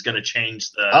events is going to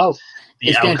change the.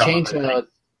 It's going to change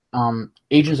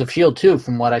Agents of S.H.I.E.L.D. too.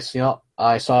 From what I saw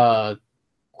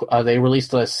they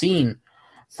released a scene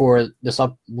for this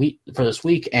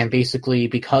week, and basically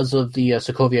because of the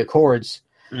Sokovia Accords,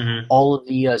 all of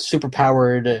the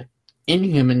superpowered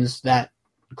Inhumans that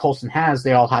Coulson has,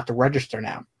 they all have to register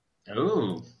now.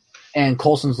 Ooh. And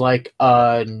Coulson's like,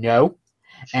 no.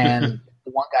 And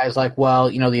the one guy's like, well,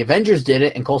 you know, the Avengers did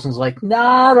it, and Coulson's like,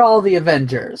 not all the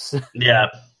Avengers. Yeah.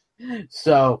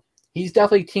 So he's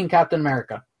definitely Team Captain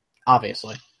America.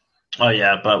 Obviously. Oh,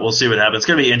 yeah, but we'll see what happens. It's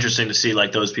going to be interesting to see,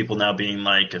 like, those people now being,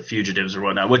 like, fugitives or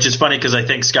whatnot, which is funny because I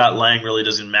think Scott Lang really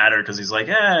doesn't matter because he's like,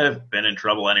 I've been in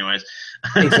trouble anyways.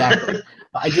 Exactly.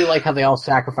 I do like how they all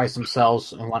sacrifice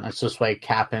themselves and whatnot, so this way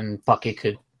Cap and Bucky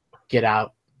could get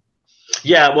out.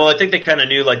 Yeah, well, I think they kind of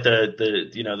knew, like,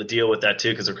 the deal with that, too,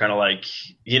 because they're kind of like,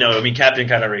 you know, I mean, Captain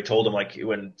kind of already told him, like,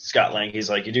 when Scott Lang, he's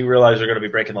like, you do realize we're going to be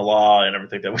breaking the law and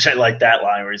everything, which I like that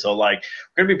line where he's all like,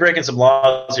 we're going to be breaking some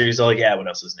laws here. He's all like, yeah, what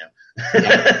else is new?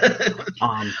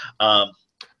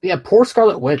 Yeah. Poor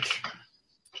Scarlet Witch.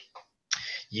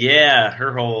 Yeah,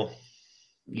 her whole...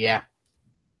 Yeah.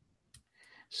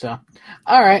 So,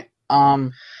 all right.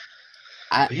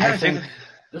 I think it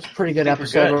was a pretty good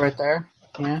episode right there.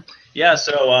 Yeah. Yeah,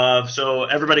 so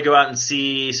everybody go out and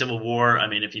see Civil War. I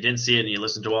mean, if you didn't see it and you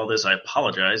listened to all this, I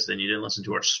apologize. Then you didn't listen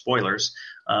to our spoilers.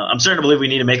 I'm starting to believe we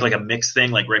need to make like a mix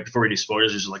thing, like right before we do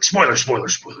spoilers, there's like spoiler,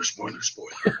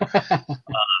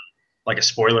 like a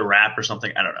spoiler rap or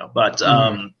something. I don't know, but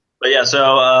yeah.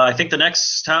 So I think the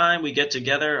next time we get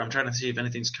together, I'm trying to see if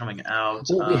anything's coming out.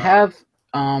 Well, we have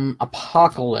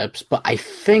Apocalypse, but I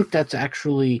think that's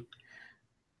actually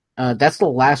that's the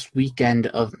last weekend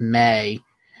of May.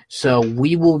 So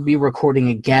we will be recording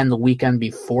again the weekend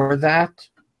before that.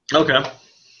 Okay.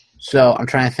 So I'm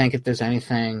trying to think if there's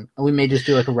anything. We may just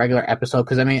do like a regular episode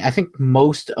because I think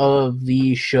most of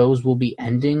the shows will be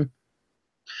ending.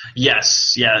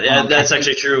 Yes. Yeah. That's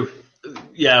actually true.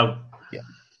 Yeah.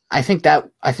 I think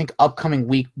upcoming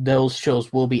week those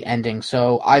shows will be ending.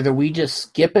 So either we just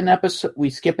skip an episode, we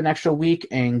skip an extra week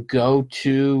and go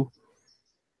to.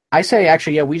 I say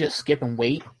actually, yeah, we just skip and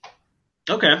wait.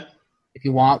 Okay. If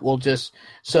you want, we'll just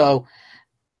so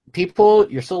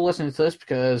people, you're still listening to this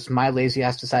because my lazy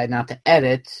ass decided not to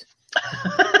edit.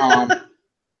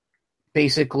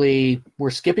 Basically, we're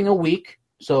skipping a week,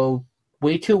 so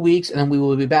wait 2 weeks, and then we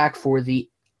will be back for the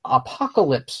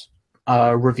Apocalypse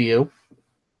review.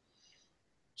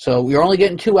 So we're only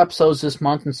getting 2 episodes this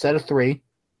month instead of 3,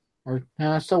 or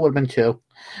still would have been 2,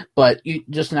 but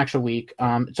just an extra week.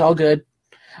 It's all good.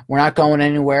 We're not going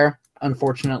anywhere,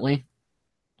 unfortunately.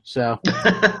 So,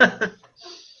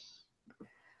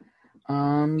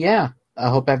 yeah. I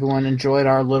hope everyone enjoyed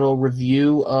our little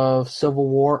review of Civil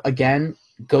War. Again,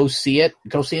 go see it.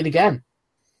 Go see it again.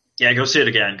 Yeah, go see it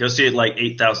again. Go see it like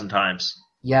 8,000 times.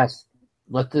 Yes.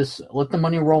 Let the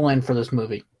money roll in for this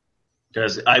movie.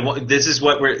 Because this is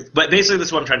what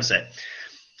I'm trying to say.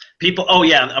 People, oh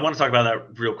yeah, I want to talk about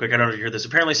that real quick. I don't know if you heard this.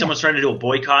 Apparently someone's trying to do a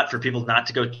boycott for people not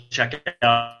to go check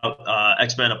out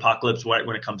X-Men Apocalypse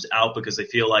when it comes out because they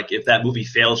feel like if that movie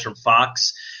fails from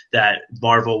Fox, that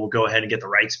Marvel will go ahead and get the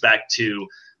rights back to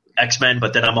X-Men.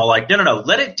 But then I'm all like, no,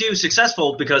 let it do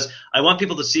successful because I want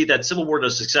people to see that Civil War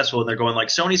does successful and they're going like,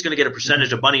 Sony's going to get a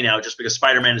percentage of money now just because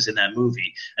Spider-Man is in that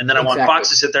movie. And then I want Fox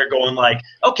to sit there going like,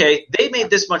 okay, they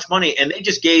made this much money and they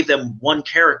just gave them one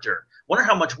character. Wonder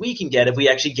how much we can get if we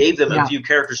actually gave them a few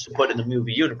characters to put in the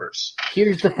movie universe.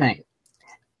 Here's the thing.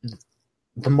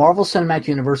 The Marvel Cinematic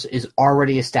Universe is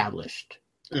already established.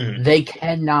 Mm-hmm. They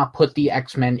cannot put the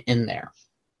X-Men in there.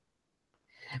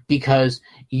 Because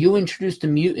you introduced the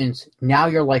mutants, now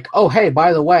you're like, oh, hey,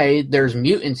 by the way, there's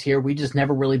mutants here. We just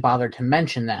never really bothered to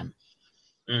mention them.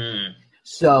 Mm.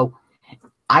 So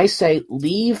I say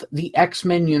leave the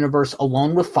X-Men universe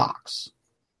alone with Fox.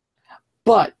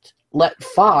 But let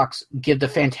Fox give the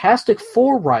Fantastic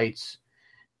Four rights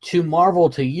to Marvel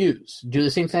to use. Do the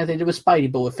same thing that they did with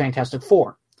Spidey, but with Fantastic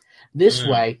Four. This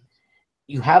way,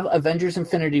 you have Avengers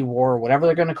Infinity War, or whatever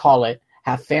they're going to call it,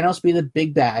 have Thanos be the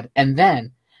big bad, and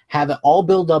then have it all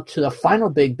build up to the final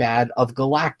big bad of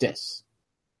Galactus.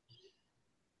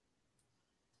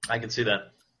 I can see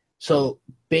that. So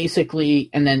basically,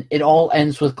 and then it all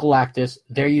ends with Galactus.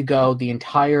 There you go. The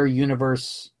entire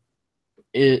universe...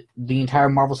 the entire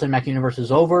Marvel Cinematic Universe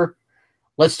is over.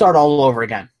 Let's start all over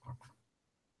again.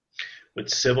 With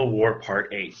Civil War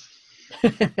Part 8.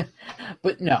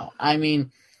 But no,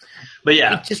 but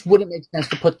yeah. It just wouldn't make sense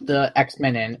to put the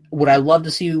X-Men in. Would I love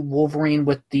to see Wolverine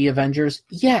with the Avengers?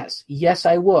 Yes. Yes,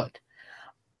 I would.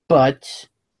 But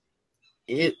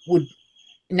it would...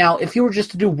 Now, if you were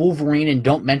just to do Wolverine and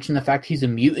don't mention the fact he's a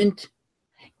mutant,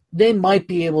 they might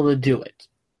be able to do it.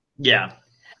 Yeah.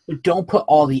 But don't put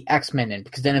all the X-Men in,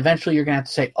 because then eventually you're going to have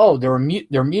to say, oh, they're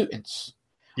mutants.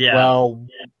 Yeah. Well,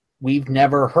 we've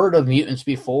never heard of mutants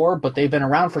before, but they've been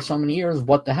around for so many years.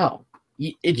 What the hell?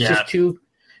 It's just too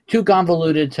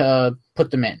convoluted to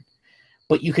put them in.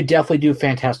 But you could definitely do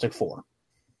Fantastic Four.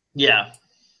 Yeah.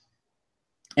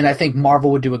 And I think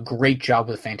Marvel would do a great job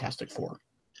with Fantastic Four.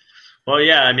 Well,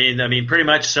 yeah, I mean, pretty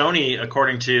much Sony,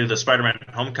 according to the Spider-Man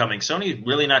Homecoming, Sony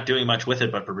really not doing much with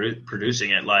it but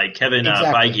producing it. Like Kevin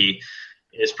Feige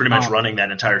is pretty much running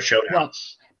that entire show now. Well,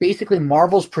 basically,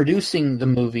 Marvel's producing the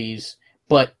movies,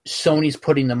 but Sony's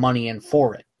putting the money in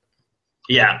for it.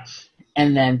 Yeah.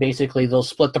 And then basically they'll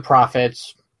split the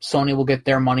profits. Sony will get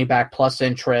their money back plus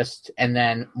interest, and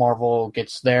then Marvel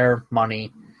gets their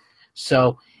money.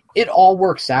 So it all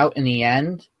works out in the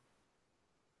end.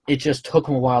 It just took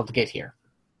them a while to get here.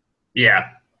 Yeah.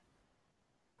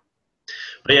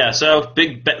 But yeah, so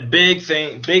big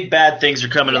bad things are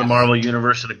coming to the Marvel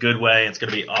Universe in a good way. It's going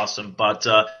to be awesome. But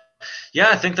yeah,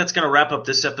 I think that's going to wrap up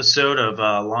this episode of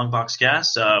Long Box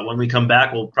Gas. When we come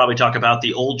back, we'll probably talk about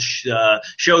the old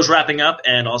shows wrapping up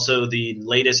and also the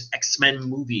latest X-Men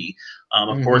movie.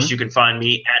 Of course, you can find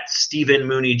me at Stephen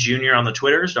Mooney Jr. on the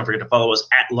Twitters. Don't forget to follow us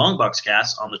at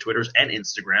LongboxCast on the Twitters and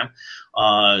Instagram.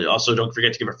 Also, don't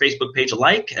forget to give our Facebook page a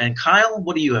like. And Kyle,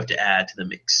 what do you have to add to the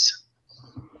mix?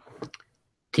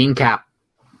 Team Cap.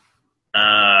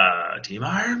 Team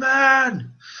Iron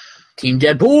Man. Team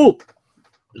Deadpool.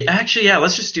 Actually, yeah,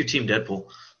 let's just do Team Deadpool.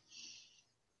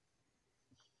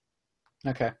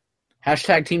 Okay.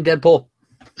 Hashtag Team Deadpool.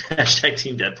 Hashtag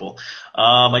Team Deadpool.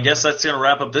 I guess that's going to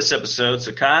wrap up this episode.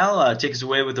 So, Kyle, take us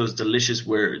away with those delicious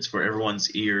words for everyone's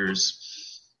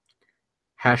ears.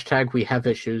 Hashtag we have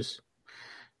issues.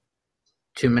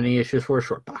 Too many issues for a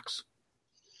short box.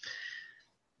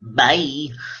 Bye.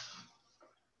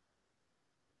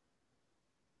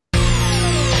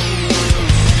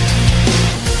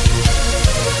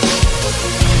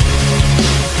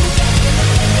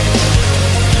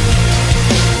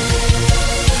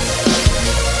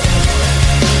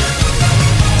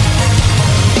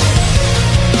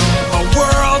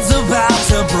 About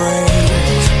to break,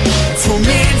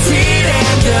 tormented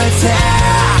and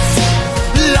attacked,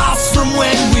 lost from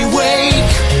when we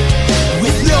wake,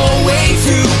 with no way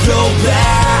to go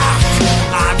back.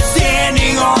 I'm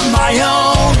standing on my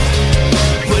own,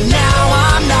 but now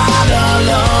I'm not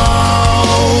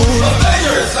alone.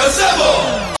 Avengers assemble!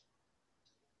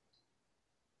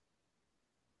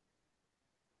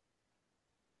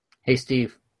 Hey,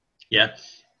 Steve. Yeah.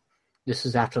 This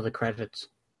is after the credits.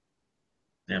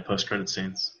 Yeah, post-credit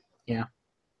scenes. Yeah.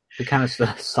 We kind of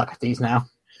suck at these now.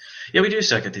 Yeah, we do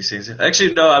suck at these things.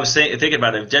 Actually, no, I was thinking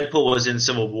about it. If Deadpool was in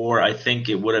Civil War, I think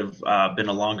it would have been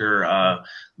a longer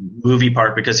movie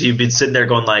part because he'd been sitting there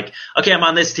going like, okay, I'm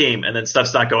on this team, and then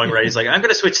stuff's not going right. He's like, I'm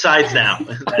going to switch sides now.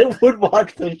 I would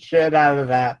watch the shit out of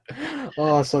that.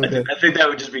 Oh, so good. I think that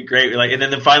would just be great. Like, and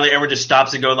then finally everyone just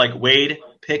stops and going like, Wade,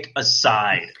 pick a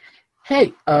side.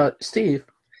 Hey, Steve,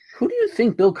 who do you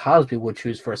think Bill Cosby would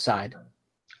choose for a side?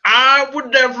 I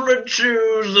would definitely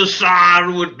choose the side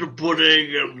with the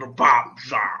pudding and the pop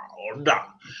sound.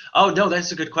 Oh, no,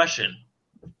 that's a good question.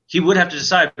 He would have to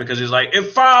decide because he's like,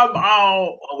 if I'm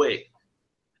oh wait.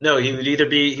 No, he would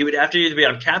have to either be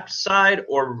on Cap's side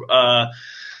or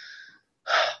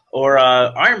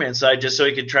Iron Man's side just so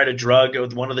he could try to drug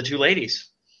with one of the two ladies.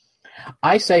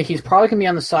 I say he's probably going to be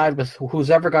on the side with who's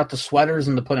ever got the sweaters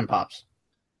and the pudding pops.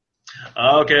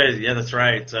 Okay, yeah, that's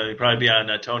right. So he'd probably be on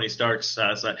Tony Stark's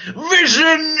side.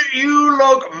 Vision, you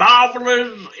look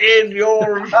marvelous in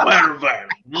your sweater vest.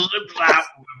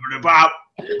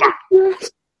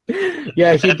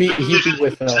 Yeah, he'd be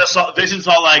with. Vision's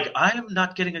all like, I am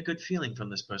not getting a good feeling from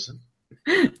this person.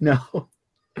 No.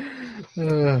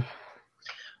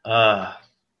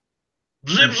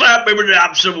 Zip zap, baby,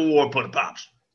 Civil War, put pops.